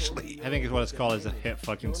not, actually. I think it's what it's called is a hit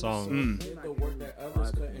fucking song.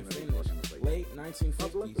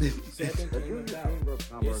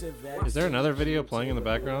 Is there another video playing in the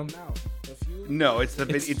background? No, it's the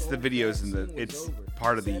videos and it's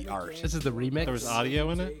part of the art. This is the remix. There was audio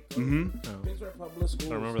in it? Mm-hmm. Oh.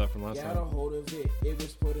 I remember that from last time.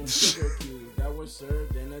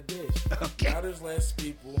 Okay.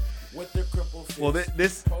 Well,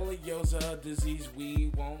 this polio's a disease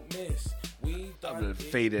we won't miss. I'm gonna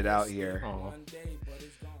fade it out here.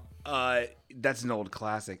 Aw. That's an old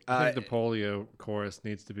classic. I think the polio chorus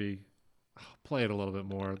needs to be play it a little bit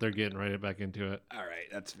more. They're getting right back into it. All right,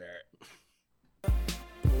 that's fair. I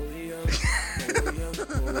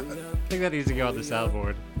think that needs to go on the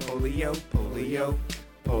soundboard. Polio, polio,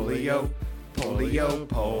 polio, polio,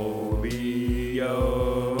 polio,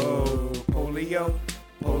 polio,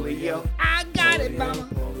 polio. I got it, mama.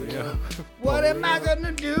 What am I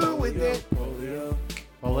gonna do with it?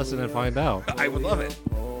 Well, listen and find out. I would love it.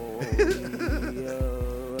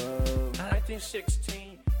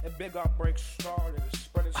 1916, a big outbreak started.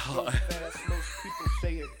 Spread it so fast, most people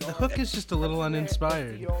say it The hook is just a little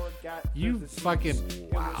uninspired. You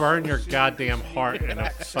fucking burn your goddamn heart in a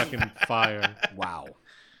fucking fire. Wow.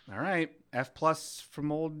 All right. F plus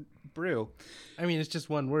from old Brew. I mean, it's just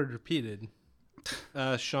one word repeated.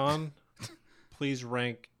 Sean, please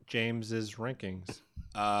rank James's rankings.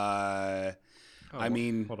 I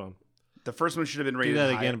mean, hold on. the first one should have been Do rated that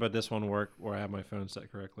higher. again, but this one worked where I have my phone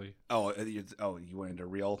set correctly. You wanted a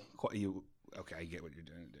real. Okay, I get what you're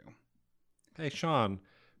doing to do. Hey, Sean,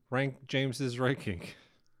 rank James's ranking.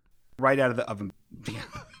 Right out of the oven.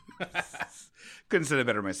 Couldn't say it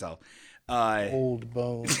better myself. Old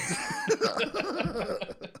bones.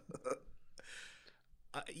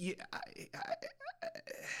 Yeah,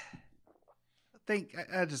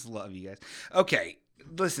 I just love you guys. Okay,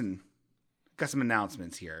 listen, got some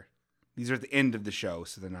announcements here. These are at the end of the show,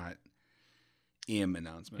 so they're not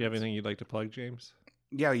announcements. Do you have anything you'd like to plug, James?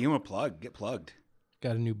 Yeah, you want to plug? Get plugged.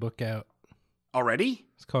 Got a new book out. Already?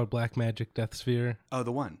 It's called Black Magic Death Sphere. Oh,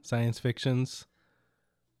 the one. Science fictions.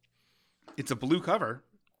 It's a blue cover.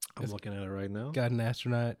 I'm looking at it right now. Got an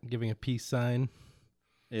astronaut giving a peace sign.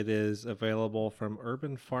 It is available from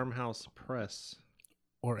Urban Farmhouse Press.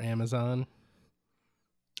 Or Amazon.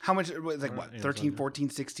 How much? It was like what? Amazon. 13, 14,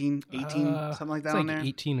 16, 18? Something like that It's on like there?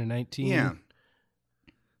 18 or 19. Yeah.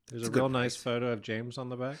 There's It's a a good real nice price. photo of James on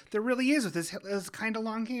the back. There really is with this kind of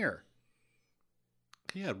long hair.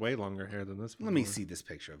 He had way longer hair than this. Let me before. see this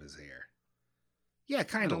picture of his hair. Yeah, I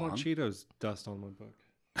kind of don't long. want Cheetos dust on my book.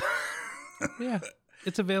 Yeah,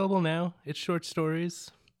 it's available now. It's short stories.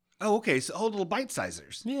 Oh, okay. So little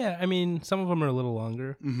bite-sizers. Yeah, I mean, some of them are a little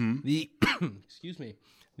longer. Mm-hmm. The excuse me,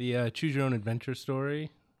 the Choose Your Own Adventure story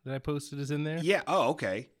that I posted is in there. Yeah. Oh,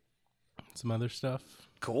 okay. Some other stuff.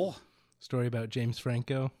 Cool. Story about James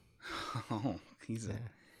Franco. Oh, he's a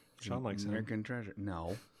Sean likes him. American treasure.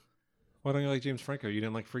 No. Why don't you like James Franco? You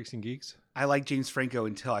didn't like Freaks and Geeks? I like James Franco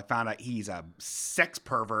until I found out he's a sex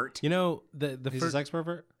pervert. You know, the He's a first sex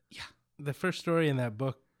pervert? the first story in that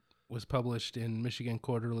book was published in Michigan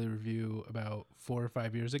Quarterly Review about 4 or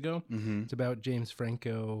 5 years ago. Mm-hmm. It's about James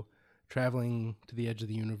Franco traveling to the edge of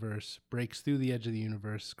the universe, breaks through the edge of the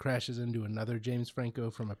universe, crashes into another James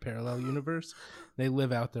Franco from a parallel universe. They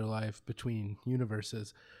live out their life between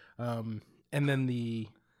universes. And then the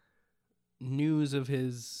news of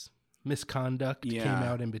his misconduct came Yeah.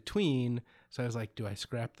 out in between. So I was like, do I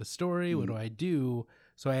scrap the story? What do I do?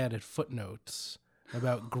 So I added footnotes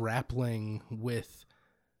about grappling with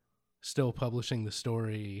still publishing the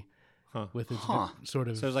story Huh. with its Huh. sort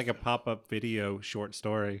of So there's like a pop-up video short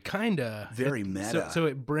story. kinda Very So, meta. so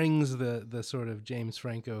it brings the sort of James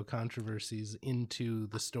Franco controversies into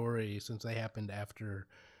the story since they happened after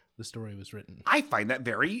the story was written. I find that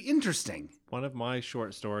very interesting. One of my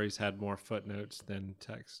short stories had more footnotes than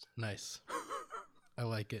text. Nice. I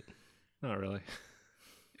like it. Not really.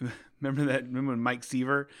 Remember when Mike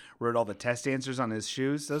Seaver wrote all the test answers on his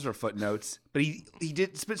shoes? Those were footnotes. But he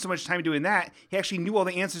did spend so much time doing that, he actually knew all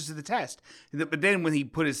the answers to the test. But then when he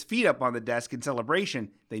put his feet up on the desk in celebration,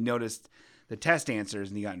 they noticed the test answers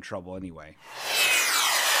and he got in trouble anyway.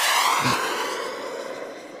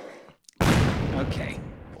 Okay.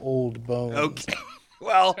 Old bones. Okay.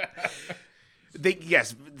 Well,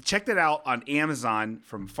 yes, check that out on Amazon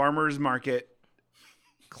from Farmers Market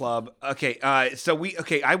Club. Okay,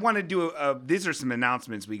 I want to do these are some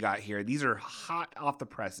announcements we got here. These are hot off the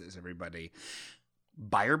presses, everybody.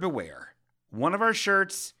 Buyer beware. One of our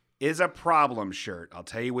shirts is a problem shirt. I'll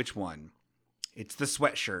tell you which one. It's the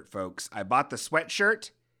sweatshirt, folks. I bought the sweatshirt,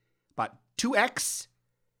 bought 2X.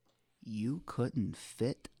 You couldn't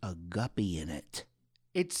fit a guppy in it.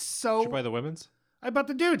 It's so... Did you buy the women's? I bought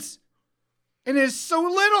the dudes. And it's so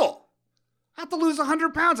little. I have to lose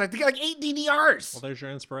 100 pounds. I have to get like 8 DDRs. Well, there's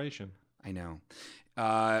your inspiration. I know.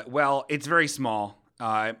 Well, it's very small.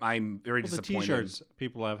 I'm very Well, the disappointed. t-shirts,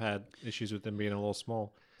 people have had issues with them being a little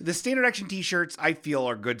small. The standard action t-shirts, I feel,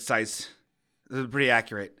 are good size. They're pretty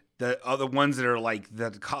accurate. The other ones that are like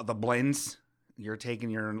the blends, you're taking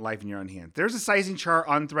your life in your own hands. There's a sizing chart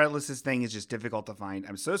on Threadless. This thing is just difficult to find.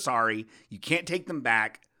 I'm so sorry. You can't take them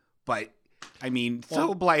back. But, I mean,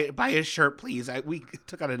 buy a shirt, please. We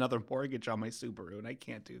took out another mortgage on my Subaru, and I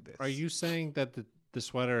can't do this. Are you saying that the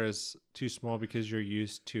sweater is too small because you're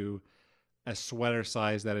used to a sweater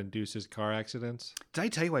size that induces car accidents? Did I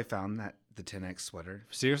tell you I found the 10X sweater?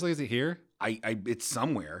 Seriously, is it here? It's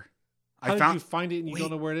somewhere. How did you find it and you Wait,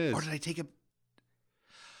 don't know where it is? Or did I take it?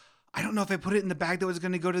 I don't know if I put it in the bag that was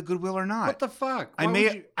going to go to Goodwill or not. What the fuck? I Why may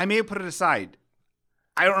would you- have put it aside.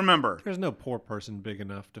 I don't remember. There's no poor person big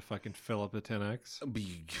enough to fucking fill up the 10X.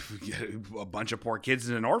 A bunch of poor kids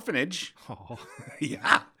in an orphanage. Oh.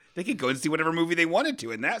 Yeah. They could go and see whatever movie they wanted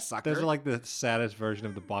to in that sucker. Those are like the saddest version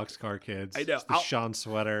of the boxcar kids. I know. It's the Sean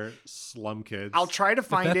Sweater slum kids. I'll try to If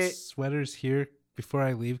find that it. sweater's here before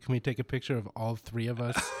I leave, can we take a picture of all three of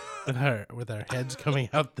us with our heads coming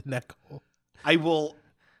out the neck hole? I will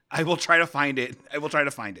try to find it. I will try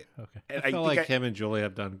to find it. Okay. And I feel like him and Julie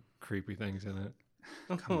have done creepy things in it.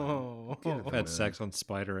 Oh, I've had sex on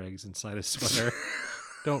spider eggs inside a sweater.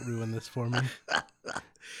 don't ruin this for me.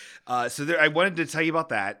 I wanted to tell you about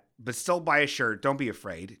that, but still buy a shirt. Don't be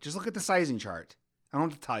afraid. Just look at the sizing chart. I don't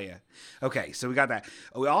have to tell you. Okay, so we got that.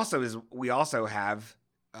 We also have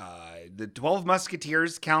the 12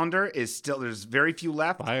 Musketeers calendar is still, there's very few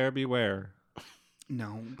left. Buyer beware.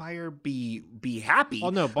 No, buyer be happy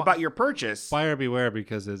about your purchase. Buyer beware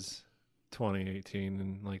because it's 2018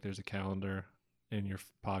 and like there's a calendar in your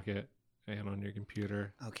pocket and on your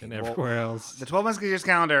computer and everywhere else. The 12 Musketeers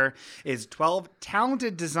calendar is 12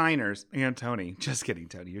 talented designers. And Tony, just kidding,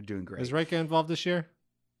 Tony, you're doing great. Is Reika involved this year?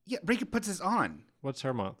 Yeah, Reika puts this on. What's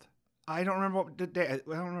her month? I don't remember what day. I don't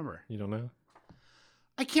remember. You don't know?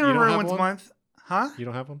 I can't remember have everyone's one? month. Huh? You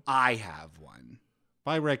don't have one? I have one.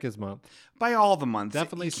 Buy Reika's month. Buy all the months.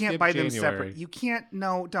 Definitely You can't skip buy them January. separate. You can't.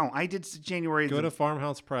 No, don't. I did January. Go to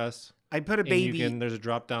Farmhouse Press. I put a and baby. there's a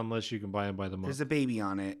drop down list. You can buy them by the month. There's a baby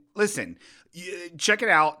on it. Listen, check it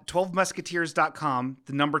out. 12musketeers.com.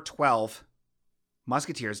 The number 12.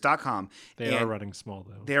 Musketeers.com. They are running small,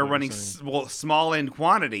 though. They are What I'm running saying. small in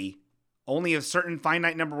quantity. Only a certain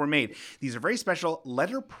finite number were made. These are very special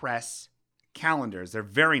letterpress calendars. They're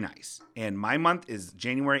very nice. And my month is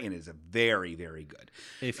January, and it is a very, very good.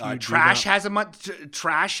 If you do Trash not- has a month.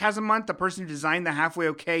 Trash has a month. The person who designed the Halfway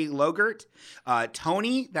Okay Logurt.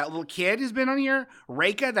 Tony, that little kid who's been on here.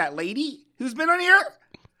 Reka, that lady who's been on here.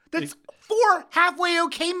 That's 4 Halfway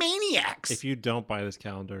Okay maniacs. If you don't buy this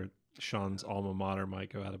calendar, Sean's alma mater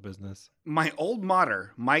might go out of business. My old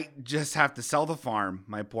mutter might just have to sell the farm.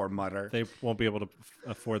 My poor mutter. They won't be able to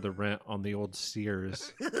afford the rent on the old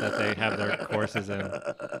Sears that they have their courses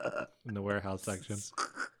in the warehouse section.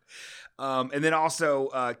 And then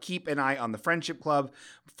also keep an eye on the Friendship Club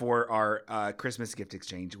for our Christmas gift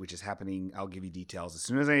exchange, which is happening. I'll give you details as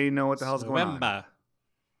soon as I know what the hell's going on. November.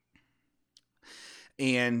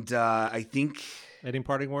 And I think Any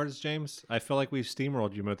parting words, James? I feel like we've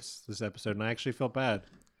steamrolled you this episode, and I actually feel bad.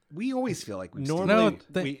 we always feel like we've Normally,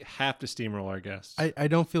 No, we have to steamroll our guests. I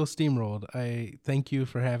don't feel steamrolled. I thank you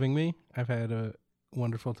for having me. I've had a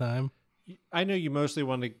wonderful time. I know you mostly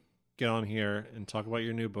want to get on here and talk about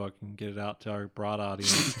your new book and get it out to our broad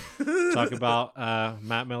audience. Talk about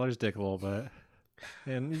Matt Miller's dick a little bit.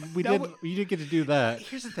 And you did get to do that.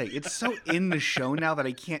 Here's the thing. It's so in the show now that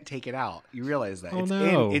I can't take it out. You realize that. Oh, it's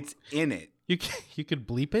no. it's in it. You could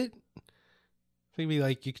bleep it. Maybe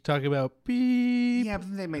like you could talk about beep. Yeah, but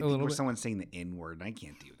then they might A think little we're bit. someone saying the N-word, and I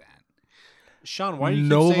can't do that. Sean, why do you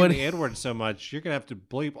keep saying Nobody- the N-word so much? You're going to have to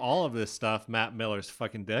bleep all of this stuff, Matt Miller's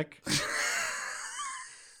fucking dick.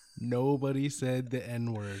 Nobody said the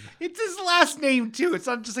N-word. It's his last name, too. It's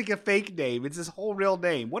not just like a fake name. It's his whole real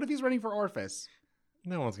name. What if he's running for office?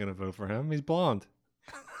 No one's going to vote for him. He's blonde.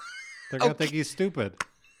 They're going to think he's stupid.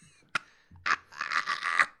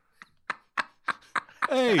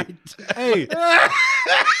 Hey.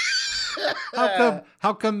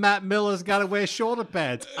 How come Matt Miller's got to wear shoulder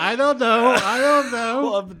pads? I don't know.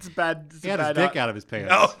 Well, if it's bad. It's He had a his bad dick out of his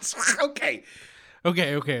pants. Oh, it's- okay.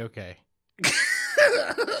 Okay.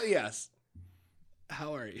 Yes.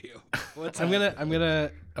 How are you? What's I'm up?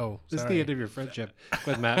 gonna. Oh, This is sorry. the end of your friendship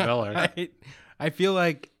with Matt Miller. I feel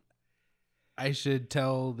like I should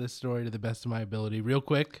tell this story to the best of my ability, real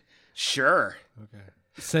quick, Sure. Okay.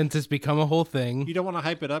 since it's become a whole thing. You don't want to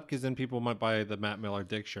hype it up because then people might buy the Matt Miller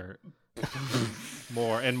dick shirt.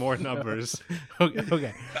 more numbers.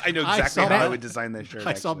 Okay. I know I exactly saw how I that. would design that shirt.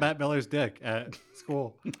 I saw actually. Matt Miller's dick at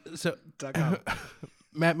school. So .com.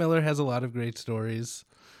 Matt Miller has a lot of great stories.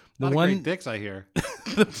 A lot of great dicks, I hear.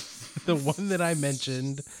 The one that I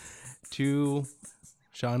mentioned to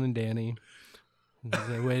Sean and Danny was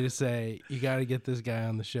a way to say, you got to get this guy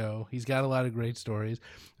on the show. He's got a lot of great stories.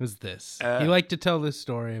 Was this. He liked to tell this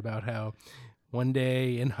story about how one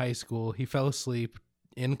day in high school, he fell asleep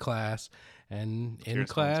in class. And in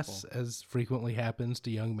class, as frequently happens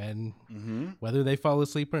to young men, whether they fall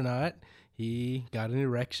asleep or not, he got an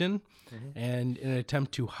erection. And in an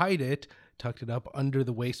attempt to hide it, tucked it up under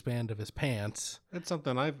the waistband of his pants. That's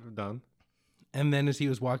something I've done. And then as he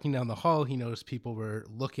was walking down the hall, he noticed people were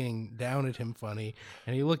looking down at him funny.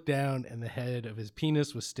 And he looked down, and the head of his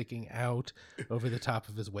penis was sticking out over the top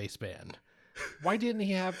of his waistband. Why didn't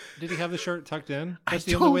he have? Did he have the shirt tucked in? That's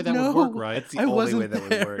I the only way that don't would work, know. right? That's the I only wasn't way that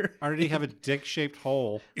would there. work. Or did he have a dick-shaped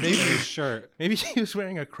hole in his shirt? Maybe he was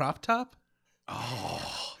wearing a crop top?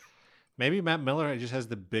 Maybe Matt Miller just has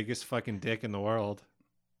the biggest fucking dick in the world.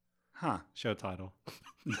 Huh. Show title.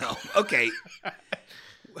 No. Okay.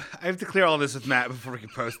 I have to clear all this with Matt before we can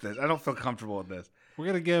post this. I don't feel comfortable with this. We're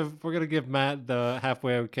gonna give Matt the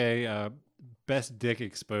Halfway Okay Best Dick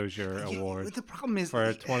Exposure Award The problem is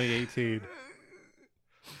for 2018.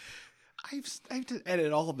 I have to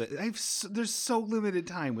edit all of it. There's so limited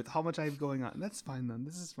time with how much I have going on. That's fine then.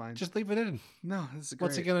 This is fine. Just leave it in. no, this is great.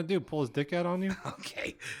 What's he gonna do? Pull his dick out on you?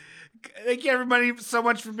 Okay. Thank you everybody so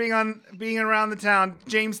much for being around the town.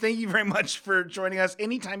 James, thank you very much for joining us.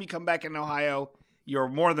 Anytime you come back in Ohio, you're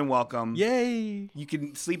more than welcome. Yay! You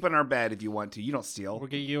can sleep in our bed if you want to. You don't steal. We'll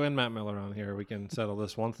get you and Matt Miller on here. We can settle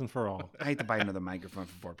this once and for all. I hate to buy another microphone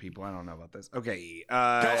for 4 people. I don't know about this. Okay.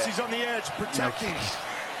 Kelsey's on the edge, protecting.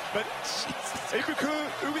 But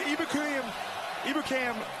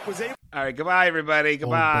Ibucam was able. All right. Goodbye, everybody. Old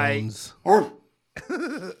Goodbye. bones.